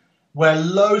change where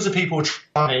loads of people were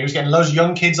trying it. He was getting loads of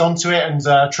young kids onto it and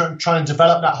trying to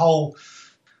develop that whole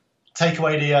take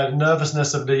away the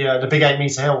nervousness of the big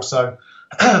 8-meter hill. So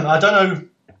I don't know.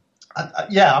 I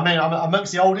mean, I'm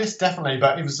amongst the oldest, definitely,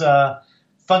 but it was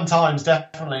fun times,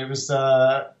 definitely. It was.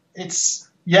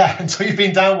 Until you've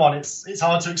been down one, it's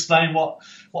hard to explain what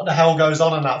the hell goes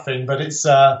on in that thing. But it's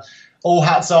all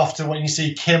hats off to when you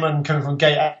see Kimon coming from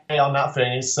gate 8 on that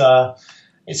thing.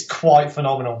 It's quite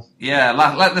phenomenal. Yeah,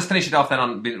 let's finish it off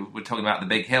then. We're talking about the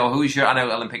big hill. I know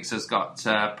Olympics has got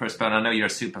postponed. I know you're a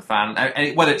super fan.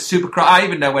 Whether it's Supercross, I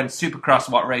even know when Supercross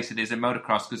what race it is in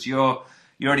motocross because you're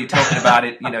already talking about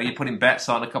it. You're putting bets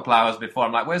on a couple hours before.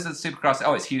 I'm like, where's the Supercross?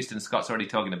 Oh, it's Houston. Scott's already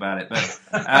talking about it. But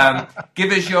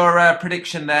give us your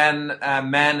prediction then,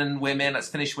 men and women. Let's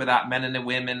finish with that, men and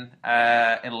women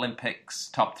in Olympics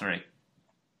top 3.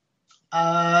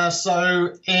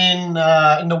 So in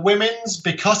the women's,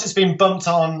 because it's been bumped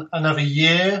on another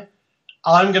year,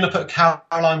 I'm going to put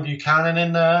Caroline Buchanan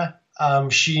in there.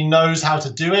 She knows how to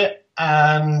do it,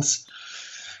 and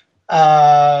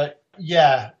Laura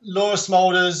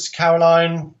Smulders,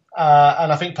 Caroline,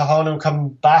 and I think Pahana will come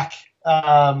back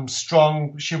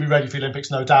strong. She'll be ready for the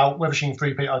Olympics, no doubt. Whether she can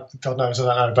three-peat, God knows, I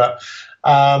don't know, but.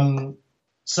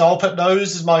 So I'll put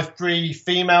those as my 3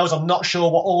 females. I'm not sure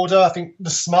what order. I think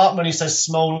the smart money says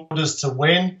Smulders to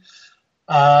win.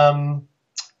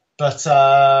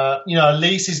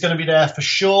 Elise is going to be there for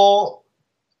sure.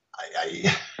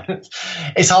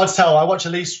 it's hard to tell. I watch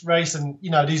Elise race, and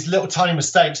these little tiny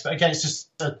mistakes, but again, it's just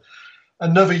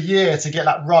another year to get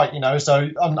that right. So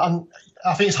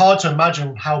I think it's hard to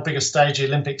imagine how big a stage the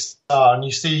Olympics are, and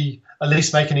you see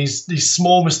Elise making these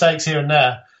small mistakes here and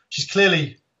there. She's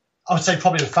clearly, I would say,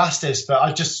 probably the fastest, but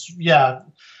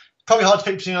probably hard to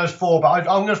pick between those four. But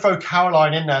I'm going to throw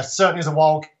Caroline in there, certainly as a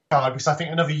wild card, because I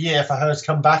think another year for her to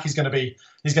come back is going to be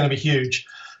huge.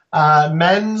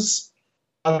 Men's,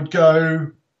 I would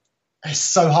go. It's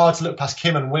so hard to look past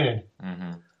Kimon winning.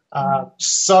 Mm-hmm.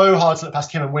 So hard to look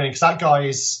past Kimon winning, because that guy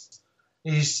he's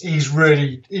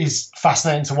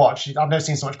fascinating to watch. I've never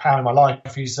seen so much power in my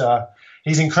life. He's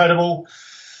incredible.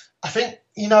 I think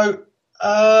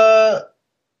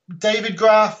David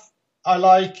Graf. I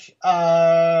like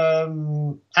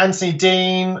Anthony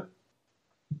Dean,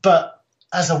 but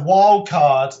as a wild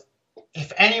card,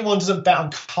 if anyone doesn't bet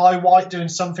on Kai White doing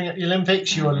something at the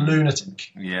Olympics, you're a lunatic.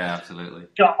 Yeah, absolutely.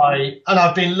 Guy, and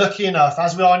I've been lucky enough,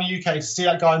 as we are in the UK, to see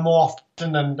that guy more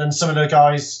often than some of the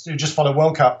guys who just follow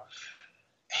World Cup.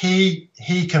 He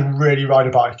can really ride a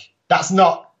bike. There's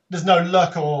no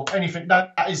luck or anything.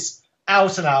 That is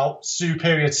out and out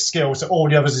superior to skill to all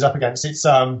the others he's up against. It's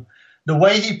the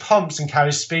way he pumps and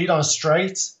carries speed on a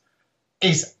straight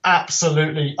is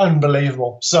absolutely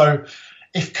unbelievable. So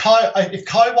if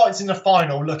Kai White's in the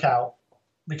final, look out,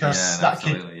 because that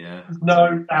kid,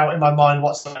 no doubt in my mind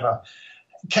whatsoever.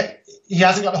 He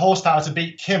hasn't got the horsepower to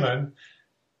beat Kimon,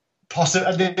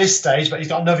 possibly at this stage, but he's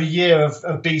got another year of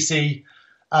BC,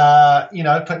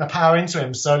 putting the power into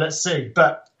him. So let's see.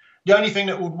 But the only thing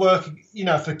that would work, for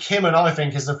Kimon, I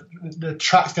think, is the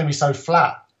track's going to be so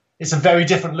flat. It's a very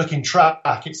different looking track.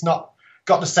 It's not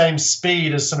got the same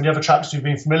speed as some of the other tracks we've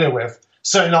been familiar with.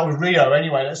 Certainly not with Rio,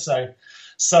 anyway. Let's say.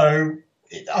 So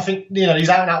I think these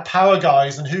out and out power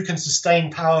guys, and who can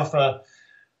sustain power for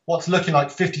what's looking like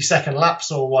 50-second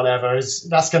laps or whatever,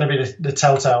 that's going to be the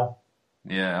telltale.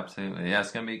 Yeah, absolutely. Yeah, it's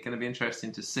going to be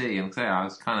interesting to see. And I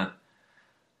was kind of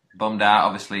bummed out.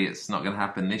 Obviously, it's not going to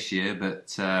happen this year,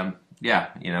 but I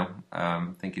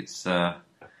think it's.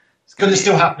 Because it's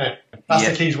still happening. That's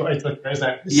the key, isn't it?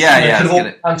 It could have all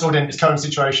cancelled in its current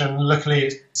situation. Luckily,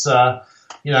 it's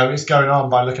it's going on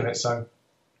by looking at it. So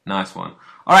nice one.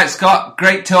 All right, Scott.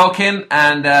 Great talking,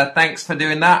 and thanks for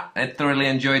doing that. I thoroughly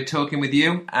enjoyed talking with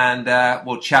you, and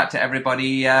we'll chat to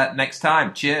everybody next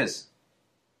time. Cheers.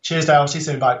 Cheers, Dale. See you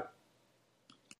soon. Bye.